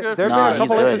 there he's been good. there for Nah, have been a he's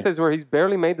couple good. instances where he's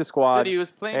barely made the squad. Dude, he was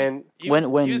playing. and he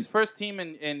when- was first team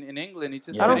in England. He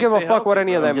just Yeah. I don't couldn't give a stay fuck what healthy,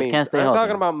 any of bro. that He just means. can't stay I'm healthy.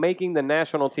 talking about making the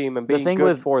national team and The being thing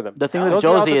good with- for them. the thing with Josie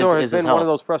Josie Altidore is has his been one of health.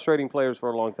 those frustrating players for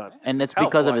a long time. and it's Health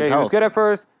because of wise. his Okay, he was health. good at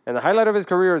first, and the highlight of his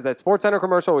career is that Sports Center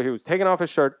commercial where he was taking off his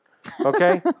shirt.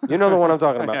 Okay, you know the one I'm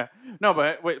talking about. Yeah. No,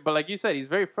 but like you said, he's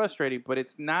very frustrating. But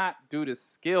it's not due to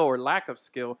skill or lack of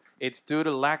skill. It's due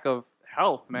to lack of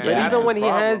health, man. But Yeah. That's even his when he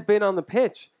problem. has been on the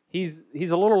pitch, he's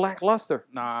a little lackluster.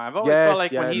 Nah, I've always Yes, felt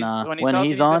like yes. when he's Nah, when he's when healthy,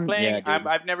 he's been on, playing, yeah, dude.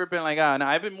 I've never been like, no,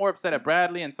 I've been more upset at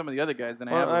Bradley and some of the other guys than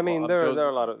I have. Well, I mean, there Josie. are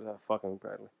a lot of fucking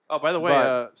Bradley. Oh, by the way,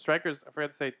 but- strikers, I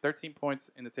forgot to say, 13 points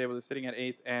in the table. They're sitting at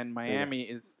 8th, and Miami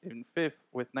is in 5th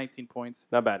with 19 points.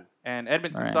 Not bad. And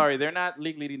Edmonton, All right. sorry, they're not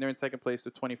league leading. They're in second place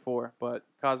with 24, but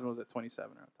Cosmos at 27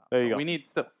 are on top. There you So go. We need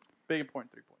still big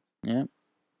important 3 points.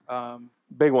 Yeah.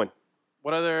 Big one.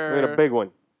 What We other? got a big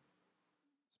one.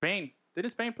 Spain.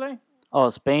 Didn't Spain play? Oh,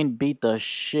 Spain beat the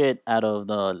shit out of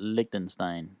the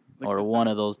Liechtenstein or Liechtenstein. one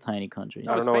of those tiny countries.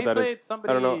 I don't know what Spain that is. played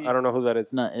Somebody, I don't know who that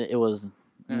is. No, it was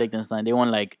Yeah. Liechtenstein. They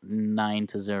won like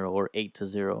 9-0 or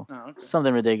 8-0, Oh, okay.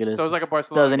 something ridiculous. So it was like a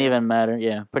Barcelona. Doesn't game. even matter.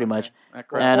 Yeah, pretty much.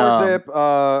 Correct. And, Four um, zip.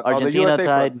 On the Argentina USA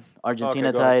tied. front. Argentina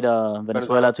Okay, go ahead. tied.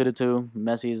 Venezuela 2-2.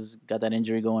 Messi's got that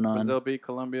injury going on. Brazil beat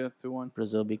Colombia 2-1.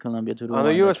 Brazil beat Colombia 2-1. On the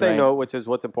that's USA right. note, which is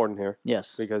what's important here,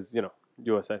 Yes, because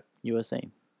USA. USA.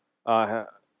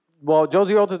 Well,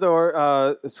 Josie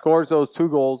Altidore scores those 2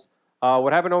 goals.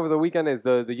 What happened over the weekend is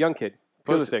the young kid,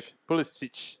 Pulisic.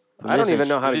 Pulisic. I don't even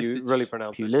know how Pulisic. you really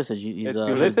pronounce it. Pulisic. He's It's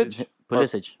Pulisic?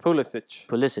 Pulisic. Pulisic.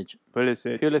 Pulisic.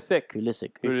 Pulisic. Pulisic.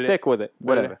 Pulisic. He's sick with it.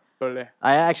 Whatever. Pule.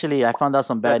 I found out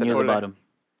some bad That's a news Pule. about him.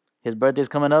 His birthday's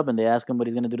coming up, and they asked him what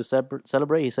he's gonna do to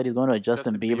celebrate. He said he's going to a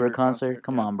Justin Bieber concert.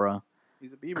 Come yeah. on, bro.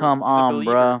 He's a Bieber. Come He's a on,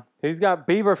 believer. bro. He's got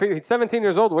Bieber fever. He's 17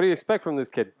 years old. What do you expect from this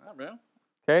kid? Yeah, bro.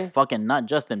 Okay? Fucking not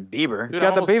Justin Bieber. He's Dude,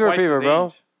 got the almost Bieber twice fever, his bro.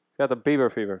 age. He's got the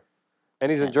Bieber fever.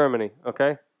 And he's in Yeah. Germany,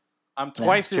 okay? I'm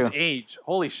twice his true. age.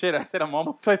 Holy shit! I said I'm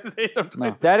almost twice his age. I'm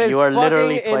twice. That is You are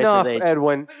literally fucking twice his enough, age.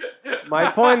 Edwin.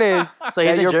 My point is So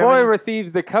he's that in your Germany. boy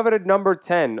receives the coveted number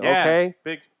 10, Yeah, okay?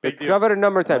 Big The deal. coveted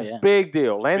number 10. Oh, yeah. Big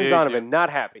deal. Landon Big Donovan, deal. not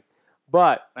happy.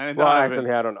 But, Landon well, Donovan.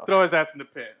 actually, I don't know. Throw his ass in the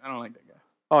pit. I don't like that guy.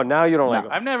 Oh, now you don't No.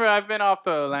 like him. I've been off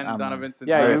the Landon Donovan since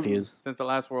yeah, I you- refuse. since the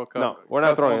last World Cup. No, we're not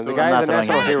Gus throwing won't him. The do guy I'm is a not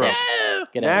national throwing him. hero. Get out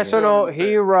of here. National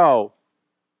hero.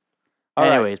 All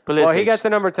right. Anyways, Pulisic. Well, he gets to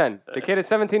number 10. The kid is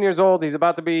 17 years old. He's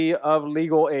about to be of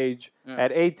legal age Yeah.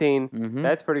 at 18. Mhm.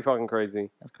 That's pretty fucking crazy.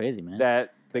 That's crazy, man.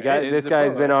 That the It guy, is this a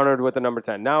guy's pro. been honored with the number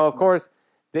 10. Now, of course,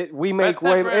 we make That's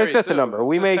way. temporary, It's just a too. number. It's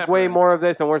We just make way temporary. more of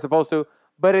this than we're supposed to,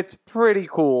 but it's pretty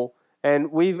cool.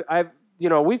 And we've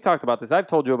talked about this. I've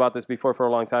told you about this before for a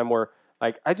long time. Where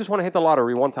like I just want to hit the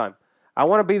lottery one time. I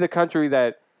want to be the country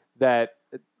that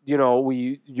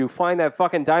you find that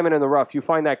fucking diamond in the rough. You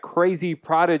find that crazy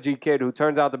prodigy kid who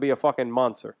turns out to be a fucking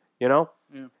monster. You know.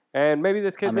 Yeah. And maybe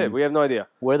this kid's I mean- it. We have no idea.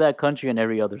 We're that country in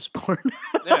every other sport.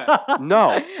 Yeah.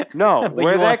 No, But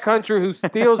we're you that want- country who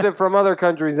steals it from other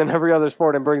countries in every other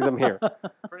sport and brings them here.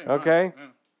 Pretty much, Okay. yeah.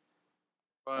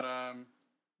 But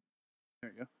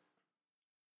there you go.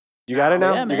 You got it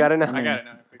now? Yeah, You man. got it now? I got it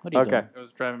now. What are you Okay. doing? It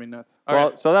was driving me nuts. Well,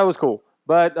 Okay. so that was cool.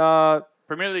 But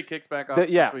Premier League kicks back off the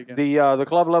this weekend. the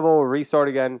club level will restart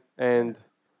again, and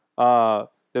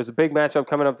there's a big matchup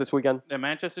coming up this weekend. The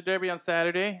Manchester Derby on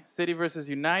Saturday. City versus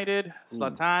United.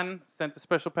 Zlatan sent a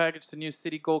special package to new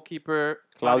City goalkeeper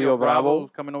Claudio Bravo.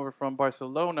 who's coming over from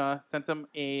Barcelona. Sent him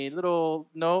a little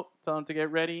note, telling him to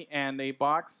get ready, and a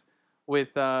box with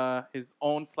his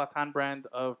own Zlatan brand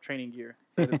of training gear.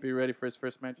 Said to be ready for his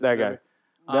first Manchester That guy. Derby.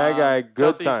 That guy, good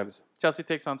Chelsea, times. Chelsea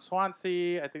takes on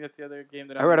Swansea. I think that's the other game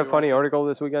that I read a gonna be funny watching. article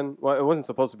this weekend. Well, it wasn't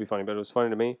supposed to be funny, but it was funny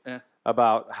to me Yeah.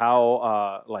 about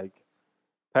how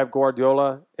Pep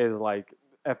Guardiola is like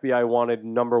FBI wanted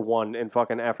 #1 in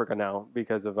fucking Africa now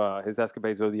because of his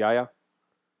escapades with Yaya.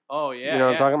 Oh yeah, You know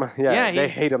what I'm talking about? Yeah, Yeah, they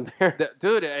he's- hate him there.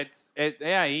 Dude,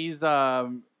 he's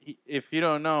if you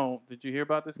don't know, did you hear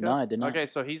about this guy? No, I did not. Okay,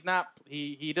 so he's not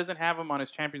he doesn't have him on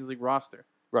his Champions League roster.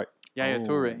 Right. Yaya Oh.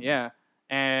 Toure, yeah.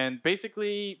 And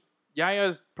basically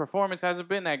Yaya's performance hasn't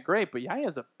been that great, but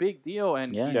Yaya's a big deal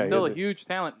and Yeah. he's Yeah, he still is a huge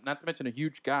talent, not to mention a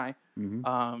huge guy.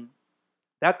 Mm-hmm.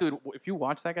 That dude, if you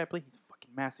watch that guy play, he's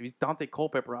fucking massive. He's Dante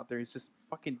Culpepper out there. He's just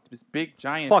fucking this big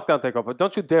giant. Fuck Dante Culpepper.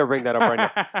 Don't you dare bring that up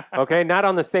right now. Okay? Not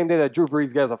on the same day that Drew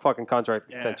Brees gets a fucking contract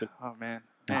Yeah. extension. Oh man.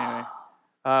 Anyway.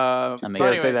 Amazing.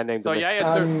 Dare say that name to so me. Yaya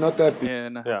I'm not happy. Yeah,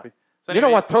 not Yeah. happy. So You know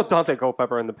anyway, what? Throw Dante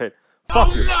Culpepper in the pit.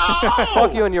 Fuck you.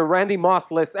 Fuck you and your Randy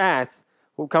Moss-less ass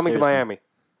who coming Seriously. to Miami.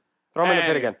 Throw him in the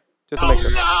pit Hey. again. Just to make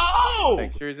sure.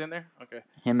 Thanks. Sure he's in there? Okay.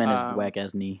 Him and his whack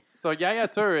ass knee. So Yaya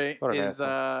Toure What an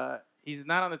is he's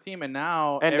not on the team and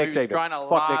now And Nick he's Saban. drawing a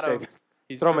Fuck lot Nick of Saban.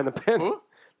 he's Throw him in the pit. Who?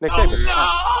 Nick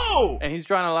Saban. And he's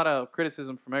drawing a lot of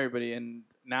criticism from everybody and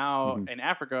now Mhm. in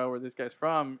Africa where this guy's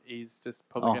from, he's just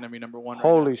probably Oh. gonna be #1 right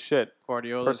Holy now. shit.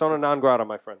 Guardiola. Persona non grata,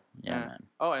 my friend. Yeah, Yeah. man.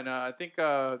 Oh, and I think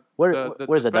Where's the the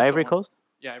special Ivory one- Coast?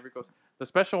 Yeah, Ivory Coast. The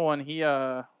special one, he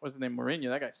what's his name? Mourinho.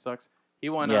 That guy sucks. He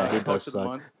won Yeah, he Coach does of the suck.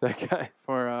 Month That guy.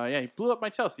 for he blew up my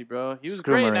Chelsea, bro. He was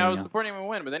Screw great, and I was Mourinho. supporting him to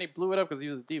win, but then he blew it up because he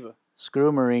was a diva.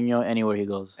 Screw Mourinho anywhere he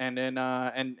goes. And then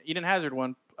and Eden Hazard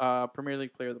won Premier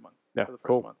League Player of the Month. Yeah, for the first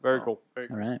cool. month. Very So, cool. Very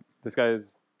All cool. right. This guy is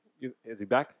he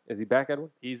back? Is he back, Edwin?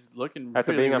 He's looking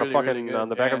After really, being on a really, fucking really good. on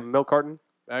the back of a milk carton?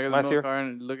 back of the last milk year.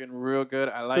 carton, looking real good.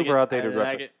 I like Super it. outdated I like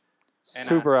reference. it. And,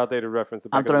 Super outdated reference. the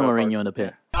I'm back of the throwing milk Mourinho in the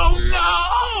pit. carton.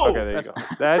 Okay, there you go.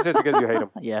 That's just because you hate him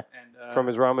Yeah. And, from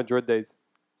his Real Madrid days.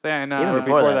 so, yeah, and, Even Or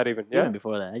before before that. that even. Yeah. Even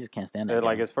before that, I just can't stand that.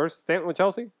 Like guy. his first stint with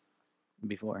Chelsea?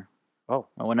 Before. Oh.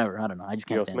 Or whenever. I don't know. I just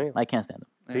can't Dios stand him. mío. I can't stand him.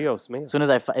 Yeah. Dios mío.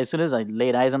 As soon as I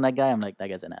laid eyes on that guy, I'm like, that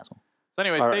guy's an asshole. So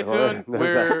anyway, All stay right, well, tuned.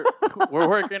 there's We're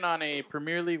working on a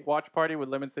Premier League watch party with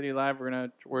Lemon City Live.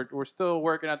 We're still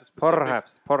working out the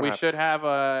specifics. Perhaps. We should have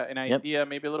an Yep. idea,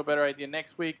 maybe a little better idea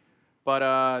next week.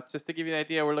 But just to give you an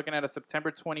idea, we're looking at a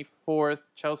September 24th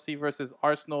Chelsea versus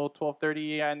Arsenal,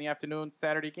 12:30 in the afternoon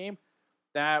Saturday game.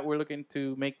 That we're looking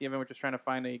to make the event. We're just trying to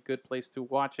find a good place to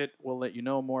watch it. We'll let you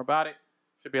know more about it.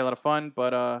 Should be a lot of fun.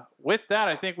 But with that,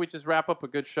 I think we just wrap up a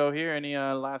good show here. Any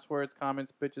last words,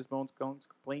 comments, bitches, bones, cones,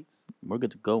 complaints? We're good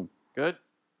to go. Good.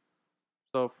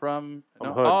 So from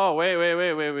I'm hood. oh wait,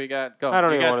 we got go. I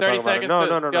don't you even got wanna 30 talk about it. seconds. No, to,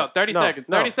 no, no, go, no. 30 No, seconds.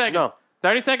 no, 30 seconds. no.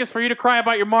 30 seconds for you to cry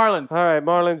about your Marlins. All right,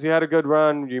 Marlins, you had a good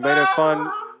run. You made it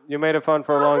fun. You made it fun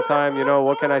for a long time. You know,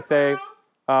 what can I say?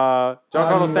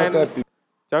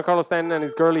 Giancarlo Stanton and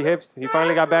his girly hips. He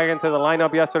finally got back into the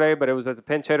lineup yesterday, but it was as a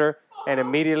pinch hitter, and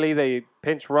immediately they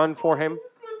pinch run for him.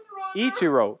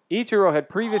 Ichiro had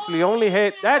previously only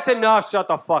hit. That's enough. Shut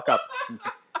the fuck up.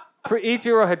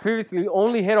 Ichiro had previously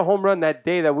only hit a home run that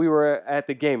day that we were at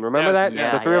the game. Remember Yes. that?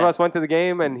 Yeah, The three of yeah. us went to the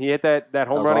game, and he hit that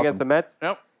home was run awesome. against the Mets.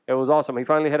 Yep. It was awesome. He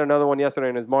finally hit another one yesterday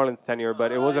in his Marlins tenure,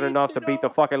 but it wasn't enough to beat the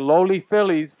fucking lowly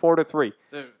Phillies 4-3.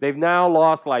 Dude. They've now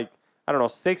lost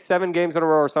 6, 7 games in a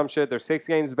row or some shit. They're 6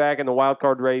 games back in the wild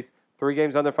card race, 3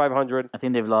 games under 500. I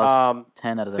think they've lost Um,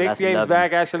 10 out of the 6 last games 11.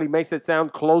 back actually makes it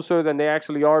sound closer than they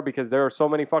actually are because there are so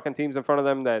many fucking teams in front of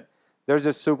them that they're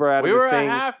just super out of We this were a thing.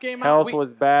 half game out. Health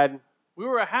was bad. We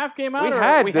were a half game out. We or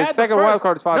had the second first. wild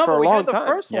card spot no, for but a we long had the time.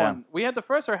 first Yeah. one. We had the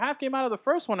first or half game out of the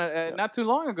first one not too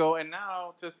long ago, and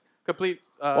now just complete.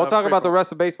 We'll talk about the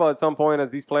rest of baseball at some point as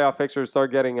these playoff pictures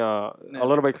start getting a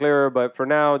little bit clearer. But for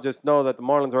now, just know that the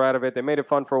Marlins are out of it. They made it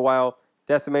fun for a while.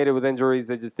 Decimated with injuries.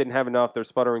 They just didn't have enough. They're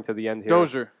sputtering to the end here.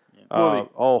 Dozier. Bully.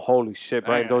 Oh, holy shit.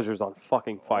 Brian Yeah. Dozier's on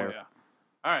fucking fire. Oh, yeah.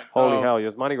 All right. Holy so, hell.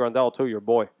 Yasmani Grandal, too, your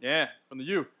boy. Yeah, from the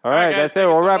U. All right, guys, that's it. thank you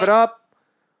We'll so wrap it much.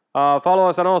 up. Follow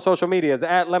us on all social medias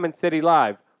at Lemon City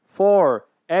Live. For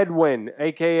Edwin,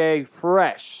 a.k.a.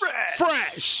 Fresh.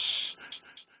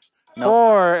 Nope.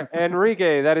 For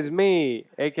Enrique, that is me,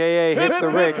 a.k.a. Hit the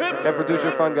Rick, and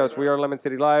producer Fungus. We are Lemon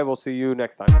City Live. We'll see you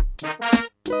next time.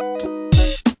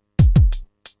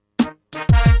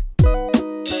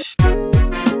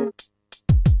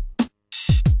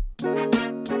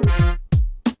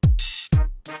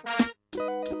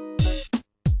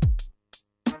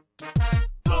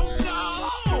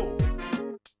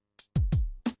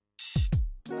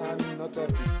 I'm not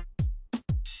happy.